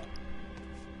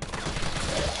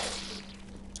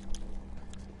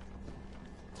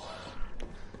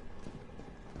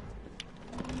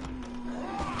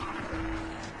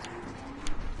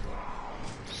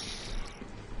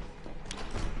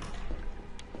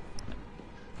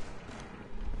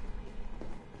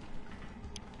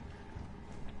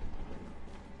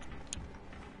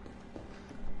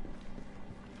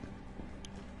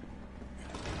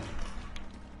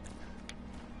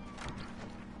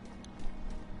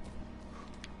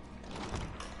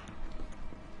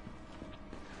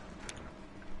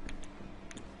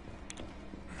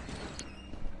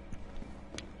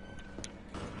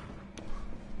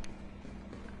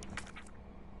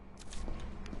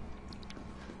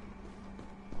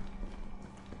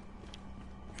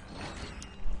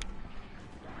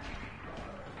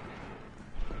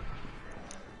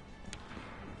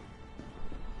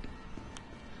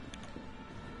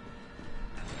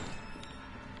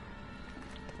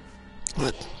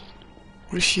 What?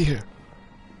 What is she here?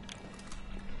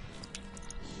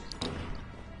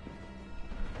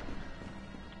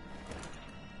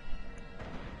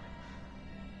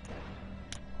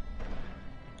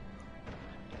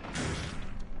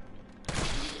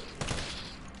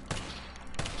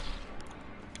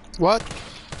 What?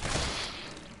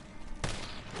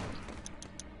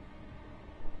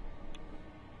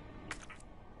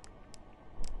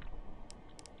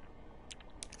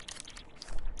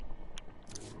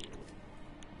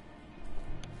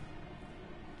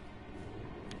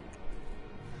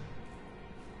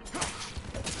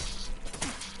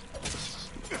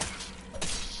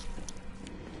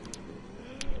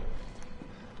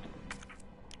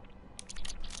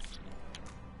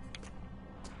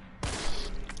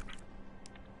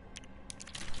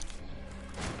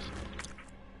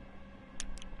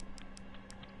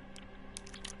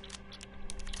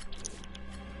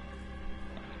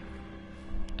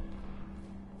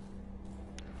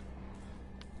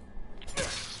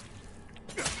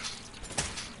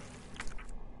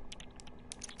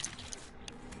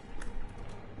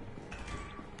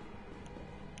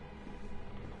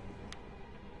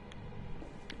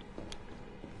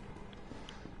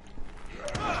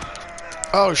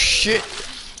 Oh shit!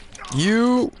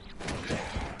 You...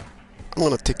 I'm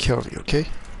gonna take care of you, okay?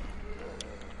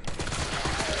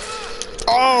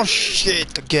 Oh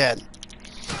shit, again!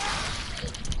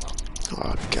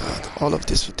 Oh god, all of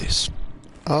this with this.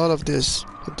 All of this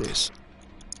with this.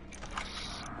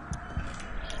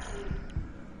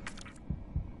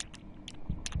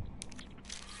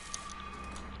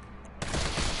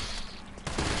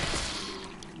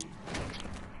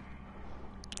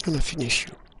 I'm gonna finish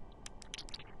you.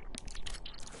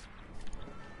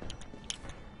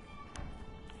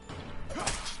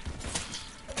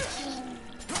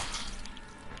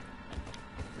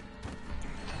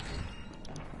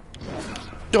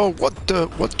 Oh,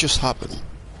 what just happened?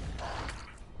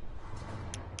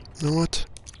 You know what?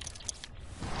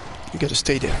 You gotta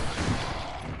stay there.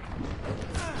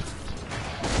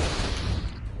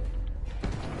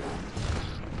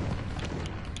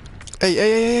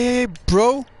 Hey,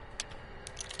 bro!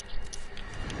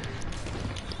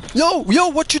 Yo,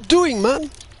 what you doing, man?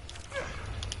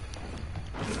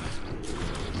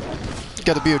 You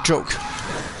gotta be a joke.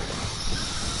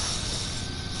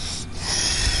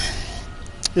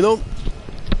 You know,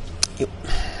 it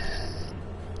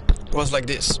was like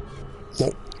this.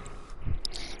 No.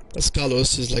 As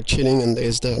Carlos is like chilling and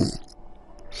there's the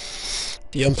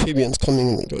amphibians coming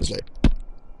and it goes like...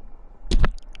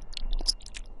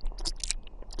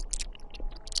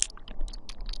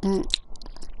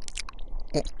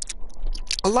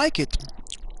 I like it.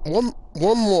 One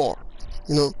more.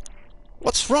 You know,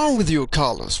 what's wrong with you,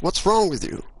 Carlos? What's wrong with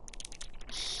you?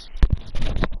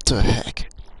 The heck?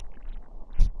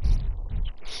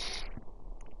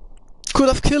 Could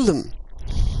have killed him.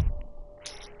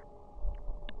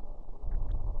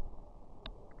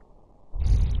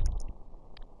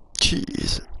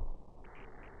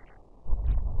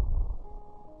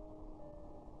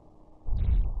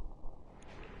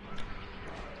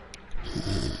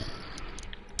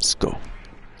 go.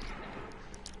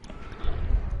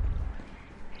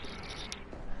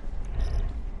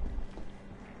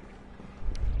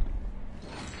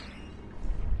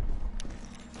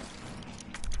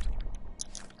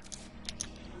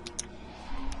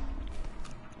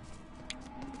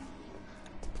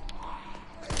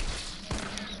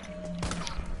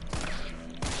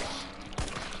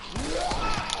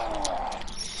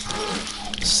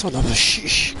 Son of a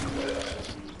shish.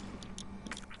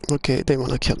 Okay, they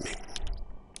wanna kill me.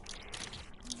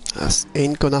 That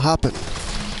ain't gonna happen.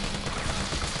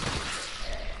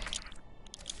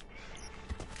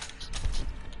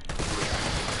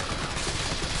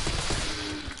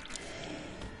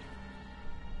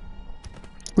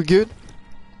 We good?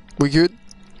 We good?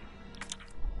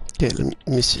 Okay, let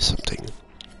me see something.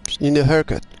 You need a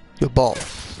haircut. You're bald.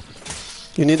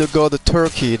 You need to go to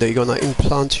Turkey. They're gonna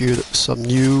implant you some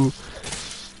new,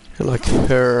 like,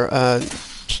 hair.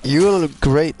 You're gonna look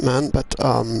great, man. But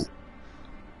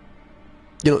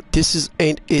you know, this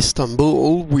ain't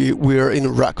Istanbul. We're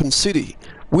in Raccoon City.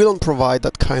 We don't provide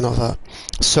that kind of a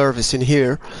service in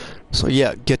here. So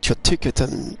yeah, get your ticket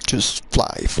and just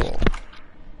fly for.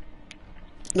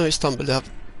 No, Istanbul. They have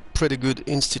pretty good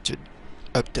institute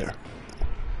up there.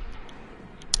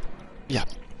 Yeah.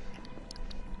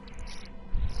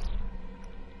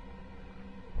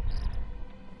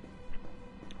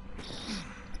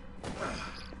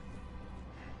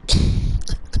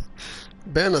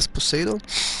 Benas Poseidon.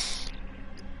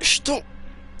 Что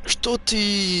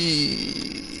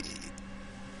ты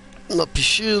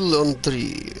напишил,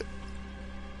 Андрей?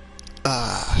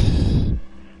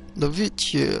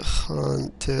 Ловите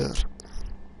хантери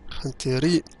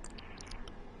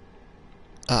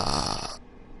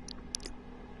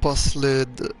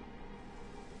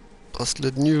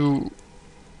последнюю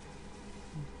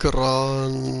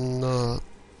гранату.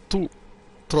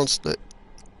 Translate.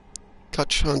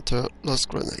 Catch hunter, last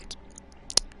grenade.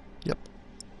 Yep.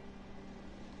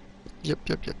 Yep.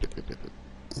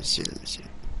 Let me see.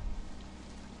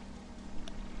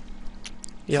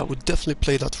 Yeah, I would definitely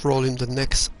play that role in the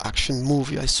next action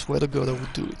movie. I swear to God I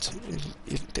would do it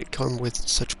if they come with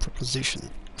such proposition.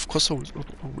 Of course I will.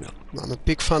 I'm a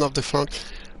big fan of the film.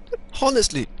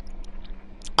 Honestly,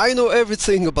 I know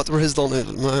everything about Resident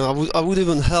Evil, man. I would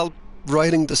even help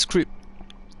writing the script,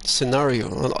 scenario,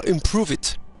 and improve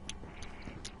it.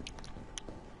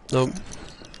 No,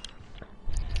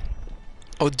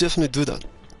 I would definitely do that.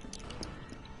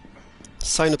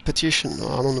 Sign a petition,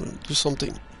 I don't know, do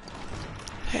something.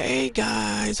 Hey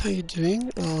guys, how you doing?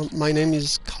 My name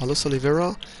is Carlos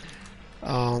Oliveira.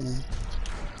 I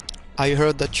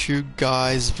heard that you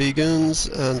guys vegans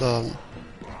and a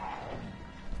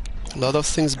lot of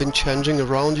things been changing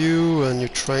around you and you're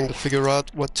trying to figure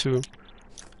out what to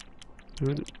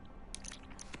do.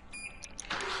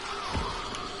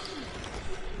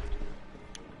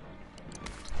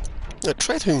 I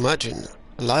try to imagine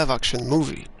a live-action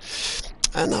movie,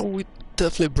 and I would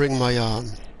definitely bring my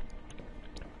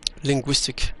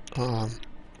linguistic,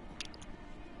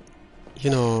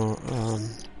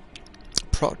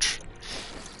 approach.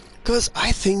 Because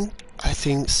I think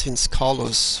since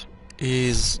Carlos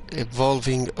is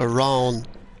evolving around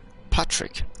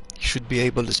Patrick, he should be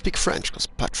able to speak French. Because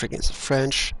Patrick is a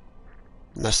French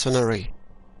mercenary,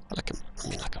 like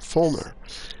a former,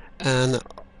 and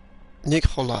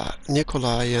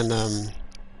Nikolai and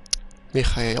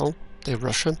Mikhail, they're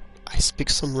Russian. I speak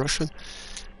some Russian,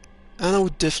 and I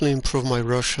would definitely improve my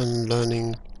Russian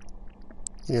learning.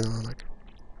 You know, like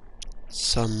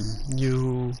some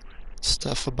new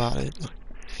stuff about it. Like,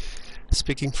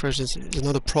 speaking French is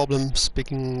not a problem.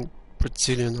 Speaking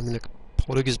Brazilian, like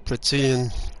Portuguese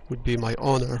Brazilian, would be my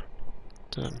honor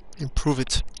to improve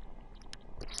it.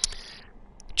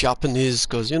 Japanese,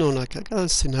 because like I got a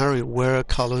scenario where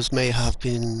Carlos may have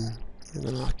been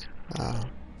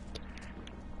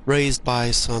raised by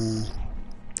some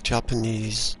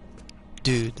Japanese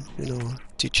dude,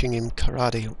 teaching him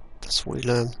karate. That's where he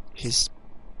learned his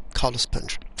Carlos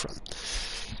punch from.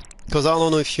 Because I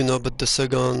don't know if you know, but the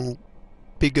second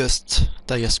biggest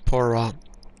diaspora,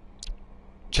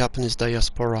 Japanese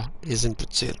diaspora, is in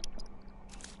Brazil.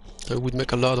 So it would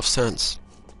make a lot of sense.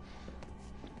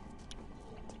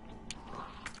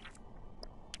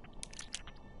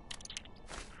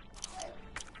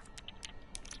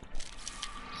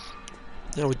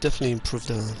 I would definitely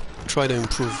try to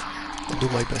improve, do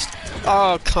my best.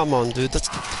 Oh, come on, dude,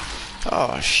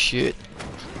 oh, shit.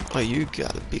 Oh, you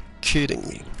gotta be kidding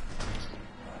me.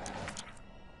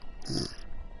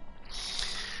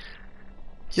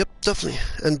 Yep, definitely.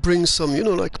 And bring some,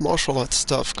 like martial arts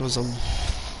stuff, because I'm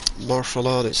a martial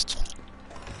artist.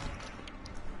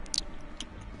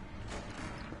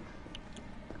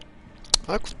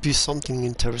 That could be something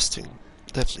interesting,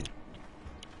 definitely.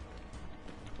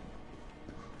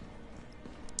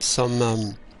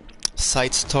 Some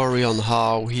side story on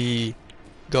how he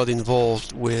got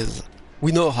involved with,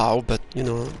 we know how, but you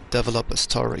know, develop a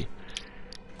story,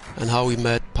 and how we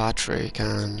met Patrick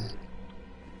and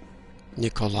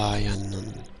Nikolai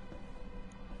and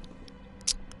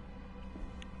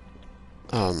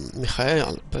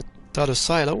Mikhail. But that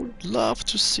aside, I would love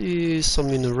to see some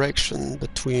interaction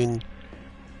between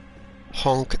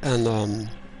Honk and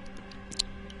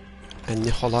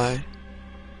Nikolai,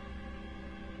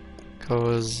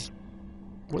 because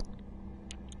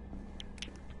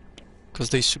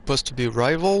they're supposed to be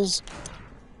rivals.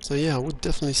 So yeah, I would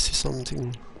definitely see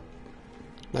something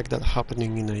like that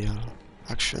happening in a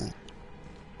action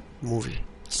movie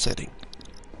setting.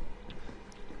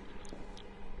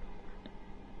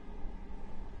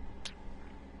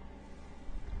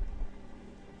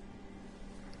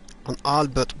 On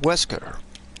Albert Wesker,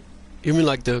 you mean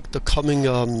like the coming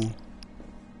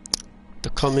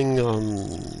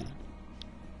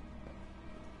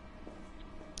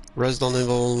Resident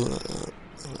Evil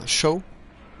show?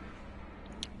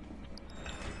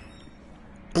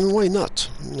 I mean, why not?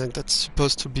 Like, that's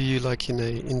supposed to be like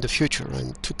in the future,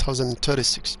 in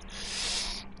 2036,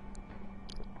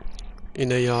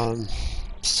 in a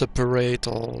separate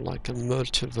or like a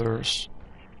multiverse.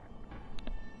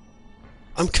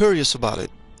 I'm curious about it.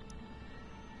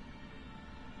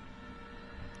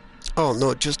 Oh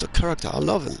no, just the character. I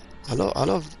love him. I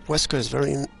love Wesker. Is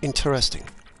very interesting.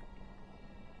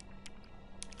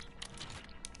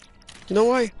 You know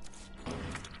why?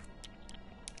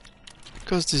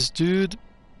 Because this dude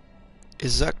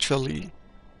is actually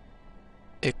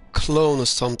a clone or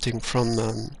something from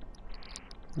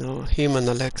no, him and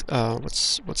Alex.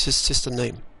 What's his sister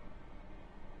name?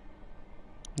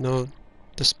 No,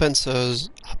 the Spencers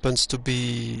happens to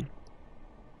be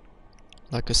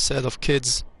like a set of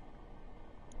kids.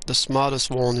 The smartest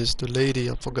one is the lady.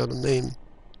 I forgot her name.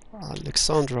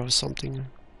 Alexandra or something.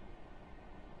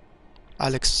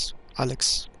 Alex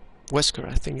Wesker,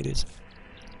 I think it is.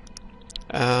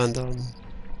 And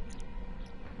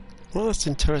well, that's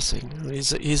interesting.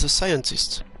 He's a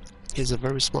scientist. He's a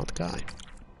very smart guy.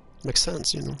 Makes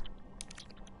sense, you know.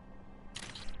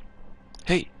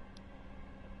 Hey.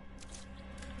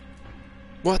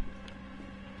 What?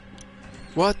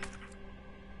 What?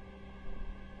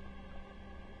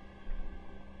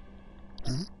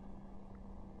 Hmm?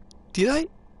 Did I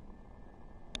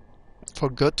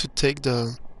forgot to take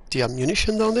the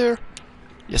ammunition down there?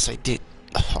 Yes, I did.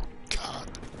 Oh God.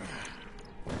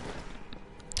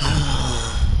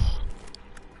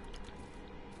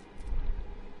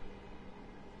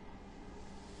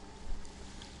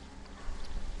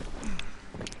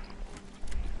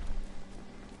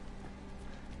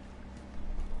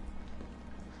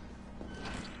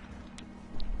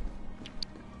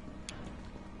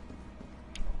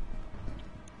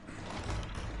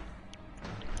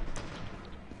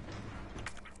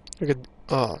 Look at,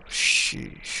 oh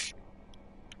sheesh.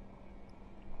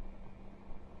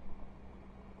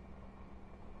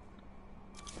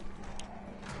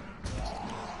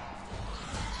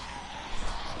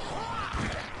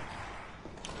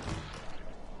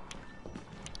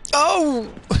 Oh,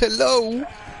 hello.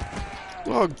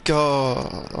 Oh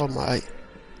God. Oh my.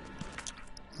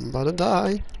 I'm about to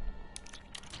die.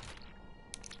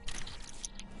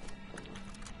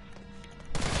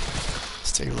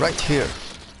 Stay right here.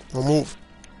 Don't move.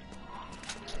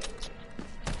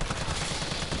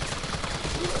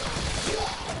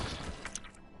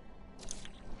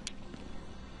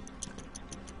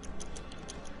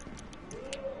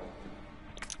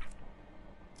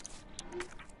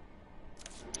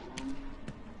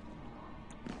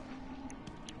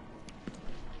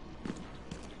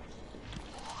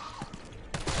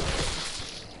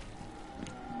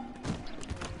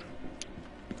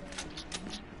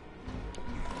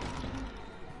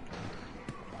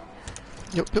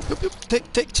 Yep.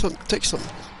 Take some.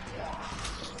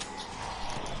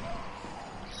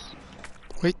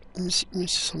 Wait, let me see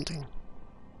something.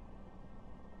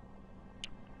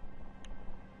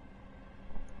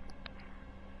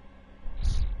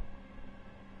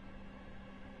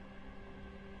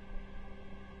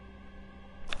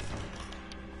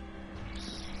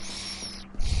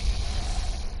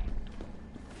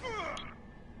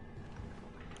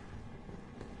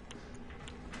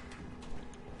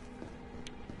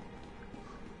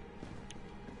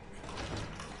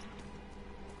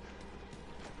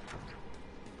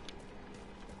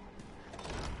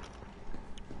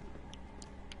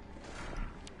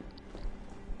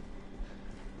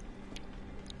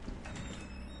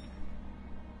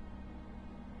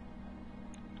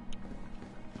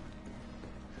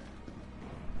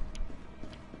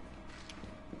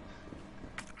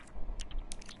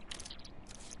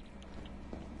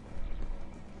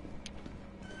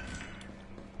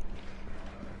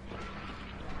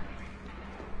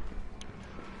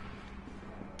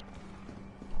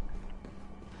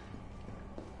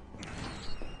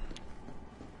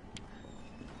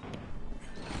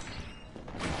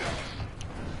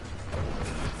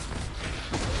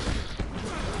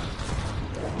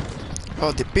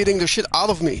 Oh, they're beating the shit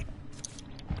out of me.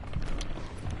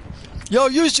 Yo,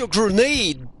 use your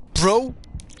grenade, bro.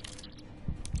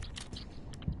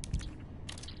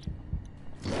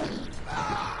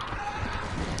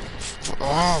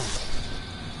 Oh.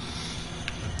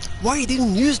 Why you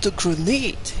didn't use the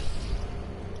grenade?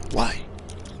 Why?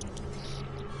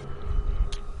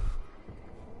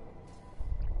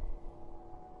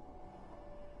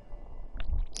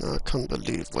 I can't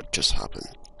believe what just happened.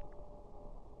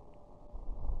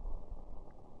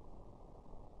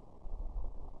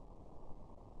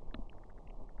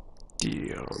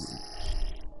 The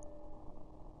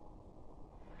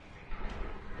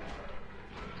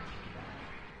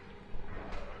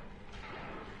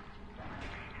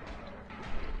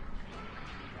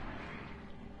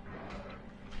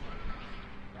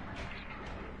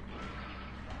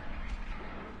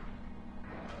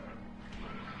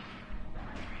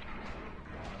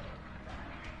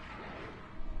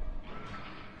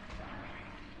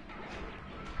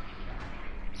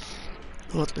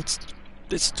What?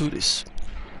 Let's do this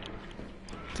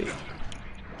thing.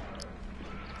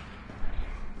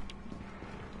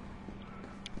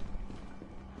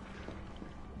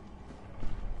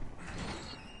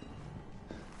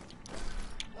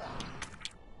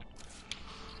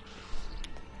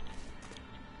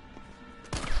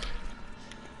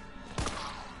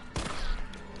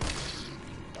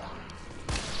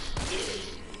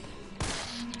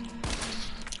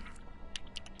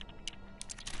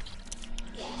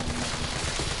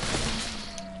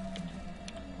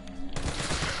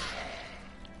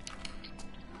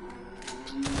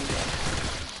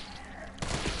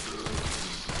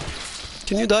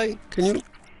 Can you die? Can you?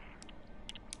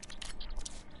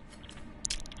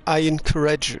 I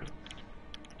encourage you.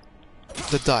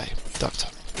 The die, Doctor.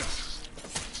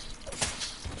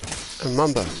 And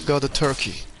remember, got a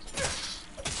turkey.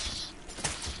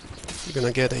 You're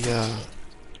gonna get a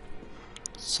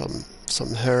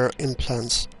some hair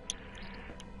implants,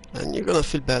 and you're gonna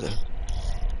feel better.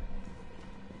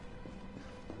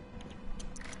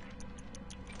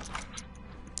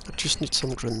 I just need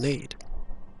some grenade.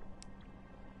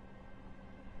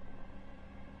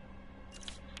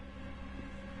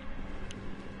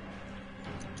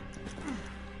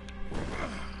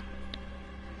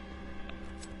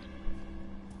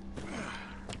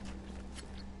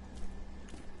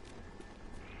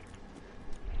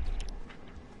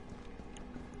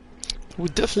 We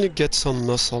definitely get some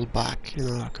muscle back, you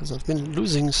know, because I've been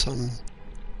losing some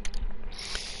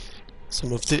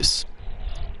of this.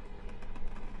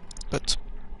 But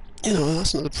you know,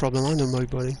 that's not the problem. I know my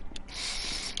body.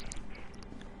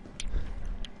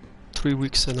 3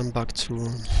 weeks and I'm back to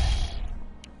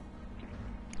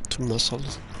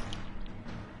muscles.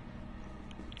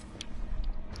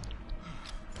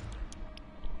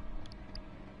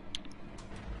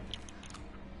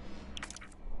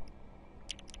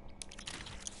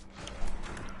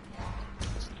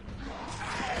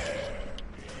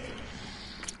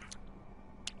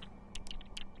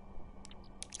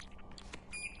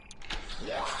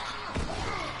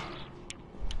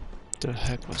 The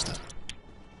heck was that?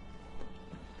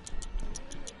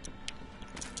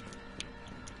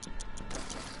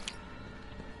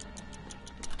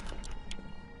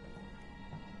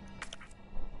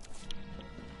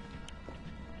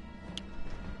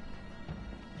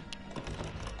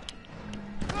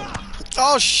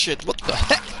 Oh shit, what the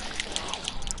heck?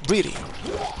 Really?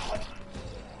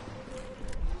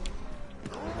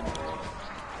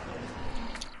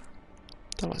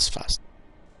 That was fast.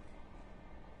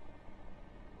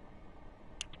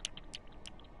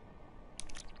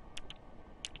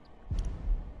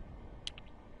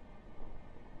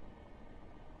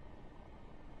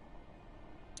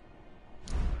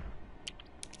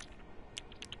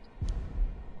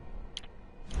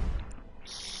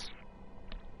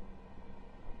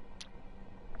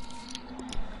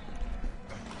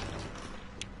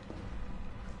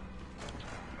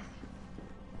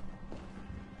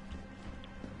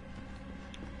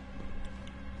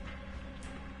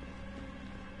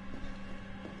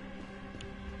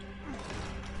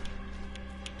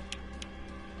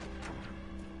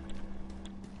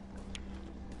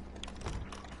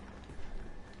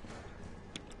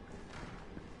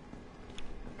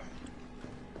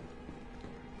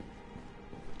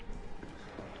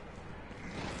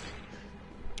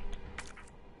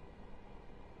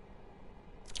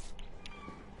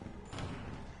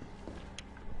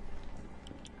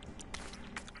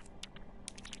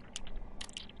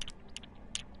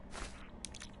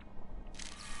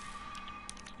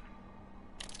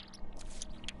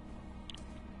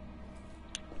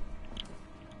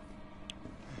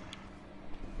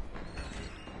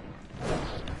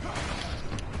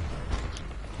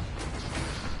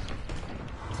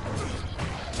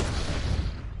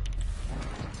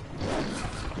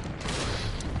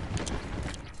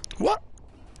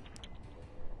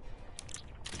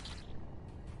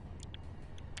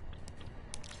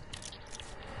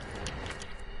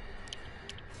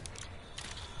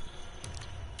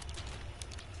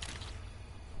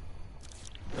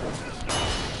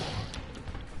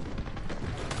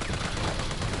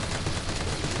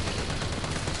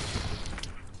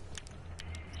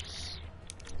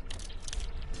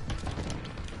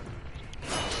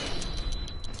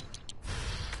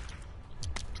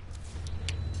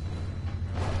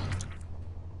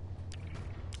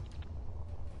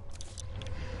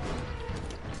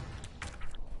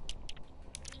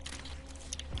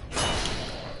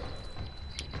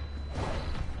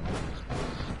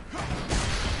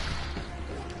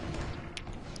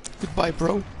 Goodbye,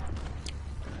 bro.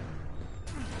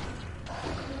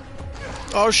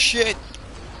 Oh shit!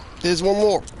 There's one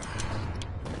more.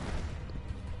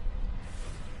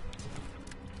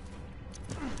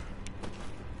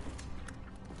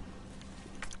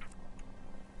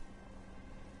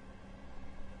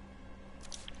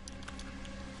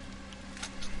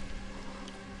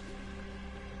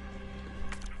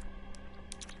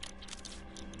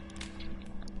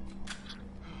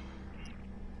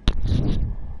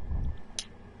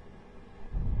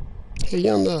 Hey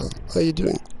Yanda, how you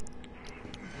doing?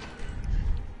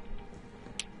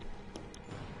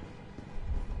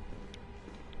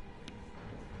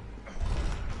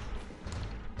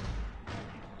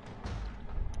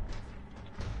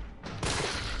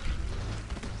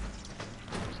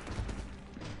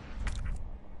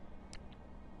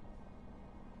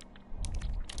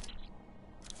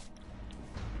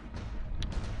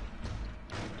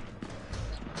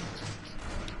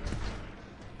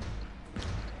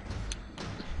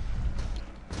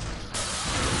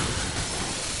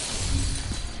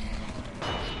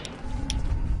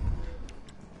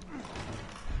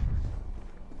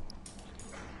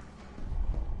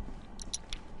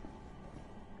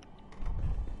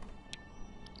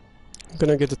 I'm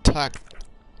gonna get attacked.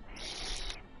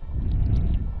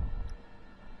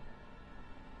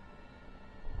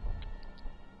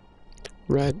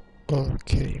 Red.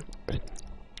 Okay. Red.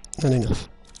 Not enough.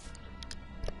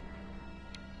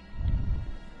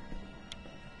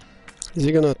 Is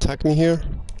he gonna attack me here?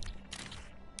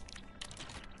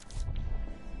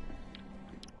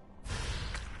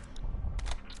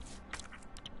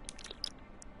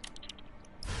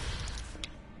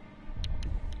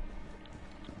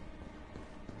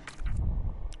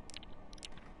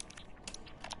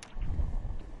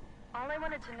 All I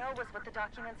wanted to know was what the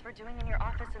documents were doing in your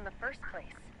office in the first place.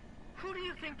 Who do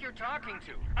you think you're talking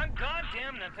to? I'm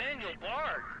goddamn Nathaniel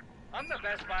Bard. I'm the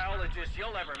best biologist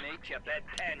you'll ever meet, you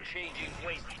bedpan-changing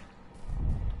waste.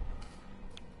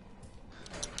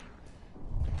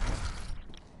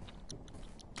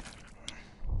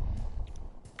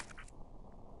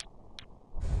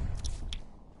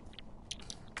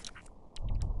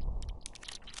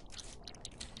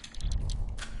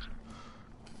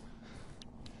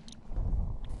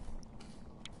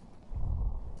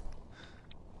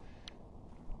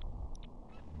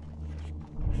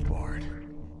 Bard.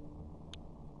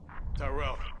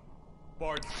 Tyrell.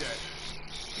 Bard's dead.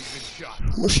 He's been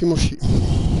shot. Mushy mushy. In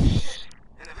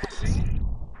the vaccine?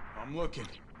 I'm looking.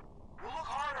 Well, look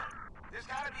harder. There's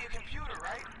gotta be a computer,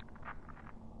 right?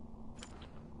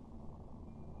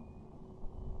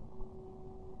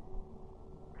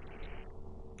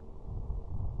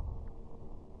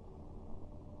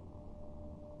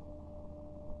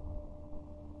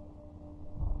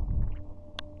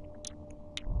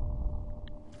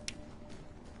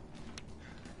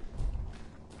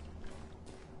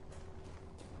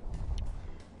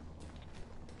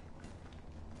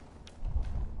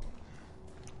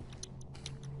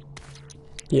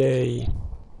 Yay.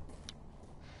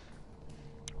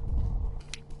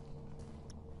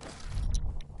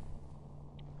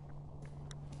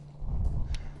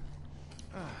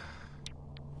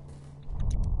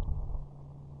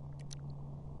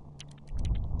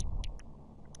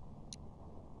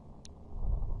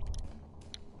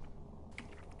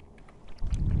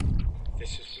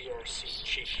 This is VRC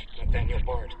Chief Nathaniel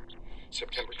Bard,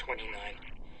 September 29,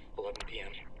 11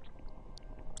 p.m.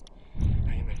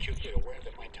 I am acutely aware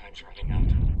that my time's running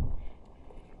out.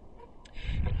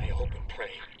 And I hope and pray,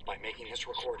 by making this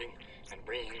recording and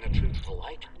bringing the truth to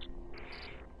light,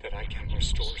 that I can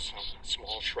restore some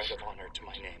small shred of honor to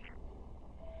my name.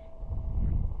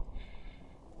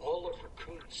 All of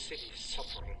Raccoon City's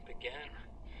suffering began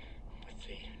with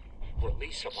the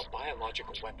release of a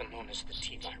biological weapon known as the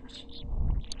T-virus.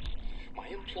 My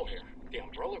employer, the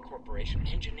Umbrella Corporation,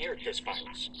 engineered this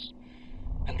virus.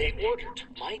 And they ordered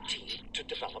my team to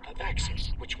develop a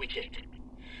vaccine, which we did.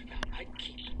 Now, I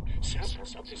keep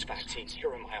samples of this vaccine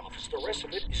here in my office. The rest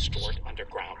of it is stored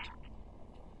underground.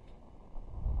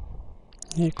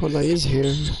 Nikolai is here.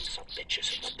 Sons of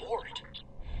bitches at the board.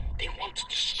 They want to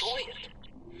destroy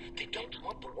it. They don't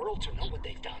want the world to know what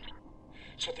they've done.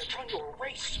 So they're trying to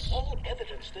erase all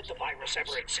evidence that the virus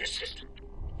ever existed.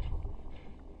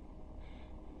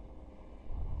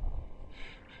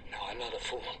 No, I'm not a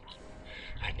fool.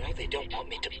 I know they don't want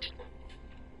me to...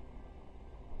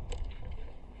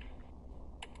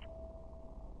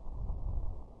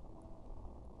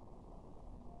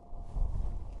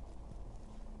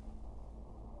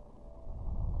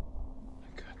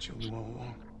 I got Julie all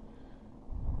along.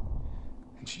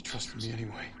 And she trusted me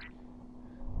anyway.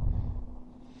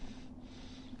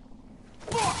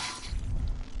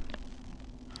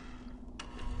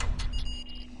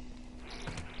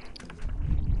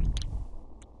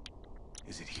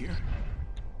 Is it here?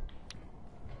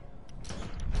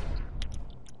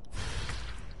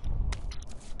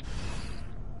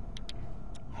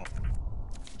 Oh,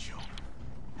 Joe,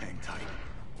 hang tight.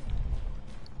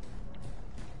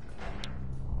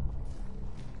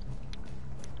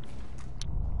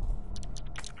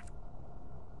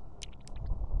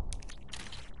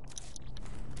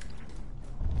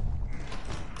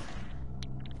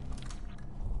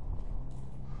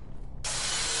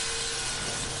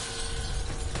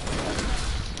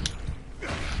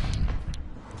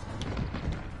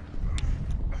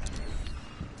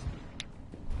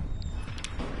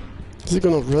 Is he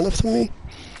gonna run after me?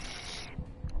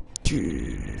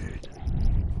 Dude.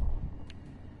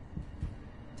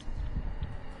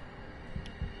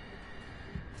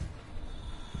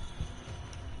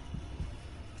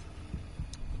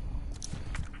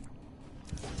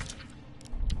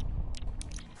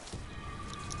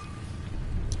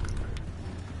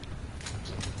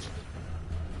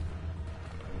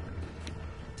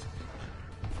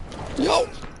 Yo!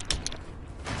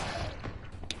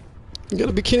 You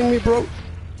gotta be kidding me, bro.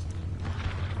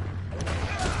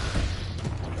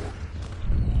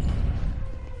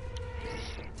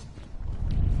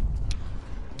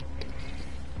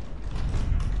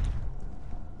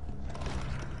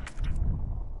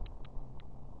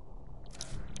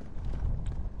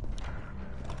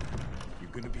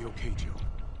 You're gonna be okay, Joe.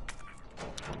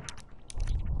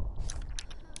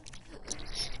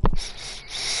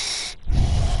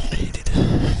 Made it.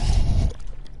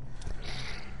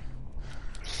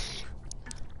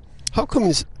 How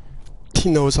come he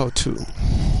knows how to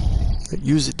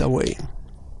use it that way?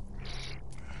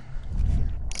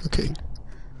 Okay.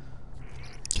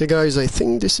 Okay, guys, I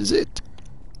think this is it.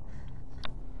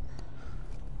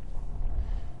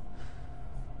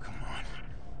 Come on.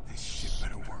 This shit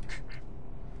better work.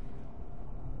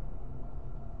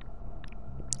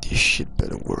 This shit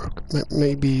better work.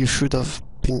 Maybe you should have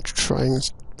been trying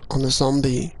on a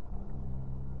zombie.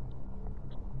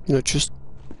 You know, just...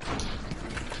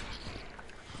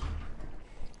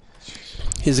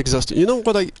 He's exhausted. You know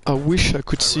what I wish I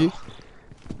could see?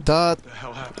 That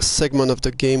segment of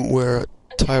the game where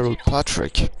Tyrell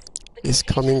Patrick is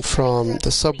coming from the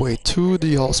subway to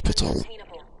the hospital.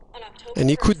 And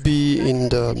he could be in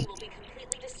the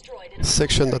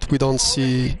section that we don't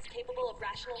see,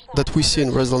 that we see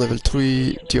in Resident Evil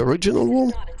 3, the original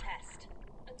one.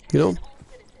 You know?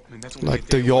 I mean, that's Like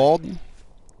the yard,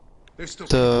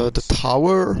 the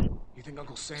tower, You think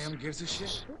Uncle Sam gives a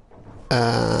shit?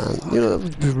 and you know, that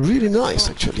would be really nice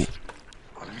actually.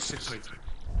 Oh, you sit tight.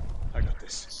 I got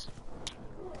this.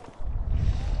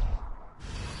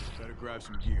 Better grab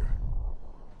some gear.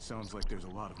 Sounds like there's a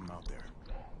lot of them out there.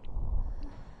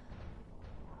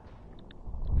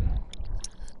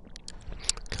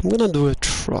 I'm gonna do a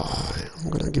try. I'm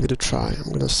gonna give it a try.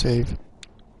 I'm gonna save.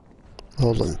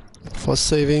 Hold on. For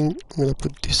saving, I'm gonna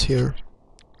put this here.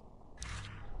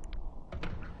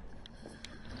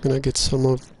 I'm gonna get some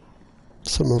of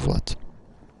what?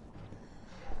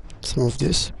 Some of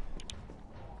this.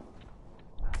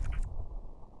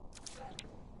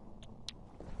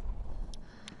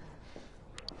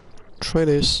 Try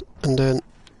this, and then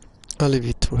I'll leave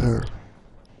it to her.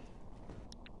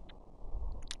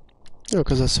 Yeah,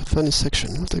 because that's a funny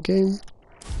section of the game.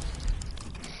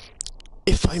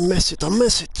 If I mess it, I'll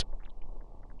mess it.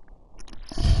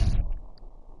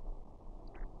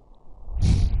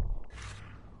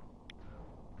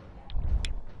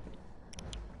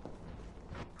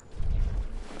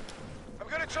 I'm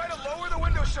gonna try to lower the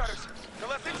window shutters. The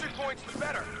less entry points, the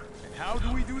better. And how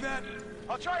do we do that?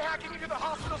 I'll try hacking into the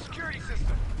hospital security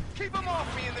system. Keep them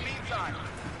off me in the meantime.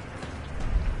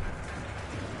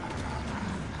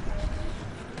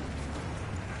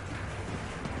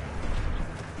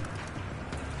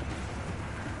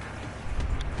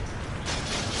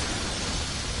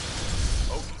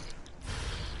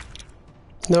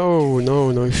 No,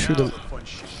 you shouldn't. Fun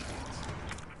shit.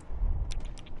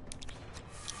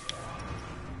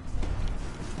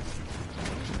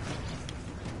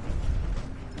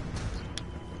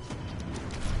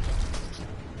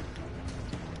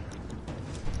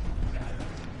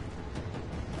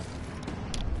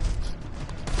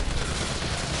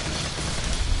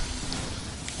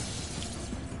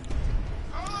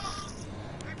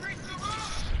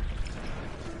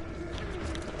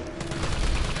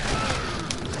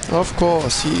 Of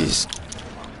course, he is.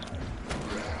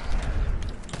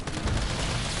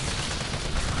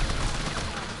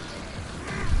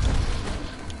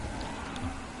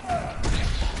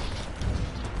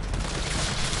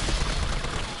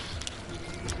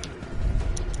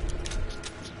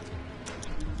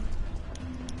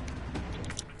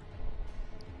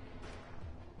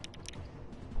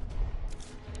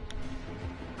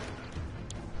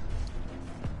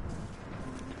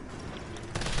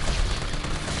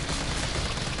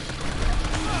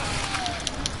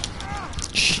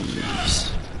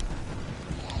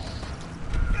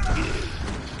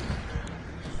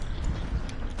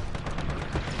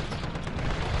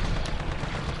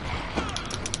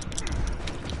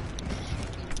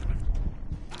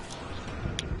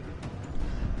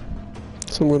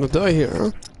 So I'm gonna die here,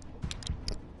 huh?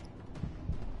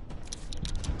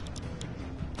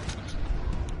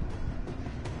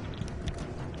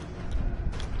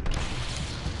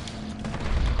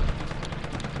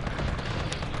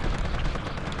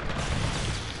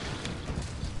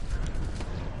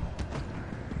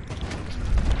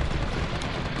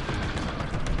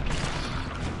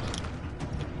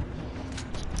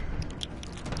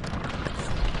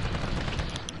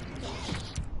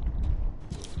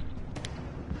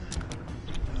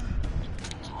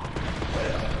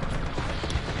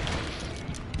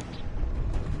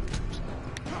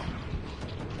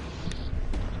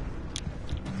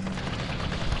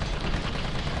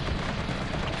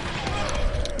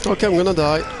 Okay, I'm gonna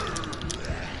die.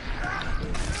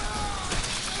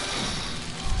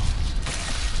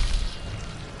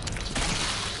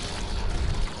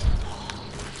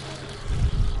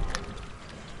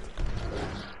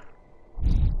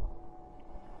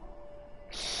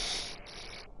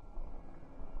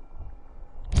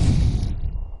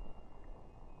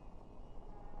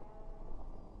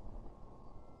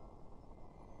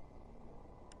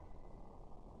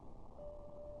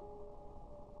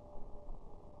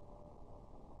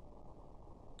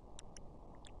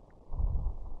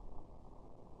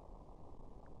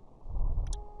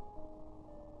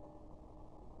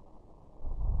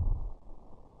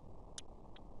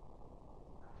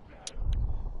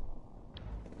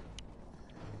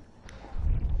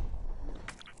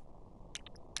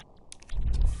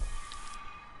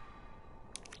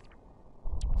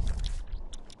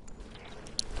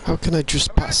 How can I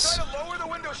just pass? Try to lower the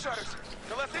window shutters.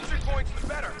 The less entry points, the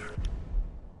better.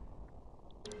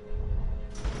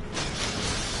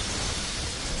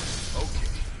 Okay,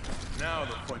 now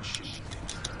the fun shit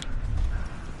begins.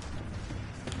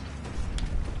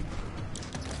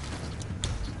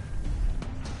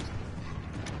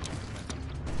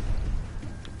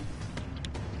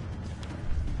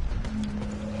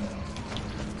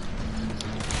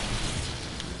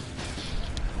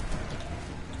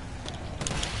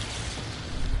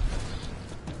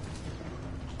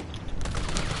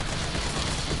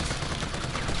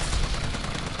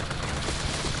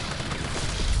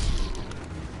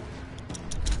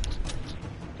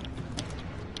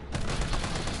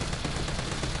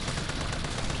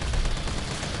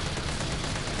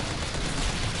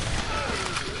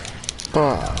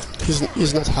 Ah,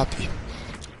 he's not happy.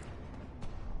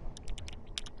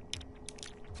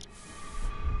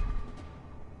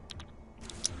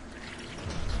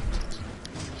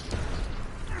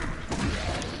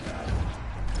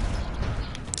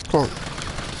 Come on.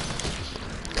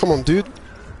 Come on, dude.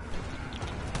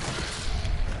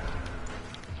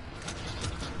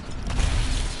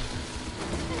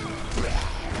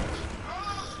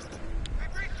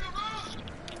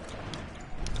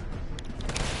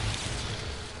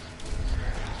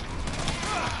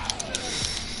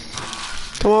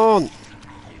 Come on!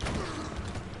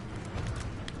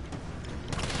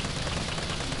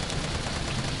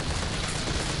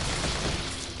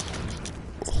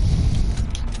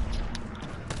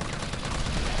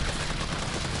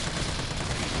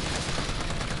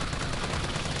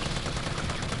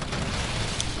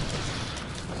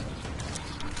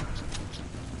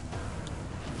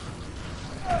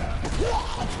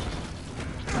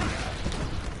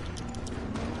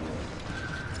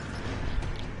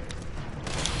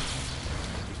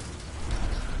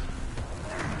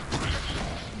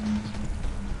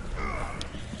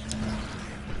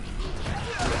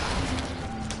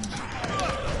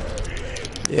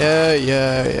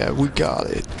 Yeah, we got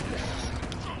it.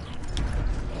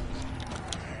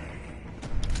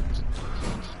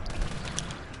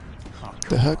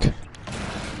 The heck?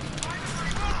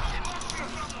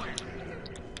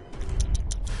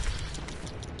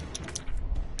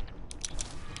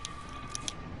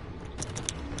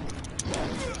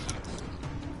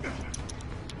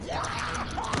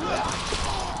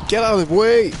 Get out of the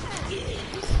way!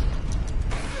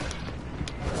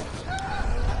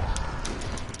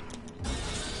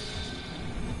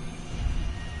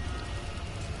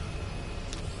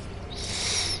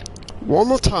 One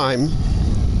more time,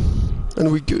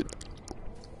 and we're good.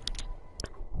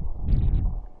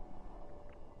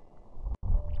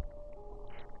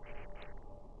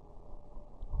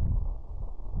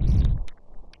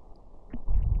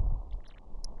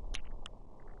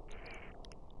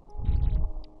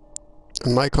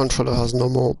 And my controller has no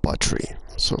more battery,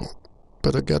 so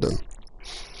better get him.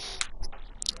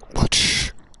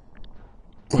 Watch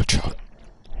out.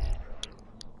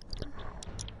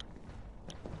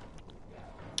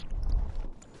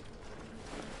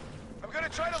 I'm gonna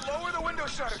try to lower the window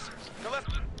shutters. The left.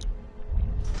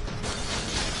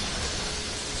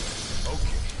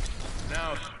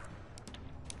 Now,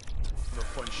 the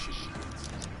fun shit begins.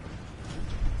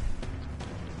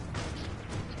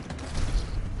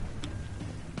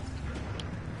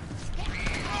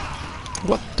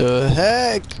 What the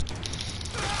heck?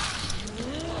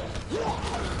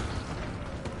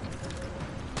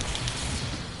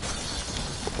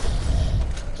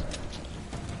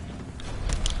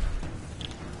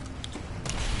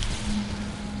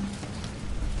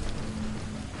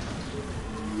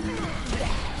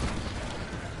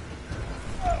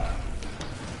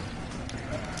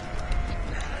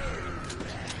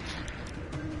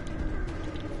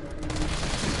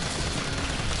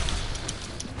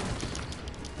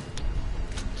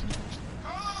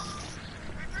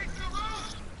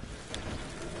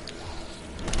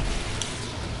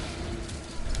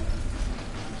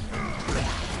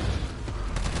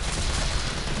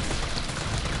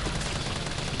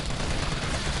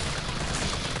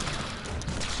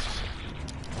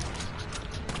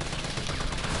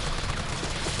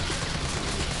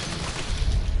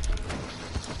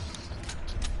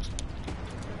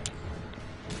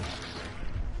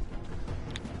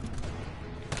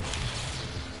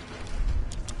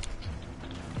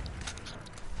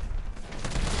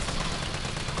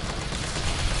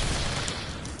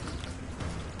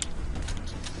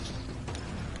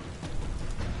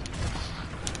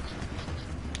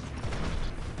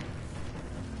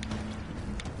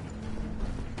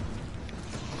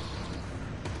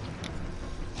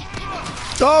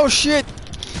 Oh shit!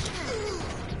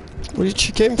 Where did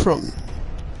she came from?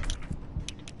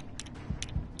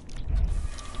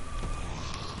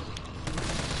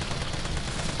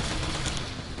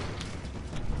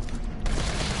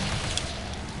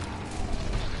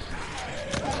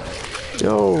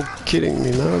 You're kidding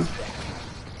me, man.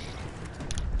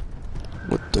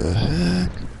 What the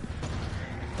heck?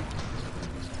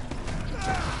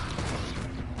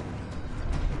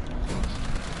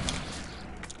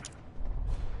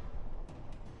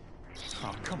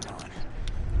 Oh, come on.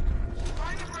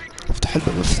 افتح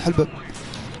الباب افتح الباب.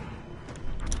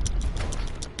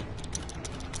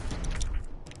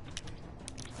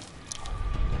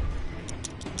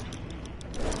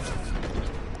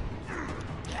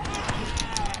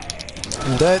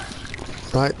 I'm dead.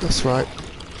 Right, that's right.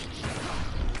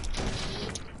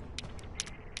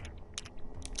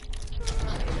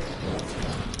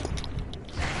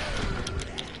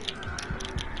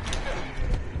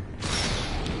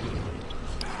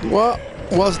 What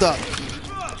was that?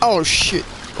 Oh shit.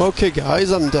 Okay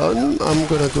guys, I'm done. I'm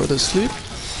gonna go to sleep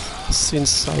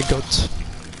since I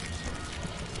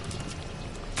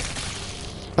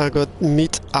got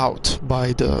meat out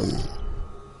by the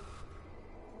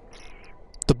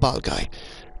bad guy.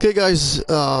 Okay guys,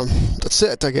 that's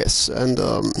it I guess, and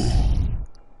I'll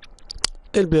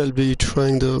be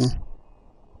trying to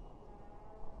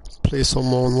play some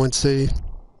more on Wednesday.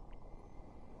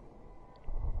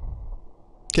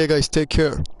 Okay guys, take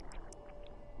care.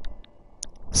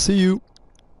 See you.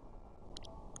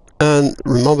 And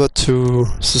remember to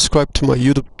subscribe to my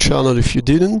YouTube channel if you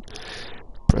didn't.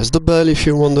 Press the bell if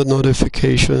you want the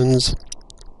notifications.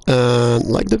 And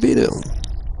like the video.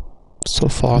 So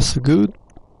far so good.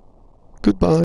 Goodbye.